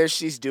either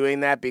she's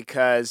doing that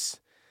because...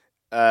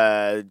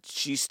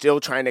 she's still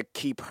trying to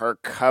keep her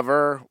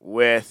cover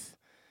with,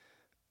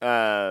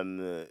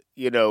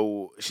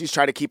 she's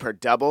trying to keep her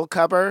double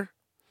cover.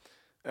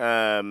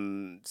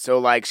 So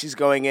like she's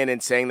going in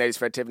and saying that he's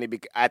Fred Tiffany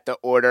at the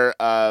order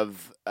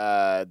of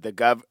not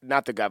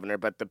the governor,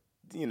 but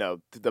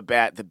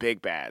the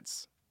big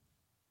bads.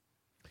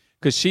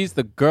 Because she's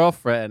the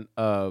girlfriend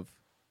of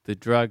the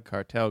drug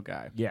cartel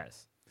guy.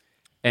 Yes,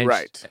 and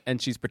right. And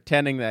she's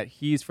pretending that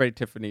he's Freddie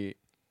Tiffany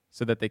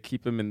so that they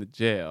keep him in the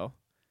jail.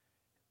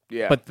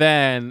 Yeah. But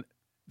then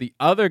the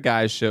other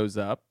guy shows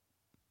up,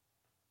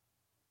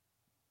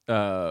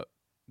 the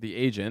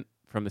agent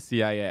from the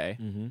CIA.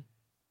 Mm-hmm.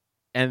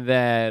 And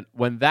then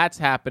when that's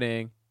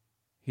happening,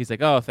 he's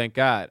like, oh, thank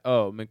God.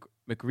 Oh,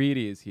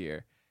 McReady is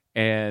here.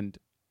 And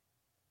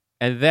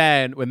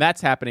then when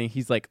that's happening,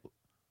 he's like,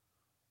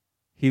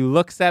 he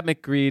looks at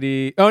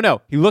McReady. Oh,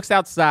 no, he looks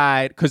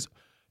outside because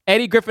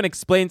Eddie Griffin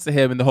explains to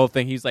him in the whole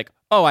thing. He's like,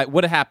 oh,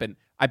 what happened?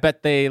 I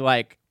bet they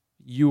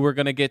you were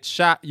going to get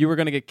shot, you were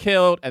going to get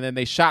killed, and then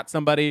they shot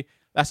somebody.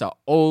 That's an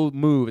old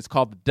move. It's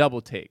called the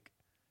double take.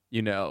 He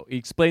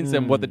explains to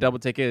them what the double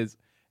take is.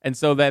 And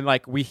so then,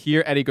 we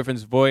hear Eddie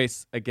Griffin's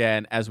voice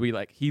again as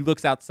he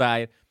looks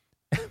outside.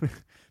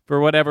 For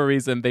whatever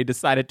reason, they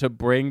decided to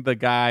bring the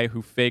guy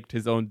who faked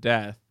his own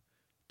death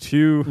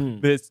to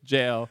this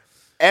jail.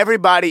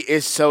 Everybody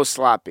is so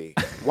sloppy.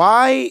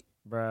 Why?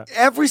 Bruh.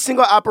 Every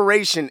single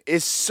operation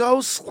is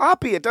so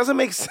sloppy. It doesn't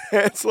make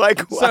sense.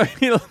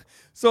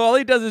 So all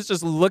he does is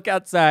just look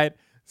outside,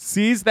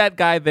 sees that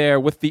guy there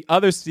with the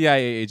other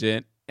CIA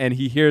agent, and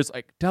he hears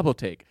double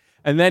take.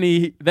 And then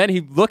he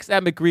looks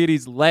at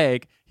McReady's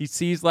leg. He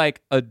sees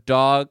a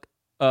dog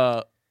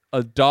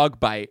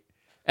bite,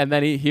 and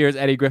then he hears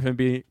Eddie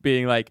Griffin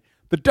being like,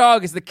 "The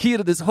dog is the key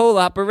to this whole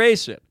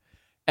operation."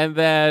 And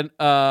then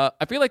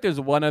I feel like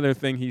there's one other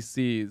thing he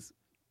sees,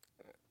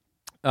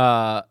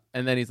 and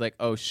then he's like,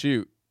 "Oh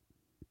shoot."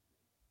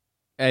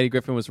 Eddie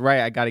Griffin was right.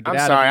 I got to get out of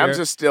here. I'm sorry. I'm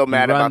just still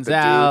mad about the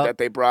dude that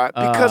they brought.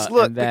 Because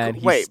look, hear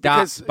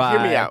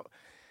me out.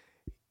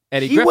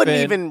 He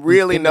wouldn't even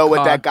really know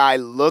what that guy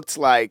looked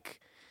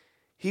like.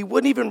 He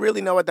wouldn't even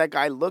really know what that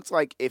guy looked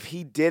like if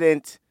he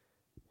didn't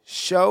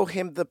show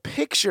him the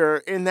picture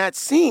in that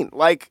scene.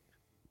 Okay,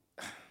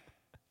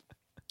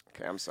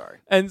 I'm sorry.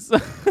 And so,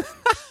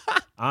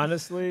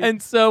 honestly,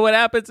 and so what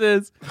happens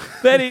is,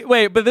 but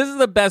this is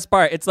the best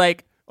part. It's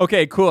like,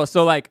 okay, cool.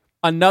 So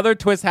another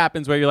twist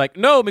happens where you're like,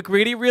 no,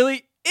 McReady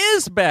really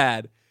is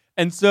bad.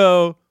 And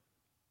so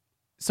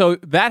so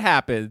that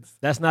happens.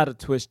 That's not a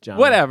twist, John.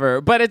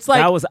 Whatever, but it's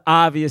like that was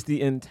obvious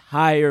the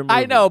entire movie.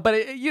 I know, but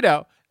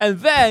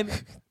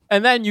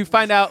and then you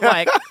find out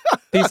like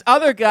these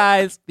other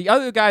guys, the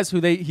other guys who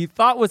he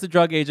thought was the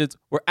drug agents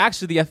were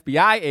actually the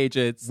FBI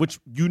agents, which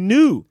you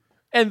knew.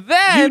 And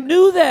then you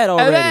knew that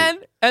already.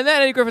 And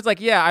then Eddie Griffin's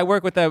like, yeah, I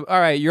work with them. All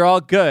right, you're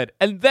all good.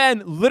 And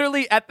then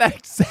literally at that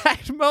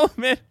exact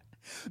moment,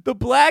 the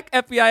black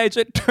FBI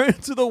agent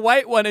turns to the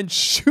white one and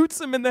shoots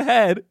him in the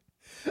head.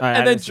 Right,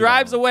 and then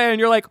drives away, and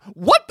you're like,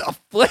 what the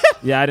flip?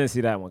 Yeah, I didn't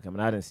see that one coming.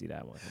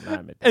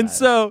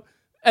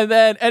 And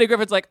then Eddie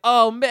Griffin's like,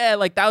 oh man,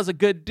 like that was a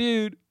good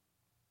dude.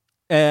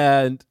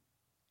 And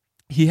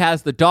he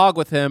has the dog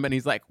with him, and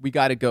he's like, we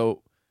got to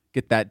go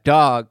get that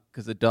dog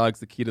because the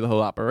dog's the key to the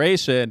whole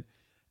operation.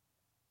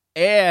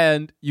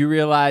 And you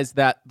realize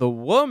that the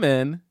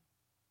woman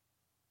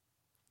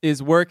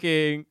is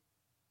working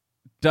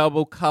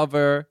double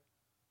cover,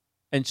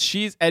 and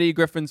she's Eddie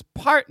Griffin's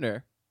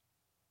partner.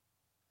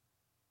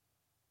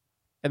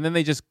 And then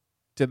they just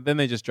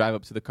drive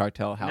up to the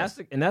cartel house.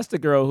 And that's the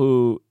girl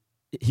who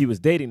he was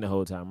dating the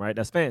whole time, right?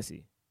 That's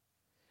Fancy.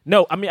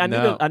 No, I mean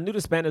I knew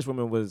the Spanish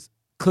woman was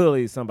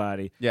clearly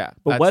somebody. Yeah,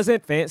 but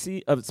wasn't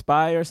Fancy a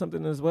spy or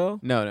something as well?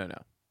 No.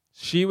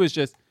 She was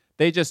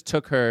they just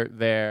took her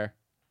there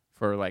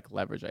for like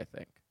leverage, I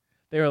think.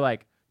 They were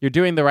like, you're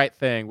doing the right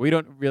thing. We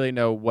don't really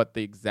know what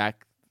the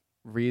exact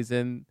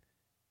reason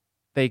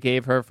they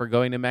gave her for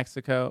going to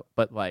Mexico,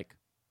 but like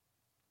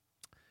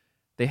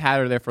they had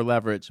her there for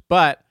leverage.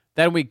 But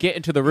then we get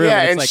into the room.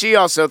 Yeah, and like, she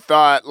also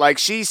thought, like,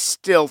 she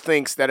still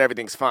thinks that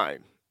everything's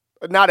fine.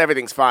 Not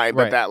everything's fine,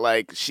 but that,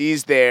 like,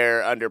 she's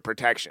there under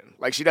protection.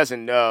 Like, she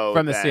doesn't know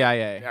from the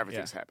CIA.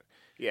 Everything's happening.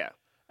 Yeah.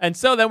 And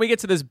so then we get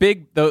to this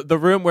big, the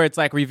room where it's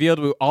like revealed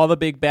who all the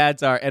big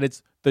bads are, and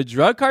it's the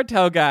drug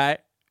cartel guy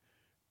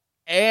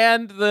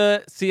and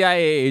the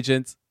CIA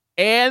agents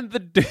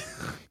and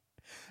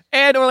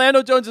and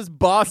Orlando Jones's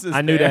bosses.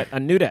 I knew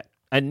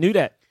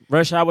that.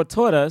 Rush Hour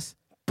taught us.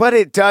 But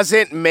it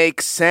doesn't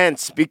make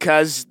sense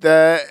because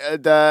the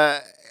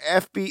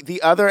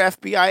other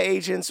FBI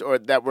agents or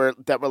that were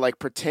like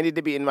pretending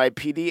to be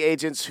NYPD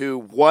agents, who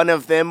one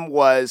of them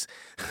was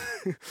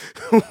a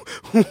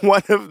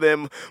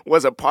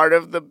part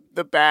of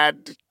the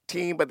bad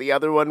team, but the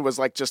other one was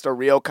like just a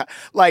real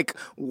like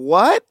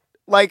what?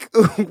 Like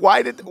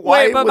why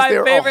was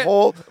there a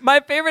whole?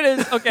 My favorite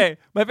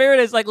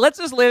is like, let's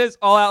just lay this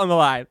all out on the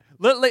line.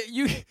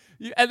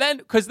 And then,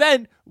 because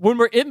then when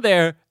we're in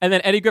there, and then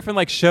Eddie Griffin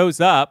like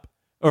shows up,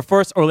 or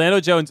first Orlando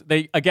Jones,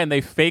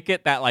 they fake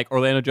it that like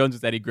Orlando Jones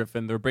is Eddie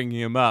Griffin. They're bringing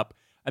him up,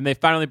 and they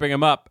finally bring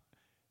him up,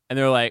 and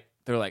they're like,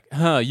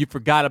 huh, you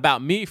forgot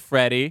about me,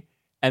 Freddie.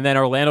 And then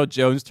Orlando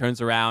Jones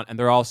turns around, and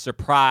they're all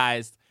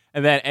surprised.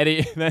 And then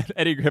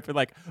Eddie Griffin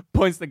like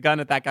points the gun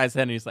at that guy's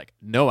head, and he's like,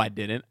 no, I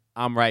didn't.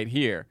 I'm right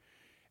here.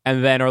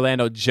 And then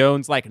Orlando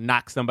Jones like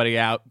knocks somebody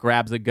out,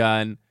 grabs a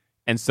gun.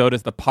 And so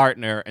does the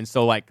partner. And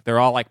so, like, they're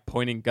all, like,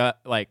 pointing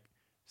like,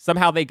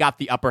 somehow they got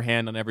the upper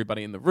hand on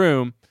everybody in the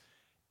room.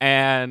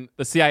 And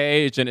the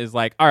CIA agent is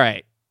like, all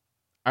right,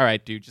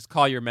 dude, just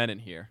call your men in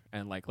here.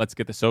 And, like, let's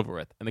get this over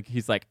with. And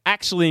he's like,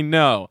 actually,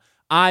 no.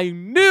 I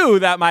knew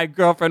that my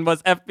girlfriend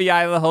was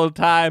FBI the whole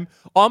time.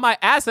 All my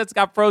assets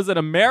got frozen in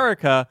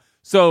America.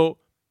 So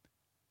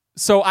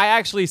I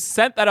actually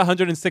sent that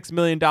 $106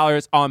 million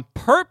on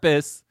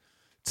purpose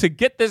to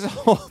get this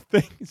whole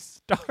thing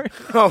started.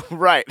 Oh,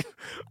 right.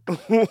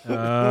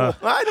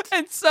 What?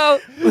 And so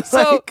here's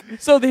all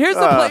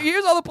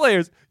the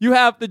players. You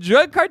have the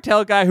drug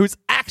cartel guy who's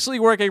actually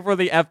working for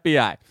the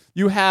FBI.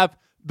 You have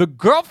the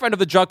girlfriend of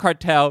the drug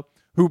cartel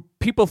who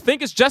people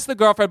think is just the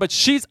girlfriend, but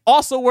she's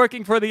also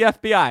working for the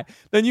FBI.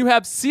 Then you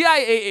have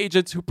CIA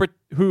agents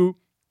who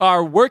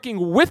are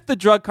working with the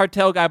drug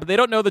cartel guy, but they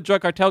don't know the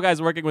drug cartel guy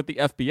is working with the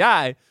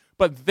FBI,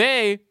 but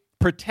they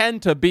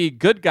pretend to be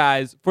good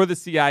guys for the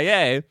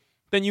CIA.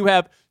 Then you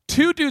have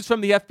two dudes from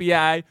the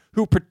FBI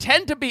who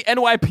pretend to be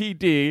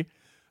NYPD,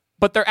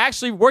 but they're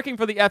actually working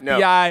for the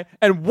FBI,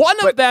 and one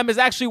of them is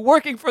actually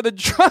working for the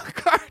drug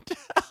cartel.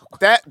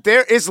 That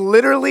there is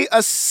literally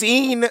a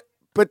scene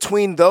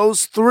between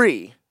those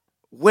three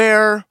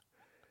where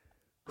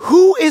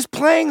who is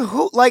playing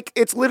who? Like,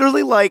 it's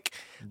literally like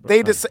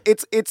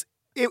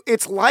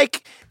it's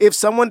like if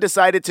someone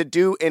decided to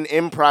do an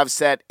improv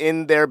set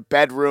in their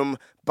bedroom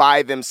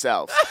by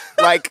themselves.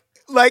 like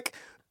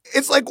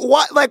it's like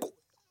what? Like,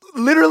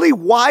 literally,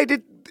 why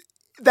did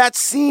that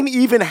scene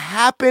even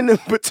happen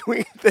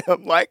between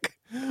them? Like,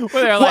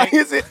 why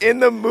is it in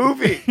the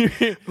movie?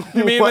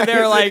 You mean when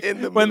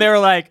they were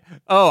like,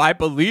 oh, I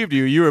believed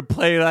you. You were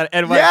playing that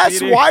NYPD.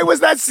 Yes. Why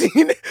was that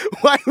scene?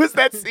 Why was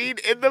that scene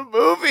in the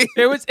movie?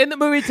 It was in the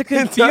movie to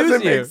confuse it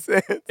doesn't you. Make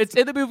sense. It's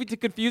in the movie to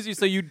confuse you,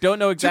 so you don't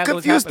know exactly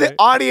what's happening. To confuse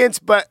the audience,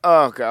 but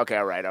okay,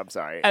 all right. I'm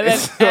sorry. And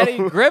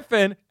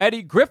then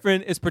Eddie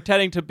Griffin is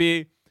pretending to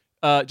be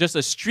just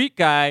a street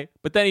guy,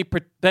 but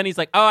then he's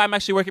like, oh, I'm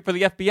actually working for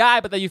the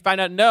FBI. But then you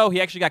find out, no, he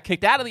actually got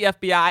kicked out of the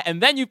FBI.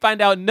 And then you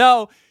find out,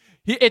 no,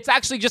 it's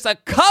actually just a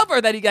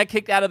cover that he got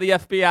kicked out of the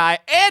FBI,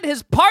 and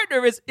his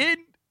partner is in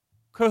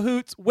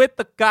cahoots with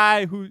the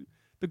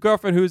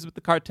girlfriend who's with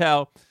the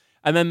cartel.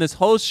 And then this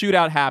whole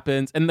shootout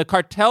happens, and the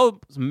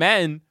cartel's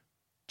men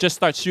just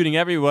start shooting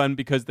everyone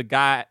because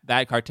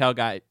that cartel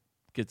guy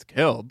gets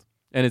killed,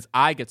 and his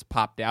eye gets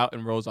popped out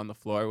and rolls on the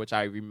floor, which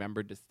I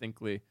remember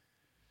distinctly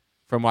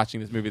from watching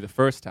this movie the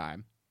first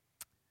time.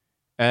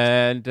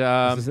 And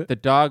the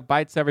dog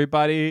bites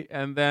everybody,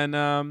 and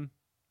then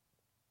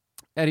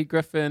Eddie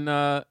Griffin,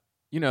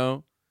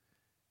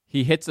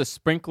 he hits a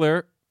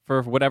sprinkler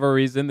for whatever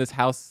reason.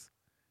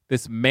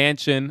 This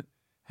mansion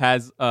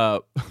has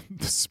a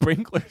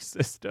sprinkler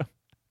system.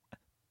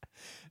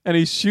 And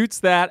he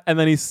shoots that, and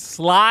then he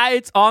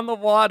slides on the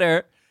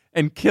water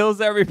and kills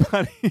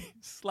everybody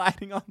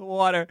sliding on the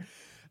water.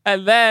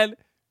 And then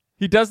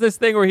he does this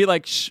thing where he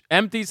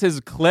empties his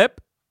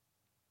clip.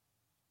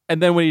 And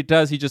then when he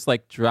does, he just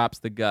drops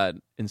the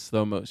gun in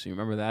slow motion. You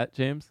remember that,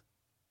 James?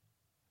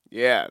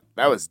 Yeah,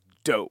 that was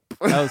dope.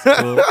 That was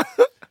cool.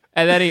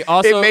 And then he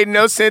also... It made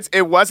no sense.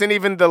 It wasn't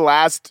even the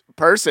last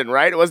person,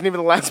 right? It wasn't even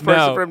the last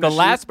person for him to shoot. The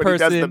last person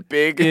but he does the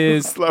big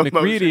is slow McReady,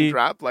 motion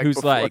drop. who's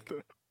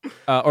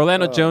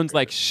Orlando Jones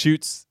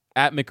shoots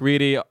at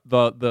McReady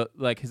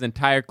the his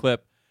entire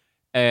clip,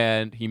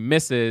 and he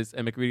misses,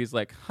 and McReady's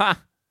like,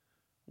 "Ha,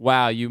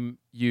 wow, you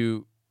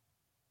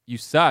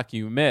suck,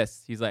 you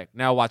missed." He's like,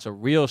 "Now watch a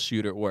real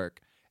shooter work."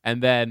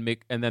 And then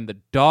the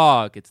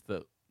dog,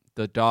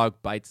 the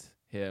dog bites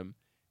him,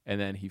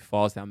 and then he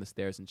falls down the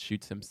stairs and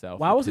shoots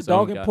himself. Why was the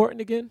dog important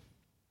again?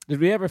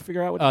 Did we ever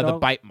figure out what the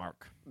bite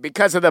mark?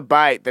 Because of the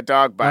bite, the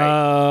dog bite.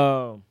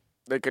 Oh,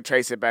 they could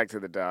trace it back to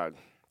the dog.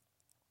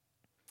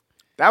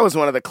 That was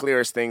one of the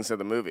clearest things of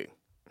the movie.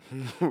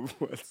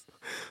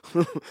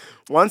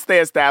 Once they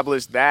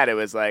established that, it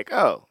was like,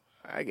 oh,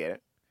 I get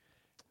it.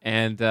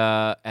 And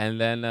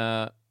then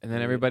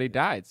everybody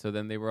died. So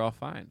then they were all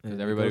fine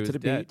because everybody was to the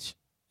dead. beach.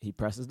 He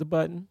presses the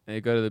button. And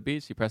they go to the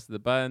beach. He presses the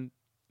button.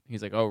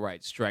 He's like, "Oh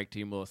right, strike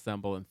team will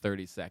assemble in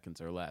 30 seconds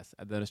or less."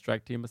 And then a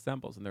strike team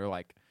assembles, and they're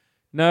like,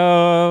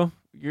 "No,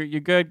 you're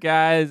good,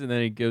 guys." And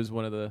then he gives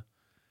one of the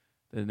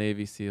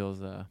Navy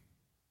SEALs a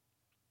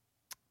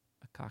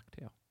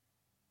cocktail.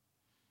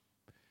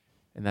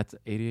 And that's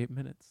 88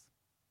 minutes.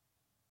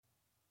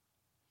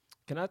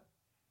 Can I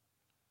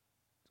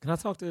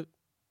talk to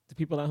the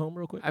people at home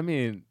real quick? I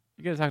mean,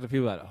 you gotta talk to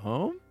people at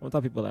home? I want to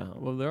talk to people at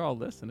home. Well, they're all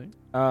listening.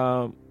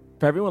 For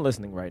everyone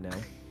listening right now,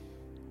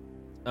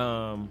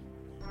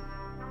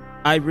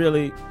 I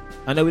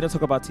know we don't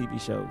talk about TV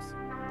shows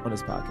on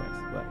this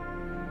podcast, but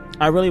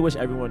I really wish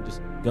everyone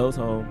just goes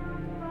home.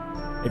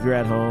 If you're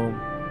at home,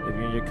 if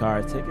you're in your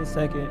car, take a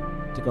second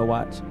to go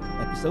watch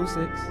episode 6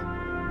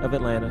 of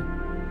Atlanta,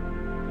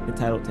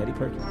 entitled Teddy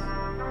Perkins.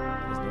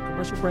 There's no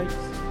commercial breaks.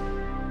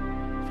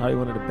 Probably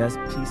one of the best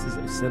pieces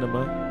of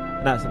cinema,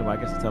 not cinema, I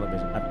guess it's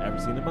television, I've ever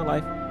seen in my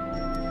life.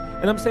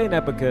 And I'm saying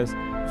that because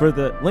for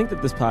the length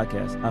of this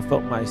podcast, I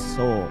felt my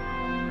soul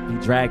be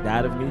dragged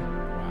out of me.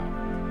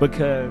 Wow.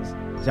 Because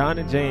John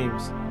and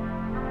James,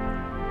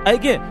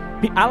 again,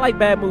 I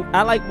like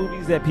I like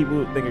movies that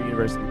people think are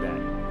universally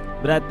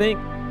bad. But I think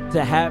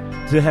to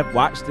have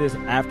watched this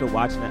after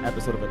watching that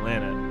episode of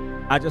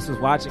Atlanta, I just was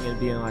watching it and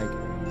being like,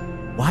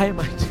 why am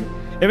I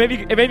doing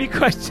it? Made me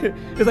question.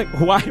 It's like,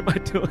 why am I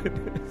doing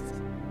this?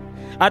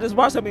 I just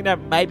watched something that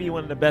might be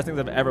one of the best things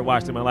I've ever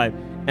watched in my life,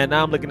 and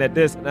now I'm looking at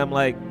this and I'm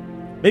like,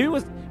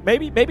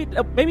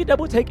 maybe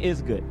Double Take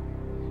is good,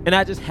 and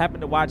I just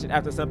happened to watch it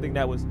after something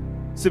that was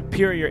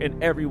superior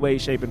in every way,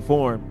 shape, and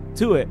form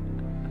to it,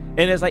 and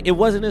it's like it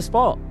wasn't his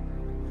fault.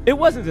 It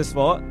wasn't his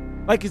fault.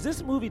 Like, is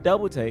this movie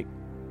Double Take?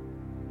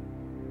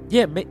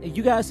 Yeah,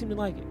 you guys seem to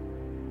like it.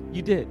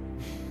 You did.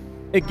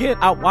 Again,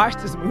 I watched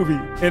this movie,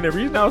 and the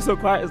reason I was so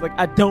quiet is like,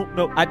 I don't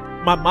know.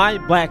 My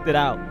mind blacked it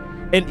out.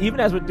 And even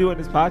as we're doing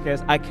this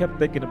podcast, I kept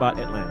thinking about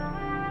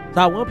Atlanta.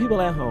 So I want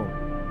people at home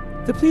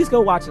to please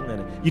go watch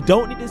Atlanta. You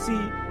don't need to see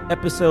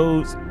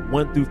episodes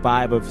 1 through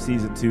 5 of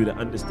season 2 to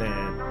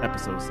understand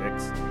episode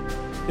 6.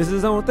 This is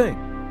his own thing.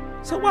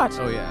 So watch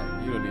it. Oh,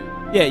 yeah. You don't need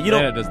it. Yeah, you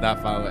Atlanta does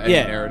not follow any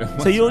narrative.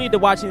 So you don't need to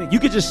watch anything. You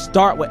could just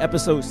start with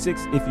episode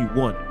 6 if you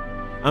want it.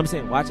 I'm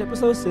saying watch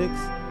episode 6,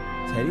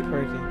 Teddy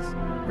Perkins,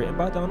 written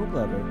by Donald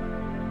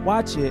Glover.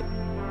 Watch it.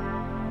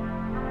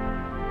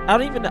 I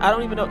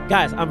don't even know.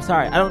 Guys, I'm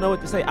sorry. I don't know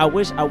what to say. I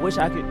wish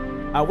I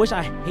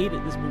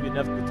hated this movie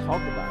enough to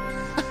talk about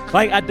it.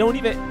 Like,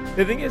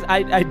 the thing is,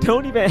 I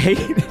don't even hate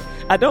it.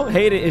 I don't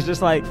hate it. It's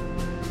just like,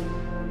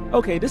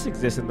 okay, this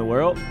exists in the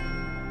world.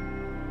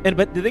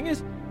 But the thing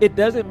is, it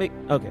doesn't make,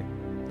 okay.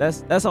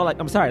 That's all.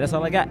 I'm sorry. That's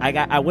all I got.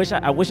 I wish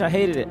I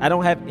hated it. I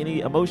don't have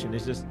any emotion.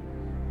 It's just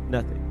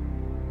nothing.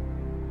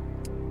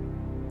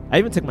 I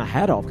even took my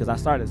hat off because I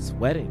started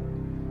sweating.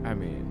 I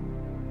mean,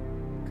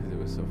 because it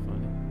was so funny.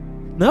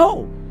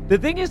 No, the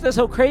thing is that's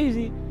so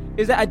crazy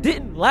is that I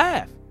didn't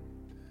laugh.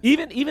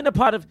 Even the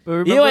part of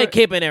you ain't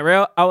keeping it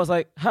real. I was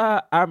like,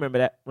 ha, I remember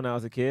that when I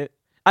was a kid.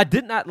 I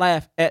did not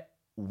laugh at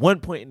one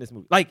point in this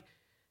movie. Like,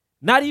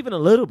 not even a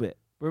little bit.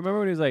 Remember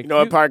when he was like, you know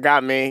what part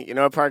got me?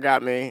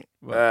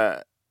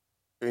 What?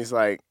 He's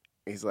like,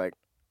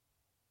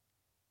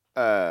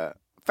 fat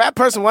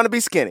person want to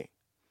be skinny.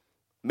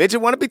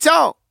 Midget want to be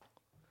tall.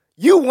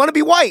 You want to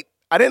be white.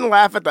 I didn't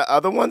laugh at the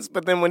other ones,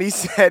 but then when he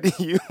said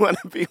you want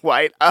to be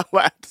white, I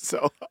laughed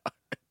so hard.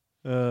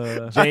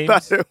 James, I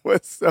thought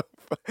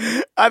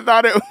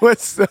it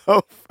was so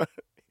funny.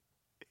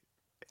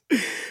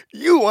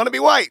 You want to be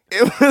white.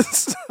 It was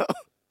so...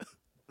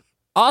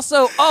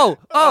 Also,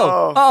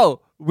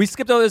 we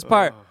skipped over this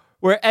part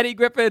where Eddie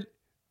Griffin.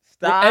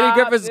 Eddie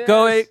Griffin's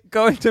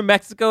going to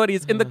Mexico, and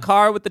he's in the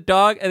car with the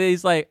dog, and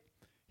he's like,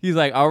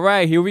 all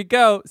right, here we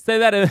go. Say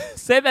that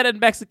in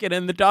Mexican,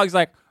 and the dog's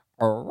like,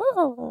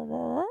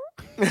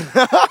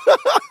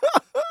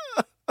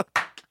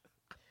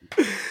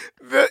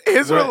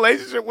 his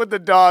relationship with the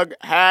dog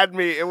had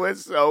me. It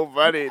was so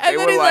funny. And they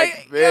then were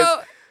like this.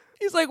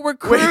 He's like, we're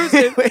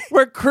cruising,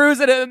 we're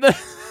cruising, and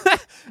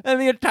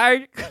the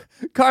entire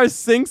car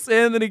sinks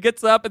in. And he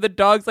gets up, and the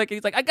dog's like,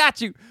 he's like, I got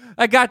you.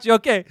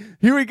 Okay,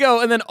 here we go.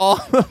 And then all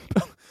the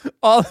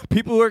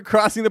people who are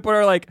crossing the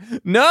border are like,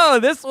 no,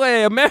 this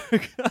way,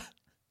 America.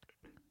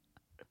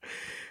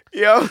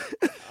 Yo,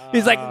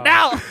 he's like,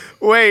 now.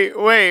 Wait.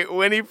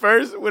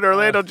 When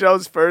Orlando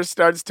Jones first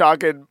starts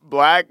talking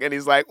black, and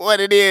he's like,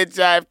 "What it is,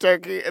 jive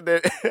turkey," and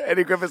then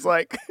Eddie Griffin's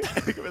like,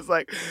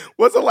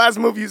 "What's the last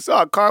movie you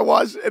saw? Car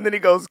Wash?" And then he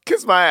goes,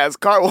 "Kiss my ass."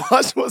 Car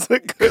Wash was a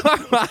good. Car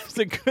Wash was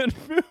a good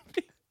movie.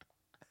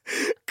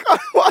 Car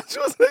Wash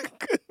was a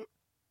good.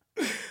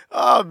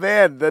 Oh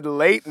man, the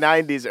late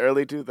 '90s,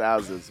 early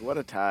 2000s. What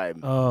a time!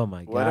 Oh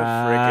my god! What a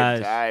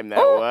freaking time that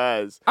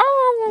was!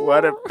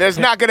 There's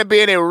not going to be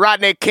any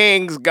Rodney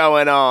Kings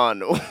going on.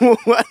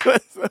 What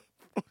was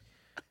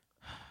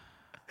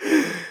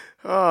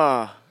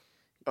oh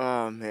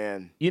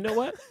man! You know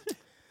what?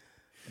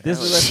 This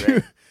is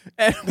great.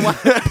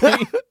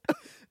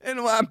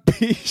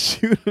 NYP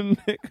shooting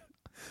nigga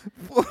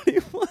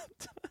 41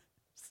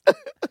 times.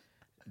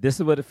 This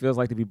is what it feels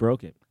like to be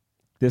broken.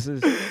 This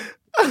is.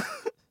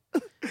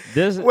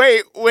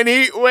 Wait, when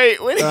he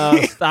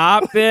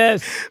stop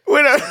this.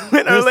 When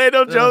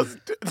Orlando Jones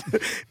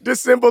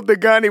disassembled the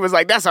gun, he was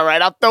like, "That's all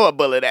right, I'll throw a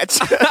bullet at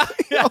you."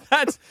 Yeah,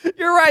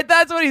 you're right.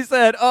 That's what he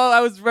said. Oh,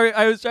 I was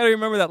trying to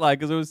remember that line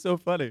because it was so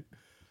funny.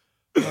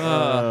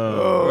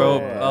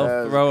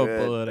 I'll throw a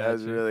bullet at you. That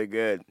was really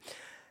good.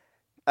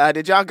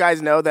 Did y'all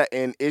guys know that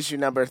in issue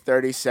number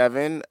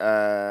 37,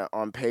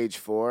 on page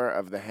 4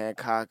 of the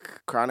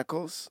Hancock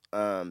Chronicles,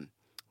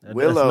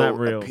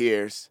 Willow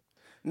appears.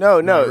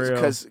 No,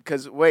 because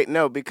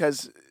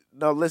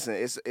listen,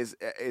 it's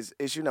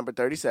issue number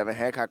 37,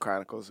 Hancock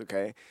Chronicles,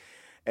 okay?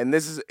 And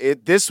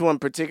this one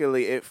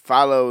particularly, it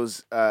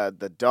follows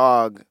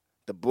the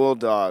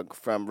bulldog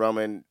from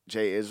Roman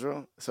J.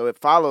 Israel. So it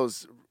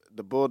follows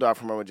the bulldog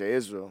from Roman J.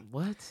 Israel.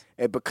 What?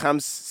 It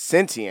becomes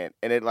sentient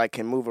and it like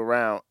can move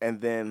around,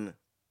 and then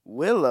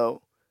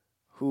Willow,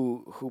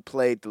 who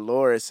played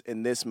Dolores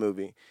in this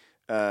movie,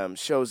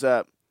 shows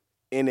up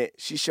in it.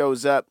 She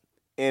shows up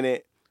in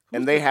it.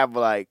 And they have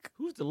like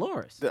who's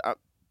Dolores? The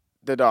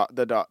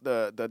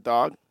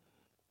dog.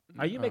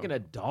 Are you making a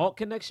dog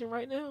connection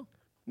right now?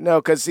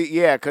 No, because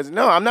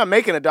I'm not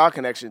making a dog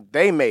connection.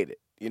 They made it,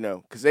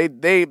 because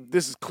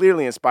this is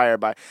clearly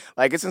inspired by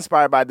it's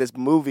inspired by this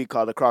movie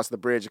called Across the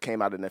Bridge. It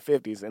came out in the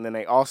 50s, and then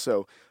they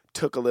also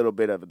took a little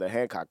bit of the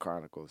Hancock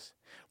Chronicles,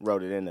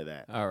 wrote it into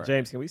that. All right,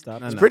 James, can we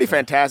stop? It's pretty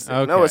fantastic.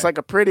 Okay. No, it's like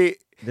a pretty.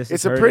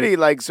 It's a pretty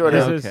like sort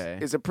of.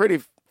 It's a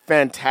pretty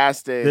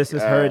fantastic. This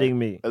is hurting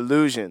me.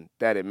 Illusion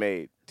that it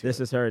made. This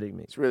is hurting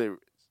me. It's really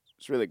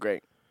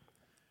great.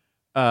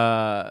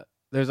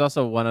 There's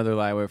also one other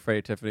line where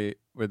Freddie Tiffany,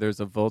 where there's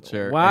a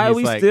vulture. Why are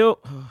we still?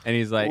 And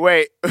he's like,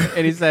 wait.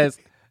 And he says,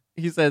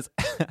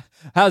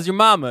 "How's your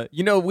mama?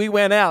 We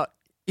went out."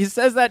 He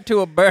says that to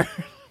a bird.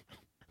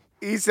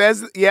 He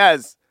says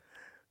yes.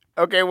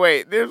 Okay,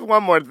 wait. There's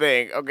one more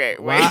thing. Okay,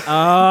 wait.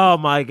 Oh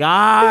my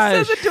gosh.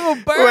 He says it to a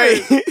bird.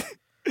 Wait.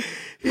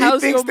 He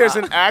thinks there's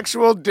an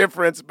actual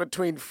difference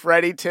between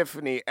Freddie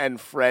Tiffany and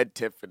Fred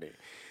Tiffany.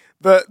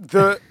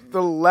 The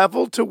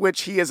level to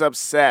which he is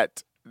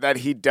upset that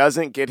he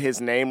doesn't get his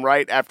name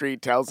right after he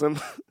tells him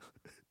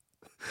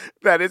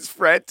that it's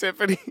Fred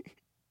Tiffany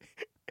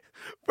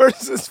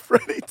versus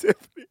Freddie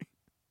Tiffany.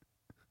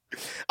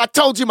 I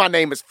told you my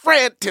name is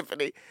Fred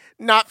Tiffany,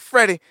 not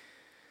Freddie.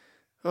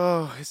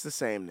 Oh, it's the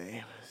same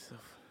name.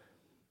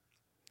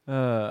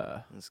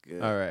 That's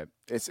good. All right.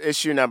 It's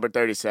issue number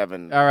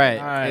 37. All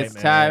right.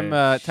 It's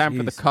man. time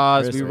for the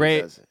cause.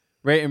 Christmas.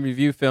 We rate and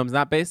review films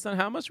not based on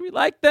how much we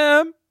like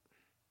them.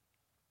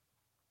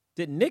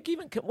 Did Nick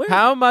even come?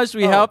 How much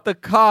we help the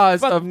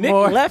cause of Nick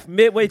more. left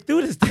midway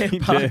through this damn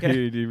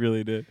podcast. He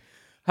really did.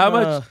 How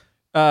much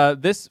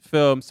this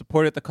film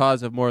supported the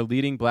cause of more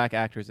leading black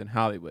actors in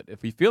Hollywood.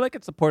 If we feel like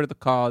it supported the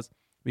cause,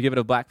 we give it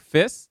a black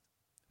fist.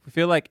 If we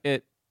feel like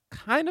it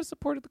kind of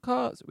supported the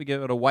cause, we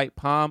give it a white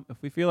palm.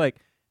 If we feel like,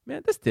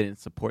 man, this didn't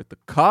support the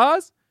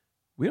cause,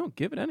 we don't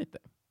give it anything.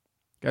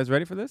 You guys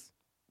ready for this?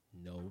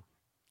 No.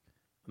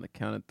 On the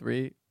count of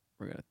 3,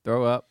 we're going to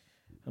throw up.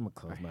 I'm going to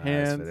close my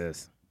hands eyes for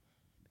this.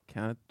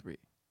 Count of 3.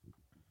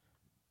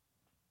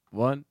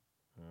 1,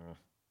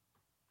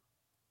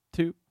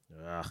 2,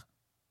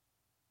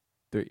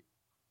 3.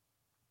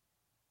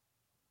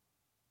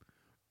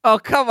 Oh,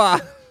 come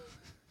on.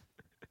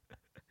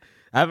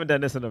 I haven't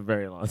done this in a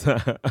very long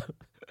time.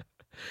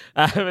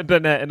 I haven't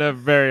done that in a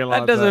very long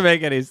time. That doesn't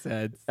make any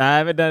sense. I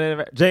haven't done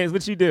it. James,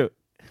 what you do?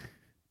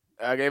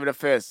 I gave it a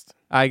fist.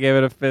 I gave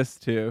it a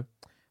fist too.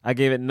 I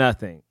gave it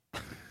nothing.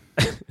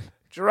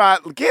 Gerard,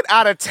 get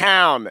out of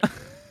town.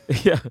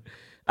 Yeah,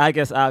 I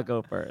guess I'll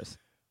go first.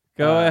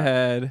 Go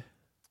ahead.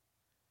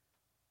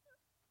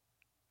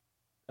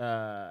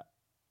 I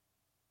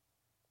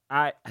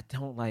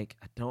don't like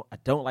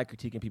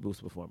critiquing people's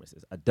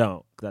performances. I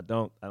don't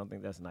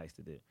think that's nice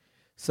to do.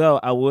 So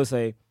I will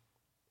say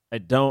I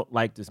don't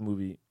like this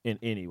movie in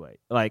any way.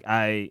 Like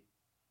I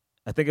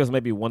think it was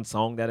maybe one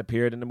song that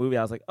appeared in the movie.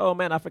 I was like, oh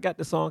man, I forgot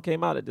the song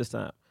came out at this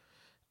time.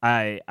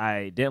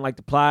 I didn't like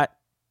the plot.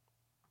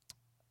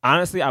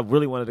 Honestly, I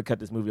really wanted to cut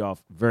this movie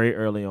off very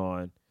early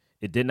on.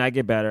 It did not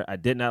get better. I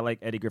did not like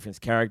Eddie Griffin's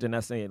character,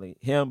 not saying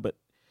him, but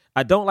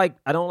I don't like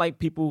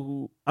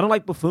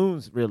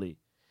buffoons really.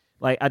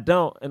 Like I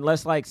don't,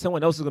 unless like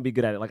someone else is gonna be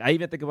good at it. Like I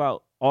even think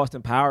about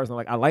Austin Powers,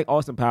 and I like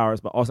Austin Powers,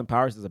 but Austin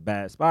Powers is a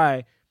bad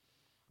spy.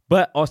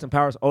 But Austin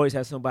Powers always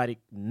has somebody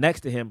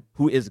next to him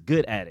who is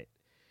good at it.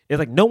 It's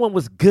like no one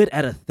was good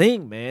at a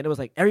thing, man. It was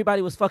like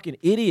everybody was fucking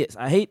idiots.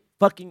 I hate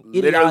fucking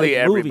idiotic Literally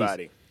movies.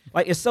 everybody.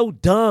 Like, it's so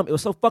dumb. It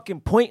was so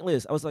fucking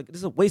pointless. I was like, this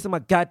is a waste of my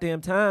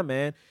goddamn time,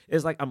 man.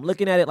 It's like, I'm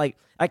looking at it like,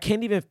 I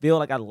can't even feel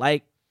like I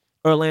like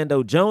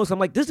Orlando Jones. I'm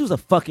like, this dude's a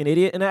fucking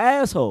idiot and an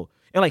asshole.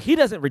 And, like, he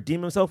doesn't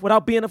redeem himself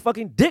without being a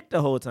fucking dick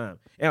the whole time.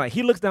 And, like,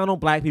 he looks down on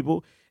black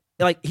people.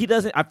 And, like, he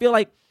doesn't, I feel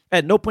like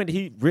at no point did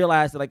he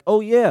realize that, like,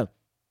 oh, yeah.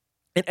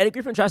 And Eddie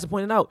Griffin tries to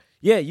point it out.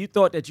 Yeah, you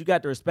thought that you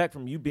got the respect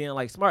from you being,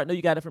 like, smart. No,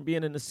 you got it from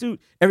being in the suit.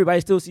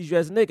 Everybody still sees you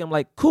as a nigga. I'm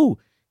like, cool.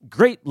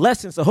 Great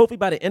lesson. So hopefully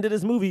by the end of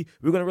this movie,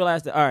 we're going to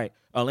realize that, all right,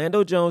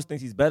 Orlando Jones thinks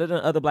he's better than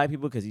other black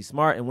people because he's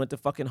smart and went to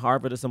fucking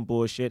Harvard or some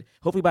bullshit.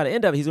 Hopefully by the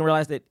end of it, he's going to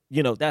realize that,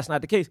 you know, that's not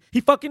the case. He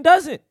fucking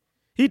doesn't.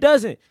 He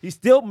doesn't. He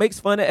still makes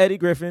fun of Eddie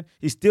Griffin.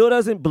 He still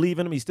doesn't believe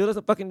in him. He still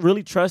doesn't fucking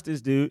really trust this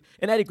dude.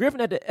 And Eddie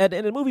Griffin at the end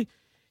of the movie,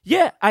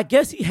 yeah, I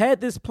guess he had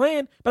this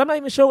plan, but I'm not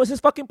even sure it was his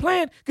fucking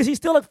plan because he's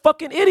still a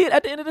fucking idiot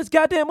at the end of this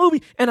goddamn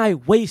movie. And I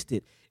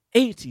wasted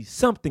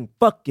 80-something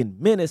fucking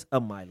minutes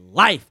of my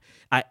life.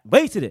 I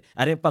wasted it.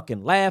 I didn't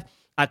fucking laugh.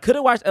 I could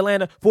have watched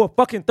Atlanta for a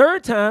fucking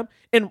third time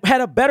and had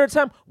a better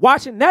time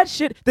watching that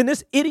shit than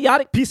this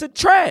idiotic piece of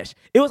trash.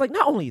 It was like,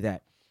 not only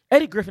that,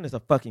 Eddie Griffin is a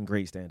fucking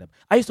great stand-up.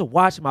 I used to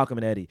watch Malcolm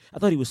and Eddie. I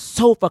thought he was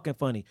so fucking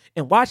funny.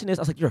 And watching this,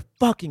 I was like, you're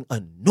fucking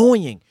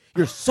annoying.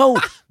 You're so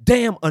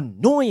damn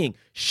annoying.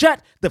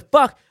 Shut the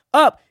fuck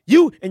up.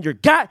 You and your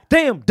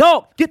goddamn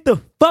dog. Get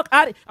the fuck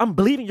out of here. I'm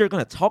believing you're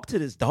going to talk to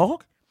this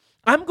dog?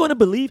 I'm going to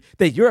believe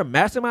that you're a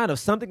mastermind of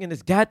something in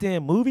this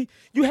goddamn movie?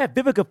 You have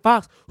Vivica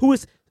Fox, who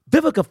is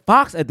Vivica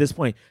Fox at this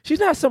point. She's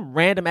not some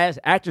random ass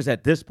actress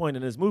at this point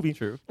in this movie.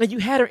 True. And you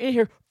had her in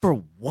here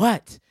for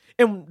what?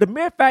 And the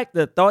mere fact,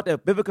 the thought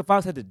that Vivica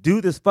Fox had to do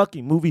this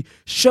fucking movie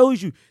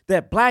shows you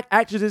that black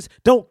actresses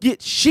don't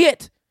get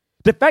shit.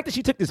 The fact that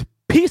she took this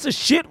piece of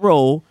shit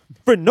role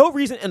for no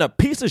reason in a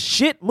piece of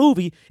shit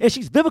movie, and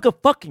she's Vivica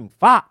fucking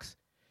Fox.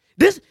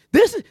 This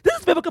is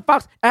Vivica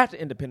Fox after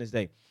Independence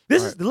Day.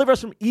 This is Deliver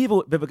Us from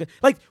Evil, Vivica.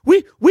 Like,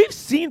 we've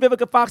seen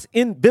Vivica Fox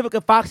in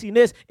Vivica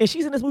Foxiness, and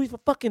she's in this movie for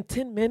fucking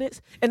 10 minutes,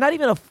 and not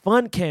even a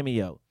fun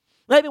cameo.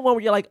 Not even one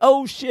where you're like,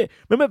 oh shit,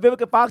 remember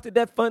Vivica Fox did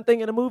that fun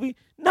thing in the movie?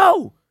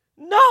 No.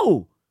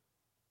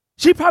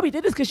 She probably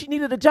did this because she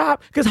needed a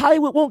job, because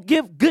Hollywood won't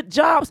give good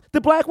jobs to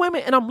black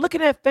women. And I'm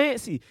looking at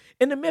Fancy,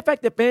 and the mere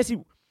fact that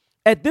Fancy,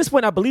 at this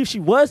point, I believe she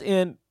was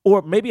in,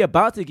 or maybe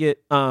about to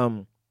get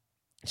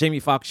Jamie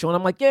Foxx show, and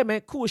I'm like, yeah,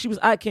 man, cool. She was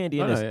eye candy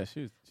in this.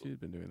 Yeah, she's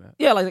been doing that.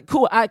 Yeah, like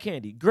cool, eye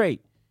candy,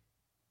 great,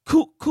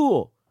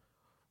 cool.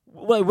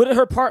 Like, what did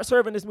her part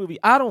serve in this movie?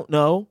 I don't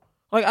know.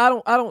 Like, I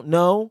don't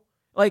know.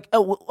 Like,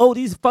 oh,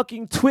 these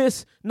fucking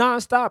twists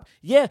nonstop.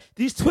 Yeah,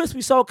 these twists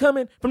we saw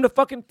coming from the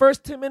fucking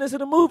first 10 minutes of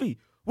the movie.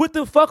 What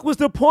the fuck was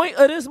the point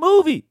of this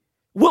movie?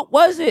 What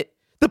was it?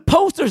 The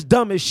poster's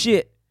dumb as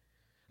shit.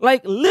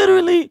 Like,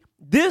 literally,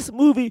 this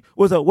movie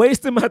was a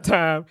waste of my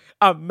time.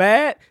 I'm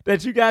mad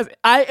that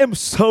I am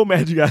so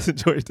mad you guys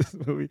enjoyed this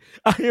movie.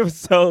 I am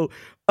so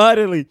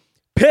utterly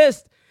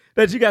pissed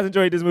that you guys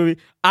enjoyed this movie.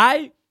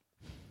 I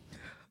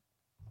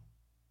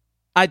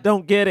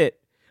don't get it.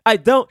 I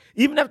don't,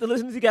 even after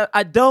listening to you guys,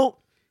 I don't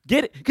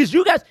get it. Because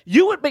you guys,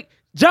 you would make,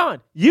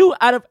 John, you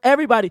out of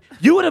everybody,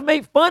 you would have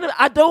made fun of,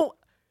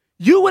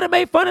 you would have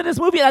made fun of this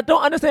movie. I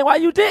don't understand why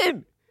you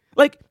didn't.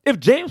 Like, if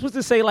James was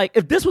to say, like,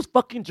 if this was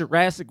fucking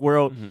Jurassic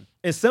World,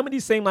 and some of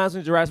these same lines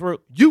in Jurassic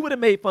World, you would have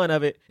made fun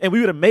of it, and we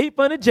would have made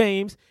fun of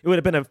James. It would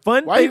have been a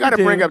fun Why thing you got to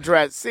do. bring up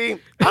Jurassic? See,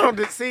 I don't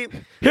see.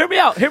 Hear me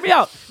out. No,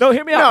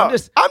 hear me out. No,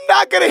 I'm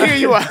not going to hear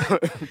you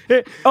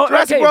out.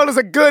 Jurassic World is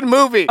a good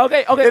movie.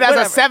 Okay, It has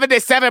whatever. a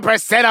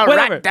 77% on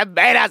Whatever. Rotten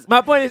Tomatoes. My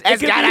point is,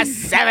 It's got a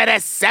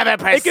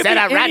 77% on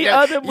any Rotten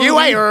other Tomatoes. You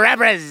movie. ain't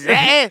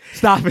representing.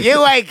 Stop it.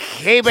 You ain't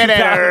keeping it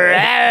Stop it.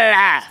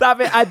 real. Stop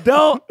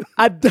it.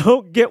 I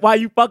don't get why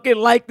you fucking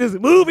like this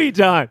movie,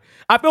 John.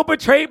 I feel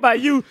betrayed by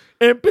you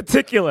in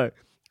particular.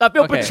 I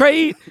feel Okay.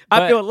 betrayed. I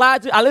But- feel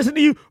lied to. I listened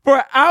to you for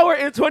an hour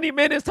and 20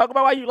 minutes talking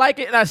about why you like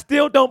it, and I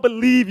still don't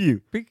believe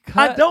you.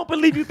 I don't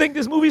believe you think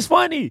this movie's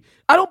funny.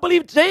 I don't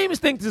believe James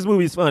thinks this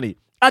movie's funny.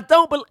 I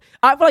feel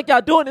like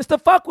y'all doing this to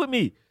fuck with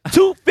me.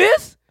 2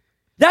 fists?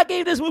 Y'all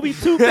gave this movie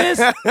 2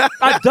 fists?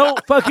 I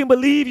don't fucking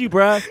believe you,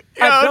 bruh.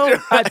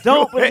 I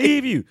don't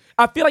believe you.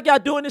 I feel like y'all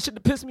doing this shit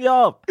to piss me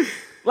off.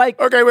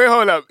 Like, Okay, wait,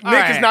 hold up. Nick is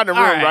right, not in the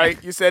all room, right.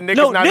 right? You said Nick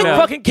no, is not Nick in the room.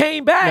 fucking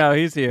came back. No,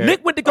 he's here.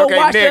 Nick went to go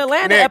watch the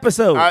Atlanta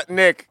episode.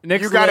 Nick,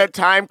 Nick's you got a lit.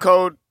 time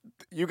code.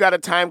 You got a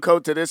time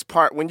code to this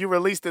part when you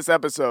release this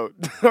episode.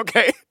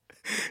 Okay,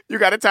 you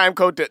got a time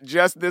code to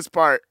just this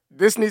part.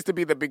 This needs to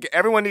be the big.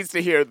 Everyone needs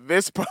to hear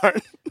this part.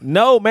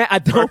 No, man, I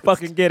don't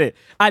fucking get it.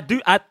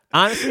 I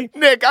honestly.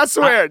 Nick, I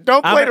swear,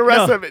 don't play the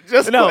rest of it.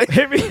 Just no. play.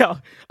 Hear me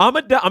out. I'm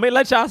gonna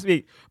let y'all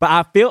speak, but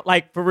I feel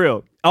like for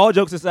real. All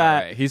jokes aside,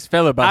 All right, he's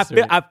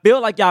filibustering. I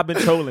feel like y'all been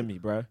trolling me,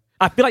 bro.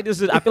 I feel like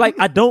John,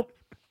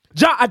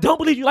 I don't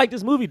believe you like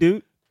this movie,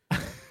 dude.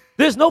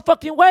 There's no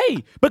fucking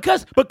way.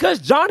 Because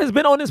John has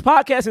been on this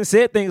podcast and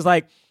said things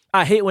like,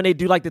 I hate when they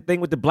do like the thing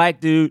with the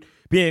black dude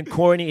being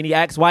corny and he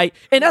acts white.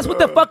 And that's what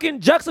the fucking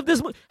jux of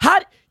this movie.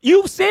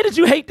 You said that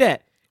you hate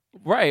that.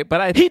 Right,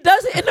 but He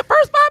does it in the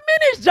first 5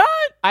 minutes, John.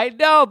 I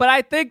know, but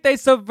I think they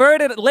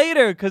subverted it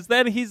later because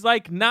then he's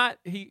like not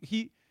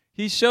he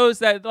shows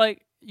that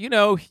like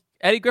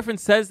Eddie Griffin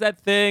says that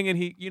thing and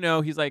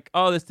he's like,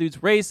 oh, this dude's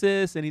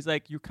racist, and he's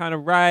like, you're kind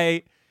of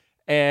right,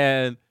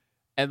 and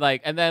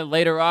then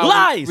later on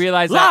Lies! we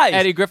realize Lies! that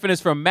Eddie Griffin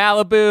is from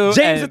Malibu.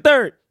 James and,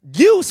 III,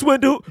 you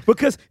swindled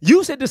because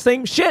you said the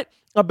same shit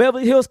on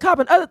Beverly Hills Cop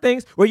and other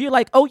things where you're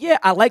like, oh yeah,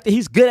 I like that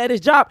he's good at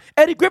his job.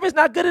 Eddie Griffin's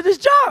not good at his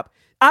job.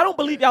 I don't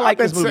believe y'all like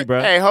this movie,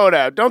 bro. Hey, hold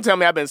up! Don't tell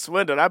me I've been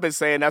swindled. I've been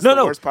saying that's No,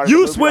 the worst part of you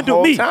the movie swindled the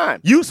whole me. time.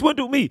 You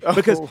swindled me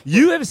because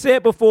you have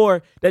said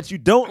before that you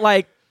don't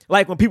like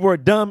when people are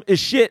dumb as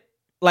shit,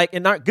 like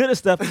and not good at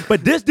stuff.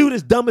 But this dude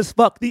is dumb as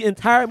fuck the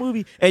entire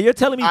movie, and you're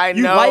telling me I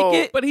you know. like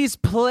it? but he's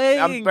playing.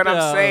 I'm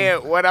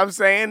saying what I'm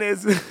saying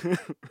is,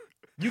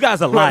 You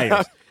guys are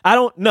liars. I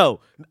don't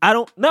know,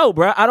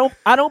 bro. I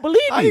don't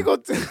believe how you. you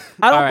gonna?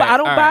 I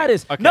don't all buy right,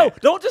 this. okay. No,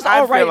 don't just I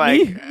all feel right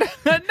me.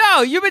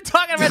 No, you've been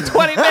talking about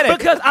 20 minutes.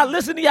 Because I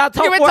listened to y'all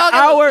talk You been for talking-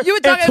 an hour you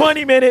been and talking-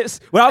 20 minutes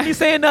without me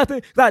saying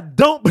nothing. 'Cause I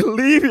don't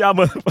believe y'all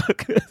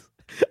motherfuckers.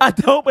 I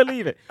don't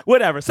believe it.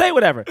 Whatever. Say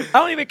whatever. I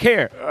don't even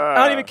care.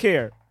 I don't even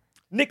care.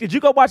 Nick, did you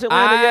go watch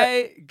Atlanta yet?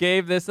 I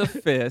gave this a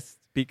fist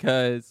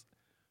because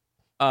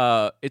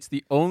it's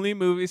the only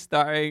movie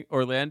starring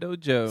Orlando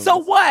Jones. So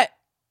what?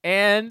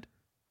 and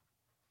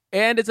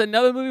it's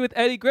another movie with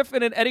Eddie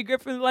Griffin, and Eddie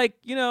Griffin, like,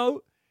 he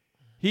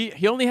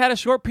only had a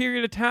short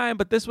period of time,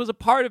 but this was a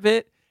part of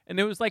it, and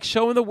it was like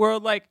showing the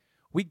world like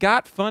we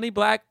got funny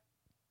black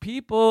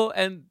people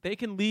and they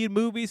can lead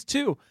movies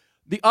too.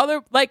 The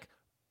other, like,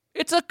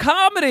 it's a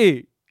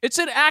comedy. It's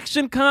an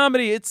action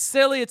comedy. It's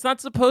silly. It's not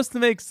supposed to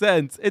make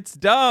sense. It's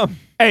dumb.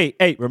 Hey,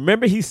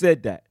 remember he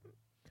said that.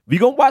 We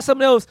gonna watch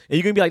something else, and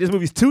you're gonna be like, "This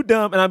movie's too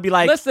dumb," and I'll be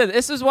like, Listen,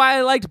 this is why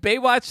I liked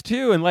Baywatch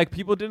too, and like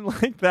people didn't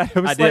like that.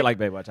 It was "I did like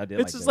Baywatch. I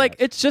did." It's just like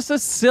it's just a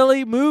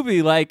silly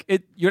movie. Like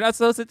you're not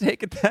supposed to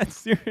take it that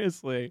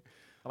seriously.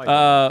 I like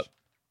Baywatch.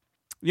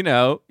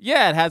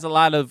 Yeah, it has a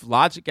lot of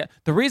logic.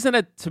 The reason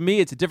that to me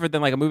it's different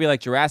than like a movie like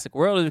Jurassic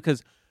World is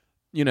because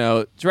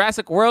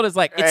Jurassic World is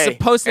like it's Hey,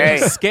 supposed to hey.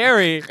 be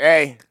scary,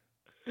 Hey,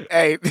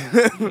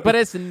 but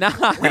it's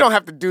not. we don't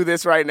have to do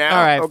this right now.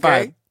 All right,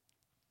 okay?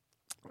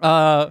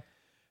 fine.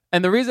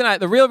 And the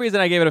real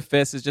reason I gave it a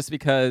fist is just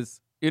because,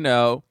 even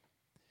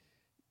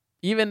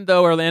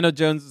though Orlando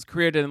Jones'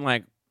 career didn't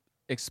like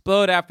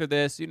explode after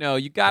this, you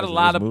got a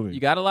lot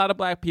of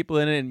black people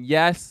in it, and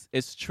yes,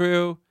 it's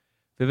true.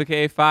 Vivica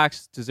A.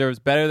 Fox deserves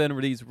better than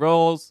these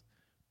roles,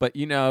 but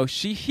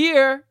she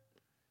here.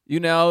 You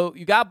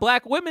got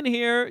black women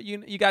here.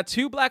 You got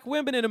 2 black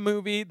women in a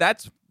movie.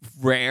 That's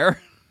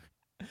rare.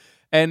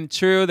 And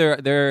true,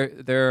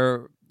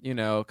 they're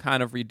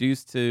kind of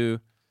reduced to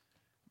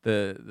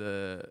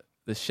the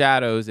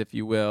shadows, if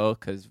you will,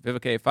 because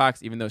Vivica A.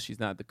 Fox, even though she's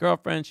not the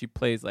girlfriend, she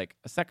plays like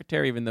a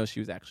secretary, even though she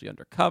was actually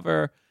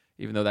undercover,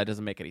 even though that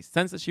doesn't make any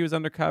sense that she was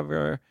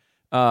undercover.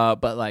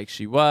 But like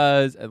she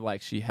was, and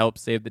like she helped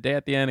save the day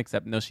at the end,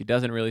 except no, she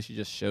doesn't really. She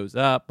just shows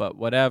up, but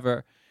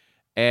whatever.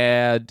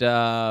 And,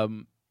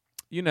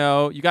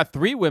 you got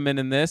 3 women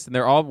in this, and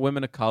they're all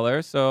women of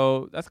color,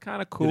 so that's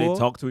kind of cool. Do they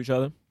talk to each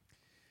other?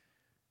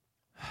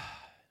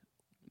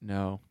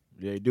 No.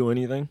 Do they do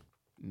anything?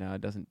 No,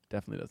 it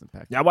definitely doesn't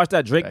pack. Y'all watch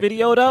that Drake Back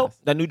video to the though? chest.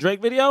 That new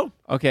Drake video?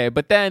 Okay,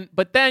 but then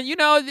you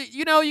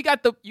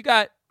got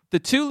the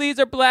 2 leads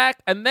are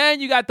black, and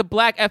then you got the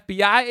black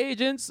FBI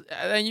agents,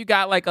 and then you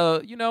got like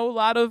a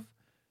lot of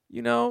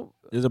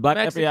There's a black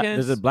Mexicans. FBI.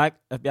 There's a black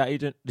FBI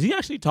agent. Does he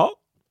actually talk?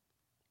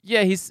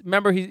 yeah. He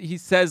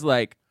says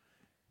like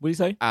What do you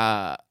say?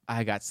 I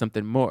got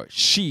something more.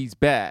 She's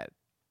bad,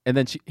 and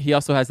then he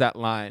also has that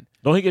line.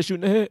 Don't he get shot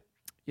in the head?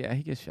 Yeah,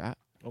 he gets shot,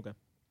 Okay.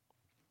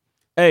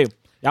 Hey,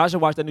 y'all should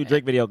watch that new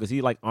Drake video because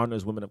he like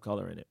honors women of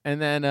color in it. and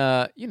then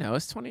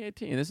it's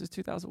 2018. This is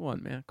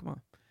 2001, man. Come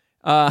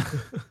on.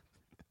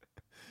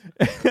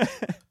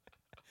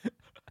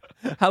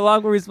 How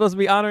long were we supposed to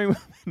be honoring?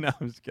 No,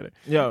 I'm just kidding.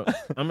 Yo,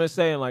 I'm just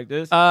saying like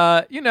this.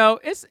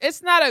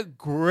 It's not a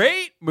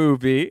great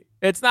movie.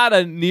 It's not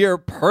a near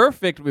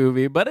perfect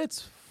movie, but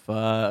it's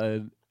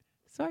fun.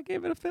 So I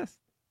gave it a fist.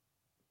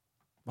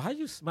 Why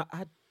you smile?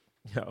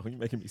 Yo, you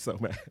making me so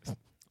mad.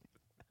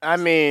 I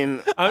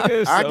mean, I'm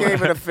getting I so gave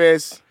mad. it a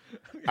fist.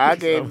 I so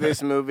gave mad.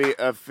 this movie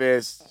a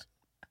fist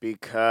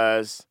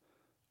because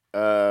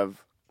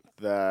of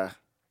the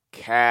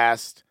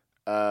cast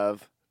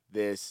of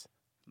this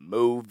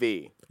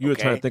movie. You were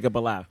trying to okay? think up a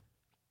lie.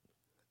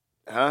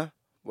 Huh?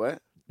 What?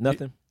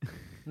 Nothing.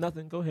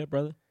 Nothing. Go ahead,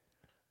 brother.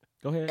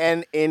 Go ahead.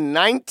 And in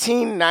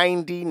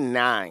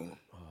 1999,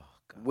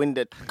 when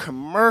the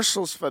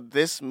commercials for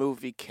this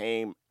movie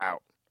came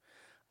out,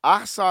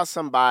 I saw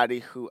somebody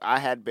who I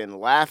had been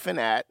laughing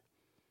at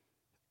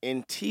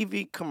in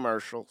TV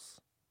commercials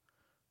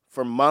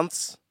for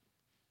months,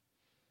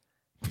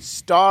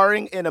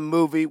 starring in a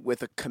movie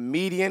with a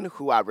comedian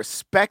who I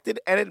respected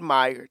and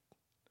admired.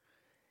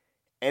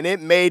 And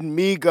it made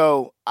me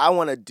go, I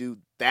want to do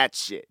that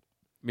shit.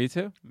 Me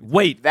too.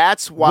 Wait.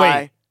 That's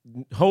why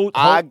Hold.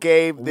 I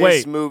gave this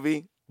wait,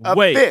 movie a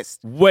wait, fist.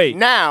 Wait.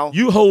 Now,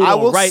 You hold I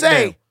on will right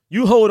say, now.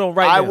 You hold on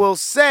right now. I will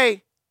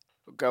say,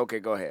 okay,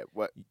 go ahead.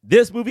 What?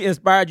 This movie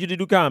inspired you to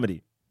do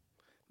comedy.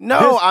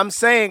 No, This- I'm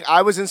saying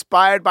I was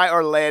inspired by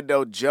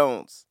Orlando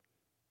Jones.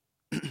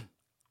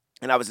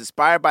 And I was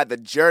inspired by the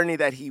journey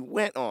that he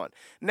went on.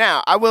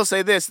 Now, I will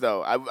say this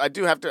though. I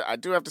do have to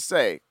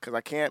say, because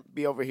I can't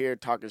be over here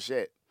talking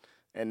shit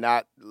and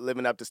not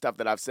living up to stuff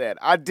that I've said.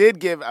 I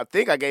think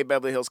I gave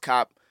Beverly Hills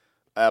Cop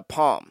a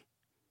palm.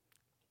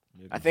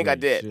 I think I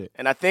did. Shit.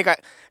 And I think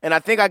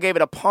I gave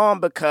it a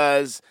palm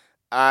because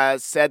I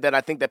said that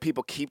I think that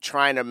people keep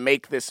trying to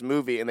make this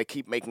movie and they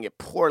keep making it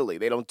poorly.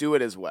 They don't do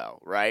it as well,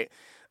 right?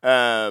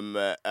 And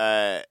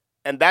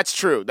that's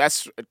true.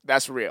 That's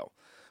real.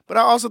 But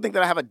I also think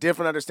that I have a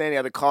different understanding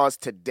of the cause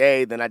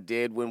today than I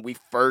did when we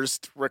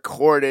first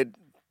recorded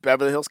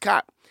Beverly Hills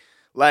Cop.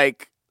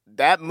 Like,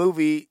 that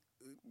movie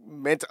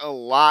meant a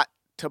lot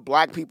to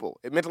black people.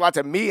 It meant a lot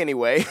to me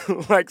anyway,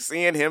 like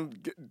seeing him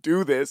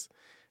do this.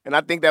 And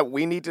I think that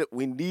we need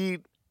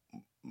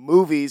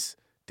movies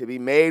to be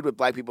made with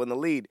black people in the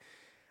lead.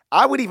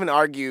 I would even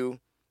argue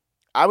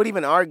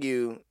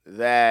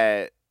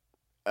that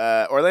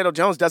Orlando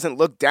Jones doesn't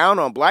look down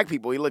on black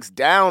people. He looks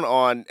down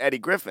on Eddie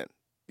Griffin.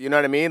 You know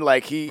what I mean?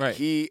 Like he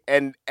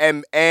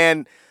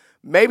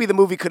maybe the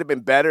movie could have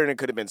been better and it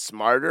could have been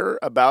smarter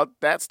about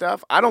that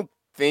stuff. I don't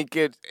think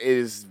it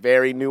is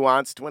very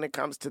nuanced when it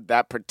comes to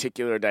that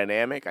particular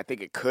dynamic. I think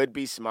it could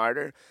be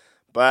smarter.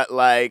 But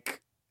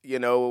like, you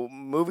know,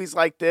 movies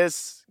like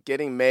this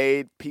getting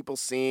made, people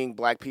seeing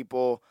black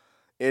people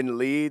in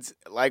leads,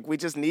 like we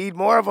just need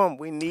more of them.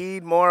 We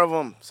need more of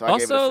them. So I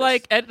gave it a Also,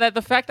 fist. like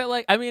the fact that,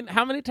 like, I mean,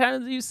 how many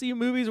times do you see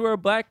movies where a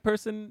black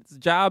person's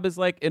job is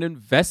like an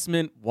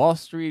investment Wall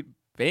Street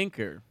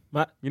banker?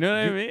 You know what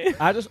I mean?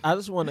 I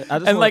just want to.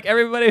 And like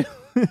everybody,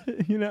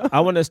 you know.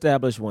 I want to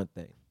establish one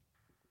thing.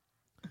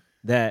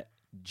 That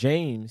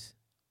James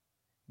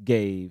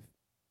gave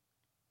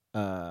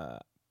Purple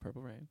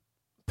Rain.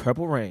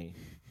 Purple Rain.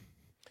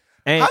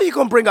 And how you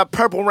gonna bring up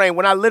Purple Rain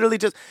when I literally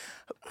just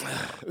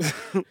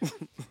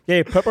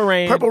gave Purple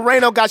Rain. Purple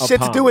Rain don't got a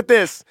shit to do palm. with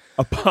this.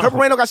 A palm. Purple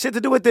Rain don't got shit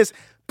to do with this.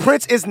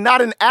 Prince is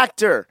not an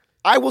actor.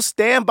 I will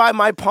stand by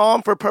my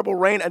palm for Purple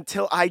Rain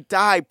until I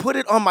die. Put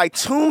it on my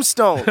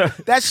tombstone.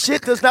 That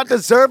shit does not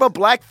deserve a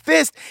black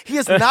fist. He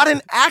is not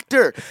an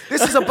actor.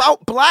 This is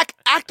about black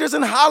actors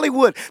in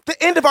Hollywood. The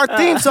end of our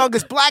theme song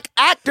is black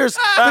actors.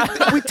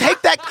 We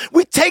take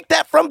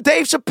that from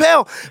Dave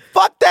Chappelle.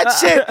 Fuck that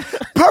shit.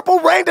 Purple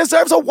Rain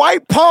deserves a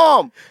white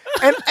palm.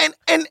 And I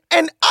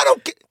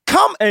don't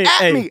come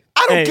at me.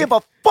 I don't give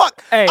a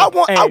fuck. I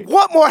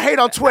want more hate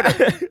on Twitter.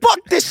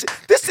 Fuck this shit.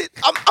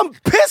 I'm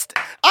pissed.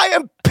 I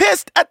am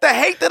pissed at the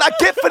hate that I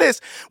get for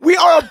this. We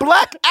are a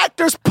black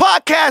actors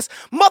podcast.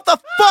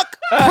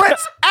 Motherfuck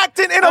Prince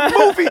acting in a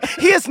movie.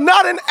 He is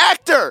not an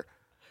actor.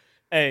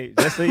 Hey,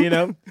 just so you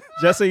know,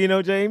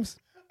 James,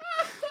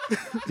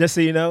 just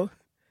so you know,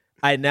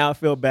 I now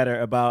feel better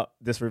about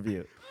this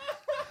review.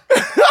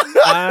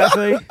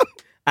 Honestly,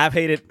 I've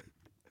hated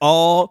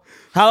all.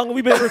 How long have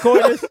we been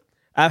recording this?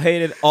 I've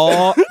hated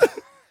all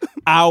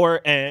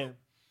hour and.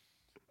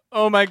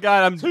 Oh my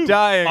God, I'm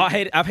dying.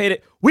 I've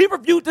hated. We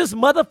reviewed this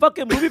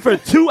motherfucking movie for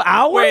 2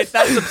 hours. Wait,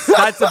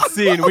 that's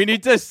obscene. We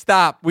need to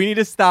stop.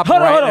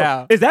 Hold on.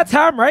 Now. Is that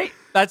time right?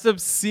 That's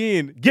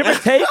obscene. Give or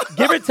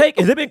take.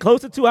 Has it been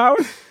close to 2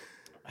 hours?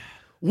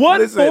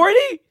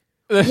 140.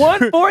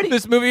 140.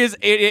 This movie is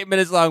 88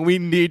 minutes long. We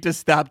need to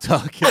stop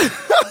talking.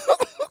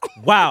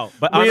 Wow,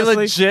 but We honestly,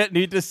 legit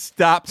need to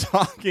stop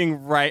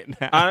talking right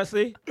now.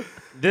 honestly,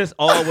 this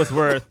all was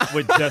worth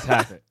what just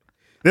happened.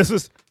 This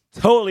was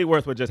totally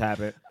worth what just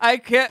happened. I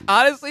can't,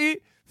 honestly,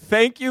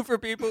 thank you for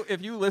people.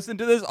 If you listen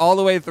to this all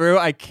the way through,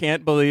 I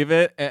can't believe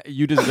it.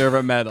 You deserve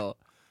a medal.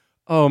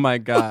 Oh my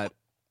God.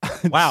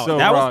 Wow, So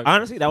that wrong. was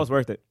honestly that was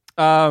worth it.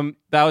 That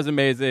was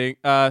amazing.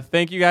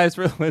 Thank you guys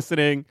for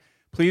listening.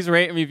 Please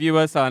rate and review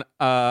us on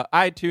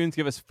iTunes.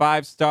 Give us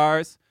 5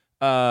 stars.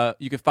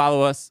 You can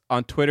follow us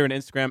on Twitter and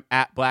Instagram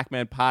at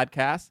Blackman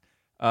Podcast.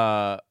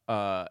 And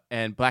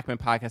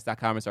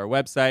blackmanpodcast.com is our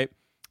website.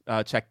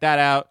 Check that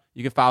out.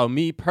 You can follow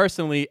me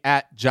personally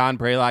at John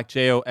Braylock,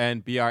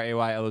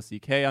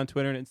 JonBraylock on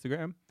Twitter and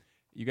Instagram.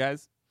 You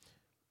guys?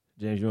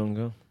 James, you want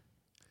to go?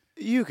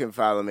 You can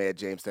follow me at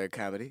James Third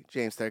Comedy,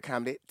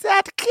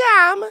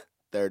 JamesThirdComedy.com.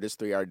 Third is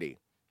 3RD.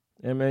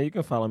 Yeah, man, you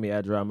can follow me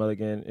at Gerard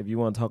Milligan. If you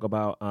want to talk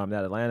about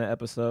that Atlanta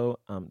episode,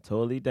 I'm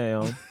totally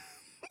down.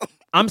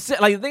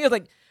 The thing is,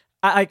 like,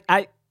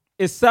 I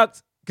it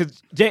sucks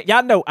because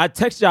y'all know I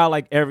text y'all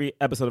like every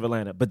episode of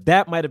Atlanta, but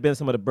that might have been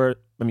some of the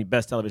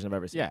best television I've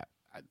ever seen. Yeah.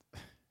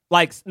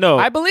 No,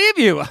 I believe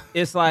you.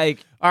 it's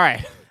like, All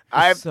right.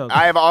 I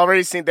have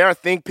already seen. There are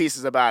think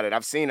pieces about it.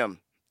 I've seen them.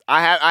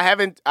 I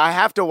haven't. I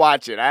have to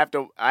watch it. I have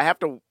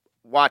to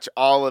watch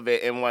all of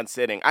it in one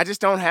sitting. I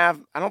just don't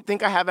have. I don't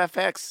think I have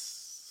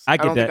FX. I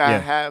get don't that. Think I yeah.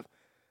 have.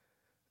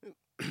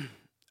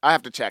 I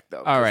have to check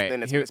though. All right.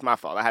 Then it's my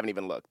fault. I haven't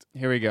even looked.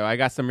 Here we go. I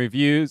got some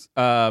reviews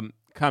coming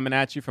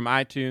at you from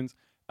iTunes.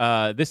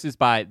 This is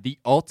by the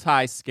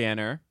Altai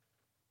Scanner.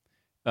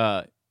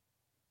 The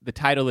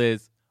title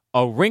is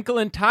A Wrinkle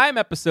in Time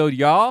episode,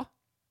 y'all.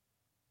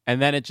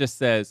 And then it just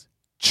says,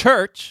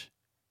 Church,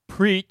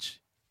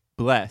 Preach,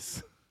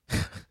 Bless.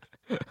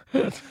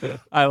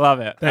 I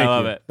love it. I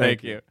love it.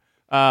 Thank you.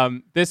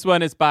 This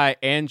one is by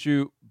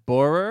Andrew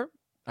Borer.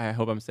 I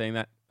hope I'm saying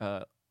that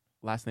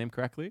last name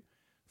correctly.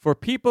 For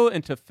people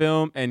into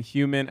film and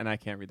human, and I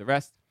can't read the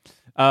rest.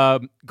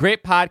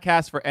 Great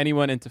podcast for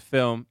anyone into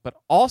film, but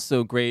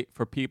also great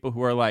for people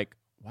who are like,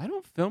 why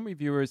don't film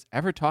reviewers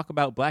ever talk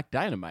about Black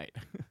Dynamite?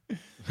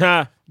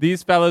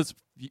 These fellows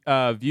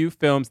view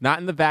films not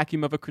in the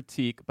vacuum of a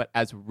critique, but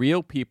as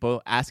real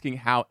people asking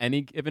how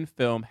any given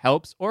film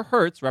helps or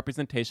hurts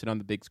representation on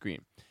the big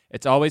screen.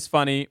 It's always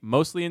funny,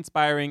 mostly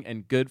inspiring,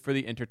 and good for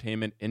the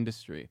entertainment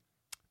industry.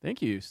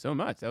 Thank you so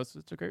much. That was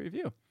such a great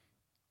review.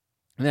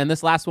 And then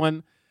this last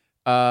one,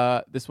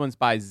 this one's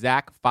by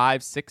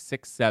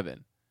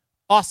Zach5667.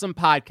 Awesome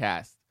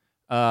podcast.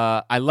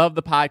 I love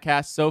the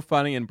podcast. So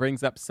funny and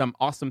brings up some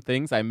awesome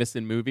things I miss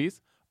in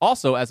movies.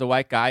 Also, as a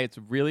white guy, it's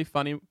really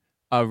funny.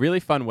 A really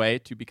fun way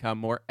to become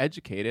more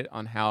educated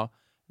on how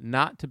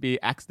not to be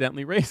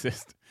accidentally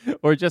racist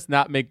or just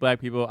not make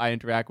black people I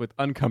interact with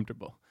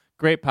uncomfortable.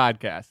 Great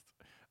podcast.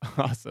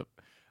 Awesome.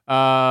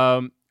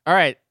 All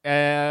right.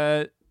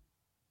 I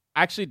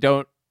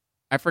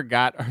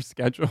forgot our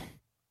schedule.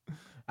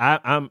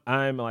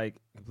 I'm like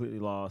completely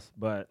lost,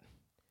 but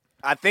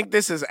I think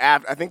this is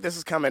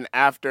coming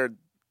after.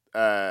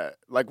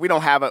 We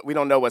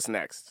don't know what's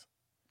next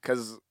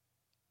because.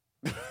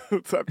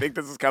 So I think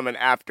this is coming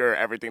after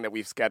everything that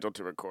we've scheduled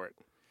to record.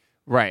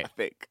 Right. I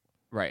think.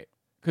 Right.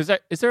 Because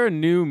is there a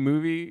new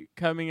movie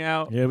coming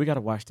out? Yeah, we got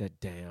to watch that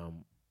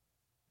damn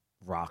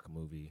Rock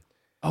movie.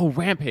 Oh,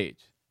 Rampage.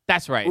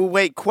 That's right. Ooh,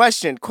 wait,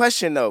 question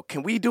though.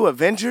 Can we do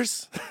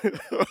Avengers?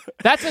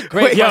 That's a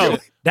great Yo,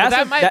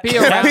 that might be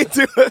around.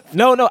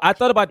 No, I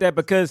thought about that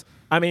because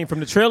I mean, from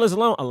the trailers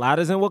alone, a lot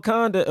is in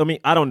Wakanda. I mean,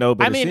 I don't know,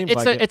 but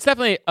it's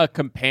definitely a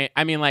companion.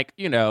 I mean, like,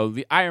 you know,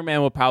 the Iron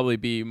Man will probably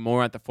be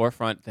more at the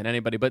forefront than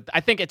anybody, but I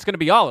think it's going to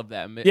be all of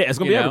them. Yeah, it's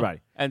going to be everybody.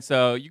 And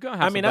so you're going to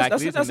have some black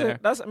leads in there.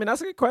 That's a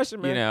good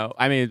question, man. You know,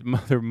 I mean,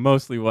 they're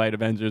mostly white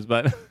Avengers,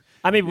 but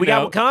I mean, we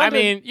got Wakanda. I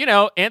mean, you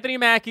know, Anthony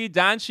Mackie,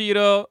 Don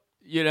Cheadle,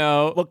 you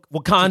know,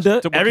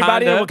 Wakanda,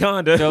 everybody in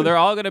Wakanda. So they're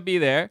all going to be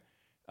there.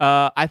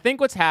 I think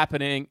what's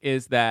happening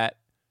is that,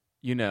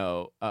 you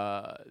know,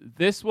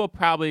 this will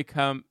probably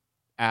come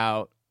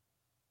out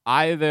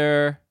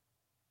either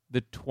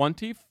the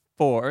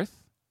 24th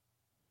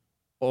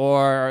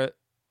or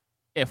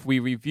if we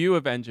review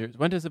Avengers.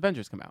 When does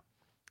Avengers come out?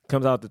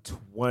 Comes out the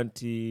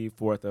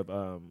 24th of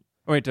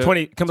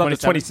comes out the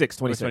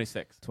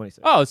 26th.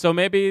 Oh, so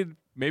maybe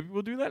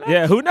we'll do that now.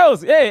 Yeah, who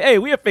knows? Hey,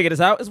 we'll figure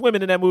this out. It's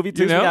women in that movie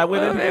too. You know? We got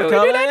women.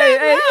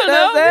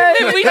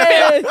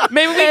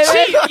 Maybe we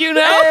cheat, you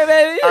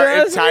know?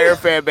 Our entire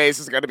fan base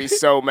is going to be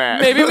so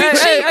mad. Maybe we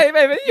cheat. Hey,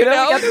 baby, you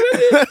know?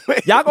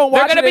 Y'all gonna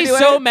watch They're going to be anyway?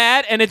 so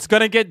mad, and it's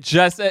going to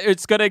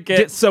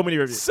get so many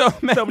reviews. So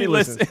many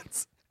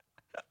listens.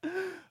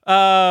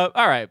 All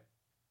right.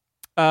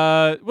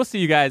 We'll see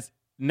you guys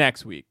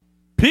next week.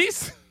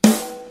 Peace.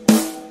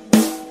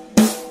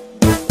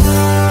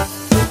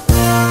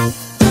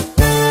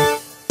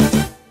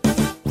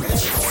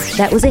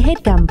 That was a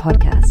HeadGum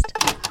podcast.